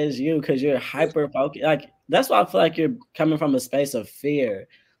that is you because you're hyper focused. Like that's why I feel like you're coming from a space of fear.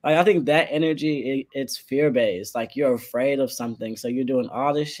 Like I think that energy it's fear based. Like you're afraid of something, so you're doing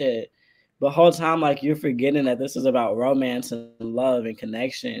all this shit the whole time like you're forgetting that this is about romance and love and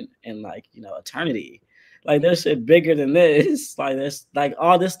connection and like eternity. Like there's shit bigger than this. Like there's like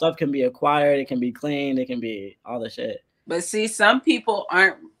all this stuff can be acquired, it can be cleaned, it can be all the shit. But see, some people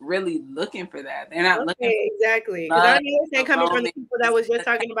aren't really looking for that. They're not looking for exactly. Because I understand coming from the people that was just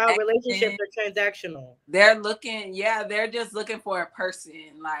talking about relationships are transactional. They're just looking for a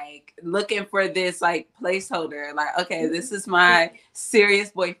person, like looking for this like placeholder. Like, okay, this is my serious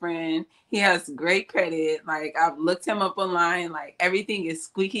boyfriend. He has great credit. Like I've looked him up online. Like everything is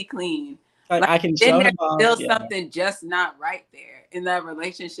squeaky clean. Like I can show him still something just not right there in that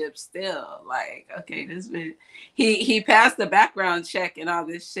relationship still. Like, okay, this been he passed the background check and all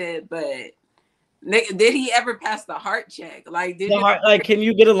this shit, but did he ever pass the heart check? Like like can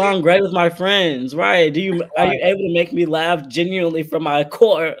you get along great with my friends? Right. Are you able to make me laugh genuinely from my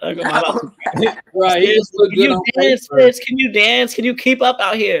core? Like, right. Can you dance, bitch? Can you dance? Can you keep up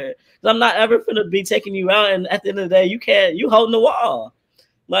out here? I'm not ever gonna be taking you out, and at the end of the day, you holding the wall.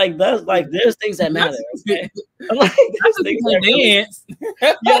 Like that's like there's things that matter. Okay? Like there's things that dance.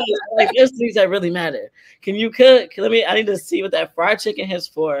 Like there's things that really matter. Can you cook? I need to see what that fried chicken is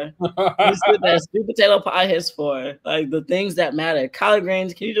for. Let's see what that sweet potato pie is for. Like the things that matter. Collard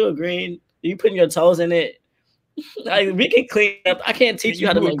greens. Can you do a green? Are you putting your toes in it? Like we can clean up. I can't teach you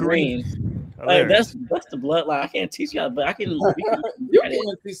how to make greens. Like that's the bloodline. I can't teach you how, but I can. You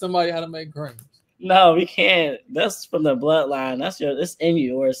can't teach somebody how to make greens. No, we can't. That's from the bloodline. It's in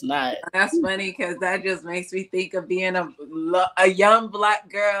you or it's not. That's funny because that just makes me think of being a young Black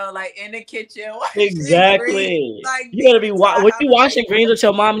girl like in the kitchen. Exactly. Like, you gotta be. Were you washing greens with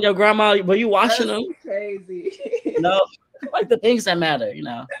your mom and your grandma? Were you washing them? Crazy. No, like the things that matter.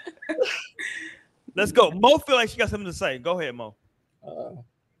 Let's go. Mo feel like she got something to say. Go ahead, Mo. Or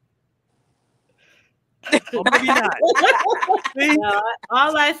maybe not. No,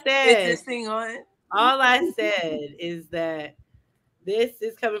 all I said. Is this thing on? All I said is that this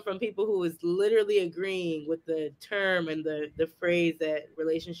is coming from people who is literally agreeing with the term and the phrase that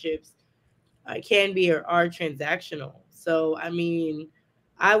relationships can be or are transactional. So, I mean,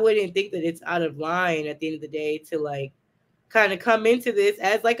 I wouldn't think that it's out of line at the end of the day to like kind of come into this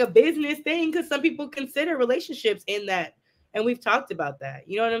as like a business thing because some people consider relationships in that. And we've talked about that.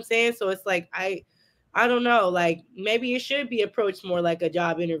 You know what I'm saying? So it's like I don't know, like maybe it should be approached more like a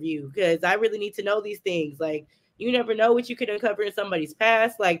job interview because I really need to know these things. Like you never know what you could uncover in somebody's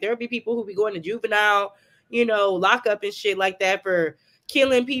past. Like there'll be people who be going to juvenile, lockup and shit like that for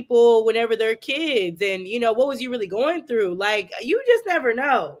killing people whenever they're kids. And what was you really going through? Like you just never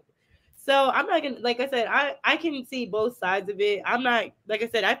know. So I'm not gonna, like I said, I can see both sides of it. I'm not, like I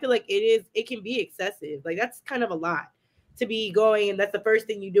said, I feel like it can be excessive. Like that's kind of a lot to be going, and that's the first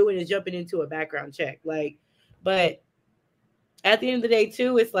thing you doing is jumping into a background check. Like, but at the end of the day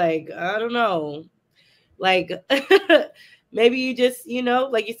too, it's like, I don't know, like maybe you just,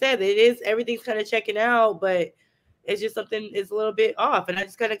 like you said, everything's kind of checking out, but it's just something is a little bit off. And I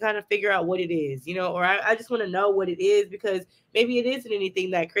just gotta kind of figure out what it is, or I just want to know what it is because maybe it isn't anything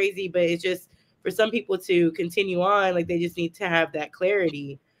that crazy, but it's just for some people to continue on, like they just need to have that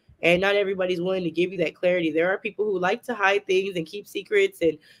clarity. And not everybody's willing to give you that clarity. There are people who like to hide things and keep secrets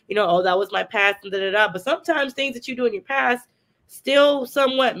and, you know, oh, that was my past and da-da-da. But sometimes things that you do in your past still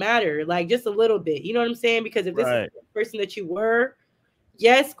somewhat matter, like just a little bit. You know what I'm saying? Because if this is the person that you were,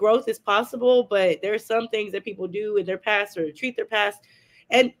 yes, growth is possible, but there are some things that people do in their past or treat their past.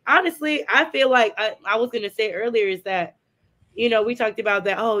 And honestly, I feel like I was going to say earlier is that, you know, we talked about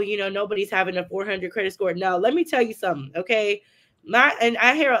that, oh, you know, nobody's having a 400 credit score. No, let me tell you something, okay? And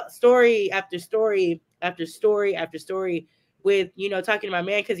I hear story after story after story after story with, you know, talking to my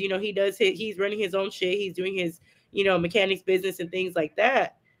man, because, you know, he's running his own shit. He's doing his, you know, mechanics business and things like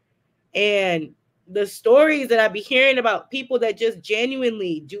that. And the stories that I be hearing about people that just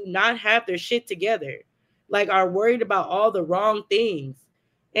genuinely do not have their shit together, like are worried about all the wrong things.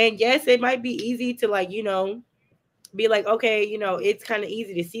 And yes, it might be easy to, like, you know, be like, okay, you know, it's kind of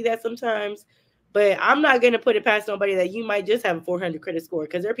easy to see that sometimes, but I'm not going to put it past nobody that you might just have a 400 credit score,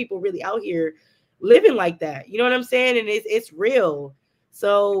 because there are people really out here living like that. You know what I'm saying? And it's real.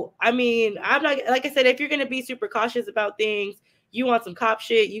 So, I mean, I'm not, like I said, if you're going to be super cautious about things, you want some cop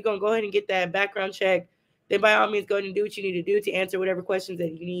shit, you're going to go ahead and get that background check, then by all means go ahead and do what you need to do to answer whatever questions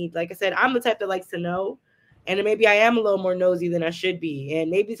that you need. Like I said, I'm the type that likes to know. And maybe I am a little more nosy than I should be. And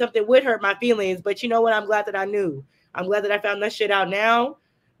maybe something would hurt my feelings, but you know what? I'm glad that I knew. I'm glad that I found that shit out now,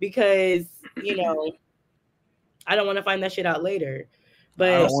 because, you know, I don't want to find that shit out later. But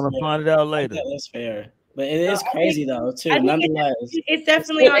I don't want to find it out later. That's fair. But it is crazy though, too. Nonetheless, it's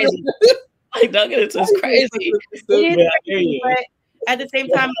definitely like, don't get it. It's crazy. It is crazy, but at the same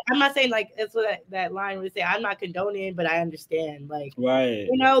time, I'm not saying like it's what that line would say. I'm not condoning, but I understand. Like, right?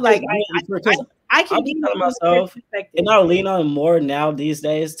 You know, like I can be telling myself, and I lean on more now these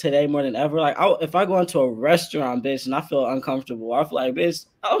days, today more than ever. Like, if I go into a restaurant, bitch, and I feel uncomfortable, I feel like, bitch,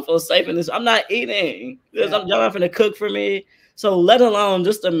 I don't feel safe in this. I'm not eating because y'all not gonna cook for me. So let alone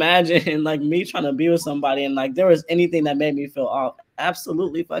just imagine like me trying to be with somebody and like there was anything that made me feel off.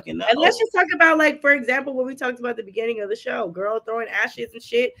 Absolutely fucking no. And let's just talk about, like, for example, what we talked about at the beginning of the show, girl throwing ashes and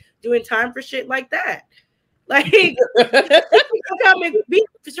shit, doing time for shit like that. Like, come and be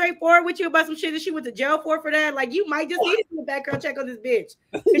straightforward with you about some shit that she went to jail for that. Like, you might just need to do a background check on this bitch.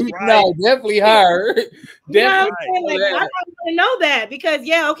 Right. No, definitely her. You know what I'm saying? Like, I'm not gonna know that because,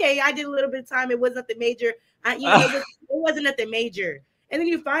 yeah, okay, I did a little bit of time. It was nothing major. It wasn't nothing major. And then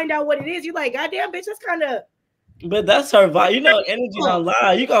you find out what it is. You're like, goddamn, bitch, that's kind of. But that's her vibe. You know, energy don't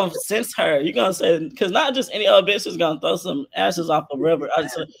lie. You gonna sense her. You gonna say, because not just any other bitch is gonna throw some ashes off the river.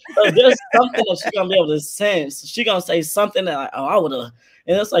 So there's something that she gonna be able to sense. She gonna say something that, like, oh, I would have,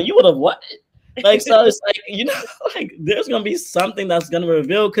 and it's like, you would have what? Like, so it's like, you know, like there's gonna be something that's gonna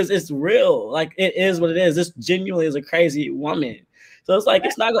reveal because it's real. Like, it is what it is. This genuinely is a crazy woman. So it's like,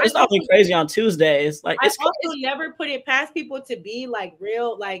 it's not really crazy on Tuesdays. Like, it's also crazy. Never put it past people to be like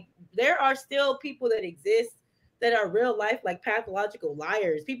real. Like, there are still people that exist that are real life, like pathological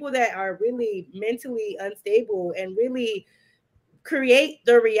liars, people that are really mentally unstable and really create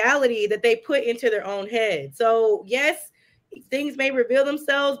the reality that they put into their own head. So yes, things may reveal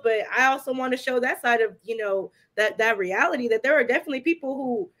themselves, but I also want to show that side of, you know, that reality, that there are definitely people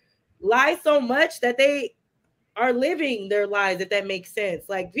who lie so much that they are living their lives, if that makes sense.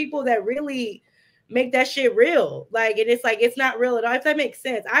 Like, people that really make that shit real. Like, and it's like, it's not real at all, if that makes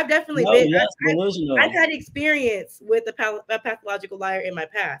sense. I've definitely I've had experience with a pathological liar in my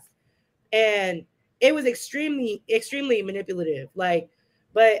past, and it was extremely, extremely manipulative. Like,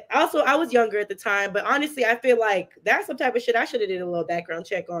 but also I was younger at the time, but honestly, I feel like that's some type of shit I should have did a little background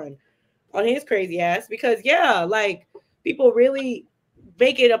check on his crazy ass, because yeah, like, people really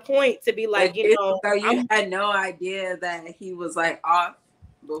make it a point to be like, you know, so you had no idea that he was like off.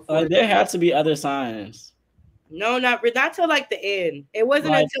 There had to be other signs. No, not till like the end. It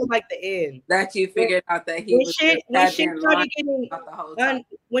wasn't until like the end that you figured out that he was when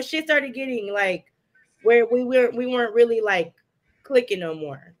shit started getting like where we weren't really like clicking no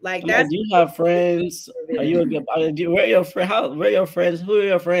more. Like, that's do you have friends? Are you a good? Where are your friends? Where are your friends? Who are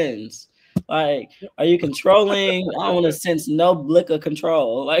your friends? Like, are you controlling? I don't want to sense no blick of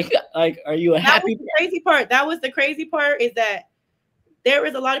control. Like, are you a happy? That was the crazy part is that there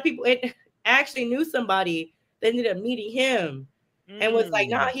was a lot of people. It actually knew somebody that ended up meeting him and was like,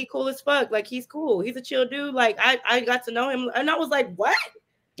 nah, he cool as fuck. Like, he's cool. He's a chill dude. Like, I got to know him, and I was like, what?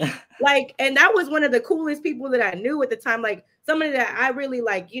 Like, and that was one of the coolest people that I knew at the time. Like, somebody that I really,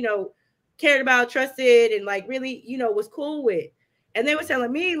 like, you know, cared about, trusted, and like really, you know, was cool with. And they were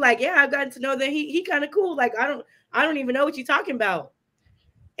telling me like, yeah, I got to know that he kind of cool. Like, I don't even know what you're talking about.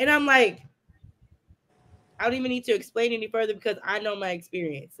 And I'm like, I don't even need to explain any further because I know my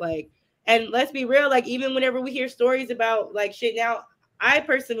experience. Like, and let's be real, like, even whenever we hear stories about like shit now, I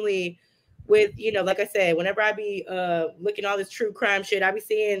personally, with like I said, whenever I be looking all this true crime shit, I be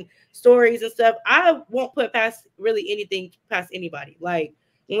seeing stories and stuff. I won't put past really anything past anybody. Like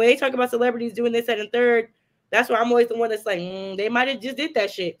when they talk about celebrities doing this, that, and third, that's where I'm always the one that's like, they might have just did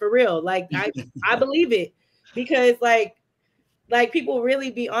that shit for real. Like I believe it because like people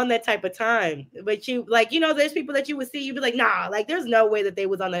really be on that type of time. But you there's people that you would see, you'd be like, nah, like there's no way that they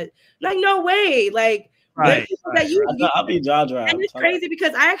was on that. Like no way, like. Right. I'll be jaw dropped. And it's crazy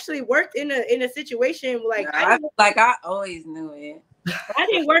because I actually worked in a situation like I always knew it. I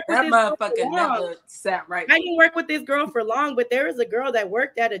didn't work with that this motherfucker never sat right. I didn't work with this girl for long, but there was a girl that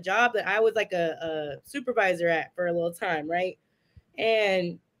worked at a job that I was like a supervisor at for a little time, right?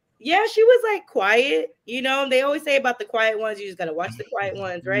 And yeah, she was like quiet, they always say about the quiet ones, you just gotta watch the quiet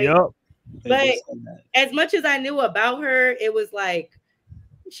ones, right? Yep. But as much as I knew about her, it was like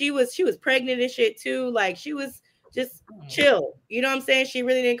she was pregnant and shit too. Like she was just chill. You know what I'm saying? She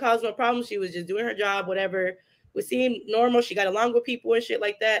really didn't cause no problems. She was just doing her job, whatever. Was seemed normal. She got along with people and shit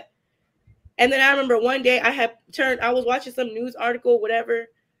like that. And then I remember one day I was watching some news article, whatever.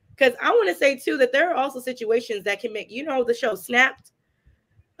 Because I want to say too that there are also situations that can make, the show Snapped.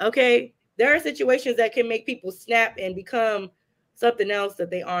 Okay. There are situations that can make people snap and become something else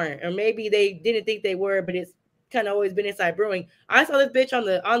that they aren't. Or maybe they didn't think they were, but it's kind of always been inside brewing. I saw this bitch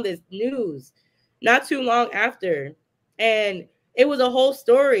on this news not too long after, and it was a whole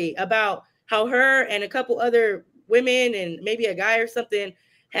story about how her and a couple other women and maybe a guy or something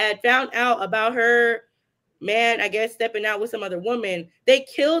had found out about her man, I guess, stepping out with some other woman. They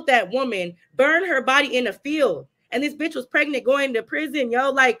killed that woman, burned her body in a field, and this bitch was pregnant going to prison,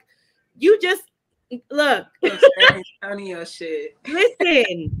 yo. Like, you just look. Antonio shit.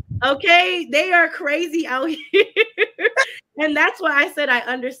 Listen, okay, they are crazy out here. And that's why I said I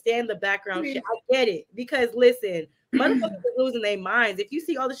understand the background shit. I get it. Because listen, motherfuckers are losing their minds. If you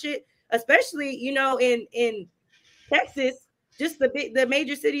see all the shit, especially, in Texas, just the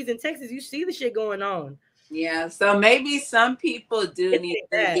major cities in Texas, you see the shit going on. Yeah, so maybe some people do need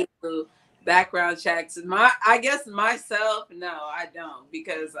to do background checks. I guess myself, no, I don't,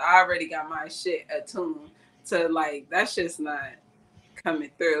 because I already got my shit attuned to like that shit's not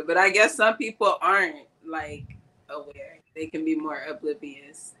coming through. But I guess some people aren't like aware. They can be more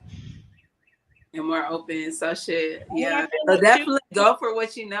oblivious and more open. So shit, yeah. So definitely go for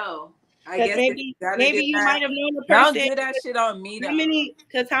what you know. I guess maybe you might have known the person. Don't do that shit on me.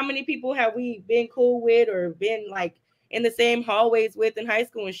 How many people have we been cool with or been like in the same hallways with in high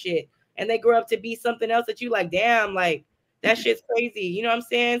school and shit, and they grow up to be something else that you like, damn, like that shit's crazy. You know what I'm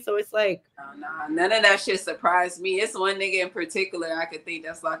saying? So it's like, no, none of that shit surprised me. It's one nigga in particular I could think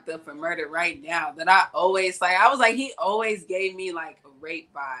that's locked up for murder right now that I always like. I was like, he always gave me like rape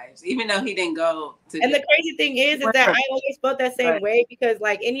vibes, even though he didn't go to. And the crazy thing is that I always felt that same way because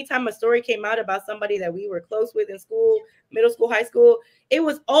like anytime a story came out about somebody that we were close with in school, middle school, high school, it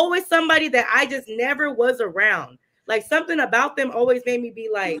was always somebody that I just never was around. Like something about them always made me be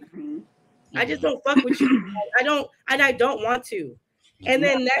like, I just don't fuck with you. I don't want to. And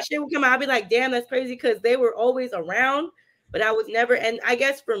then that shit would come out. I'd be like, damn, that's crazy because they were always around, but I was never. And I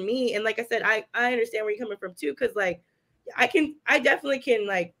guess for me, and like I said, I understand where you're coming from too, because like I definitely can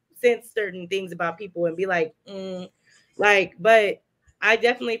like sense certain things about people and be like, but I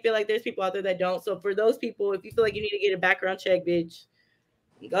definitely feel like there's people out there that don't. So for those people, if you feel like you need to get a background check, bitch,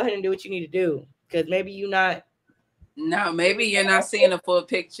 go ahead and do what you need to do because maybe you're not. No, maybe you're not seeing a full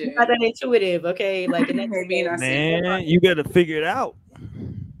picture. You're not that intuitive, okay? Like, maybe you're not man, you got to figure it out.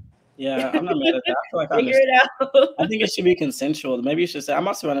 Yeah, I'm not mad at that. I feel like figure it out. I think it should be consensual. Maybe you should say, "I'm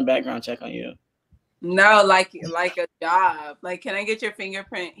also running a background check on you." No, like a job. Like, can I get your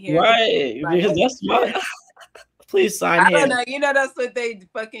fingerprint here? Right, because that's my. Please sign here. I don't know. You know that's what they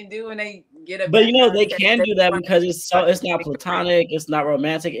fucking do when they get a. But they can do that because it's not platonic. It's not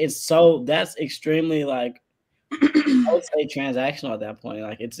romantic. That's extremely like. I would say transactional at that point.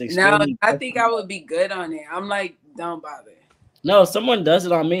 Like it's extremely. No, I think I would be good on it. I'm like, don't bother. No, if someone does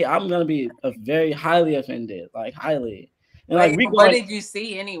it on me, I'm gonna be very highly offended, like highly. And like, what did you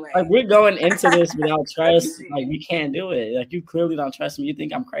see anyway? Like we're going into this without trust. Like we can't do it. Like you clearly don't trust me. You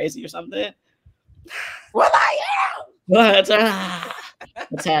think I'm crazy or something? Well, I am.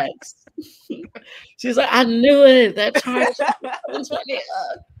 Attacks. She's like, I knew it. That charge.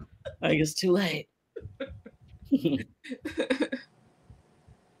 Like it's too late.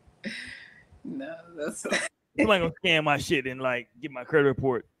 No, that's. Somebody gonna scan my shit and like get my credit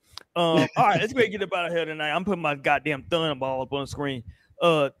report. All right, let's go get up out of here tonight. I'm putting my goddamn thunderball up on the screen.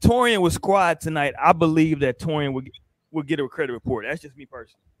 Torian was quiet tonight. I believe that Torian would get a credit report. That's just me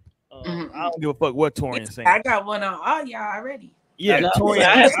personally. I don't give a fuck what Torian's saying. I got one on all y'all already. Yeah, Torian.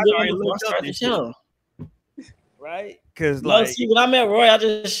 I had to do already it looked before up I this started shit, the show. right? Because No, see, when I met Roy, I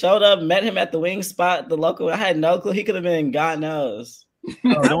just showed up, met him at the wing spot, the local. I had no clue. He could have been God knows. oh,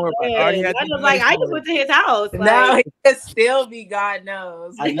 don't worry about it. I already had I just went to his house. Now he could still be God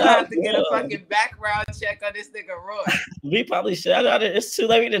knows. I We know, have to get a yeah. fucking background check on this nigga Roy. We probably should. It's too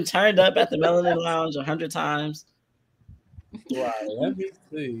late. We done turned up at the Melanin Lounge 100 times. Wow, let me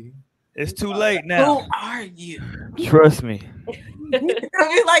see. It's too late now. Who are you? Trust me. I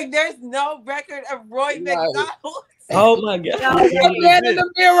mean, like, there's no record of Roy McDonald. Oh my God. Man in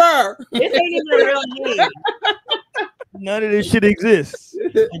the mirror. This ain't even a real name. None of this shit exists.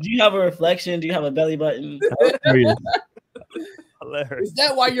 Do you have a reflection? Do you have a belly button? Hilarious. Is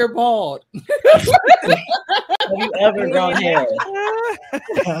that why you're bald? Have you ever grown hair?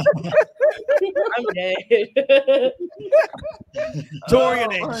 I'm dead.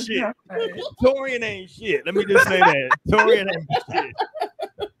 Torian ain't shit. Torian ain't shit. Let me just say that. Torian ain't shit.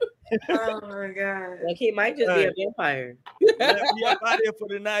 Oh my God. Like he might just be a vampire. We up out here for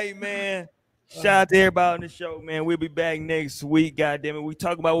the night, man. Shout out to everybody on the show, man. We'll be back next week. Goddamn it. We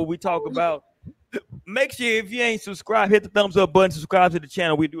talk about what we talk about. Make sure if you ain't subscribed, hit the thumbs up button, subscribe to the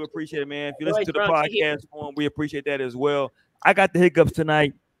channel. We do appreciate it, man. If you listen to the podcast form, we appreciate that as well. I got the hiccups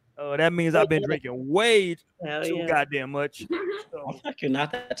tonight. That means I've been drinking way too goddamn much. So, I feel like you're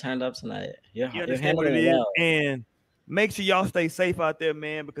not that turned up tonight. You're understand what it is. Well. And make sure y'all stay safe out there,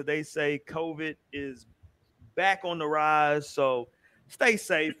 man, because they say COVID is back on the rise. So stay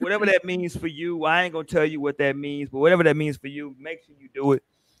safe. Whatever that means for you, I ain't gonna tell you what that means, but whatever that means for you, make sure you do it.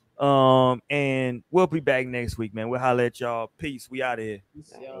 And we'll be back next week, man. We'll holler at y'all. Peace. We out of here.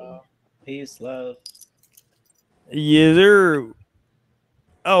 Peace, y'all. Peace, love. Yes, sir.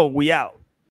 Oh, we out.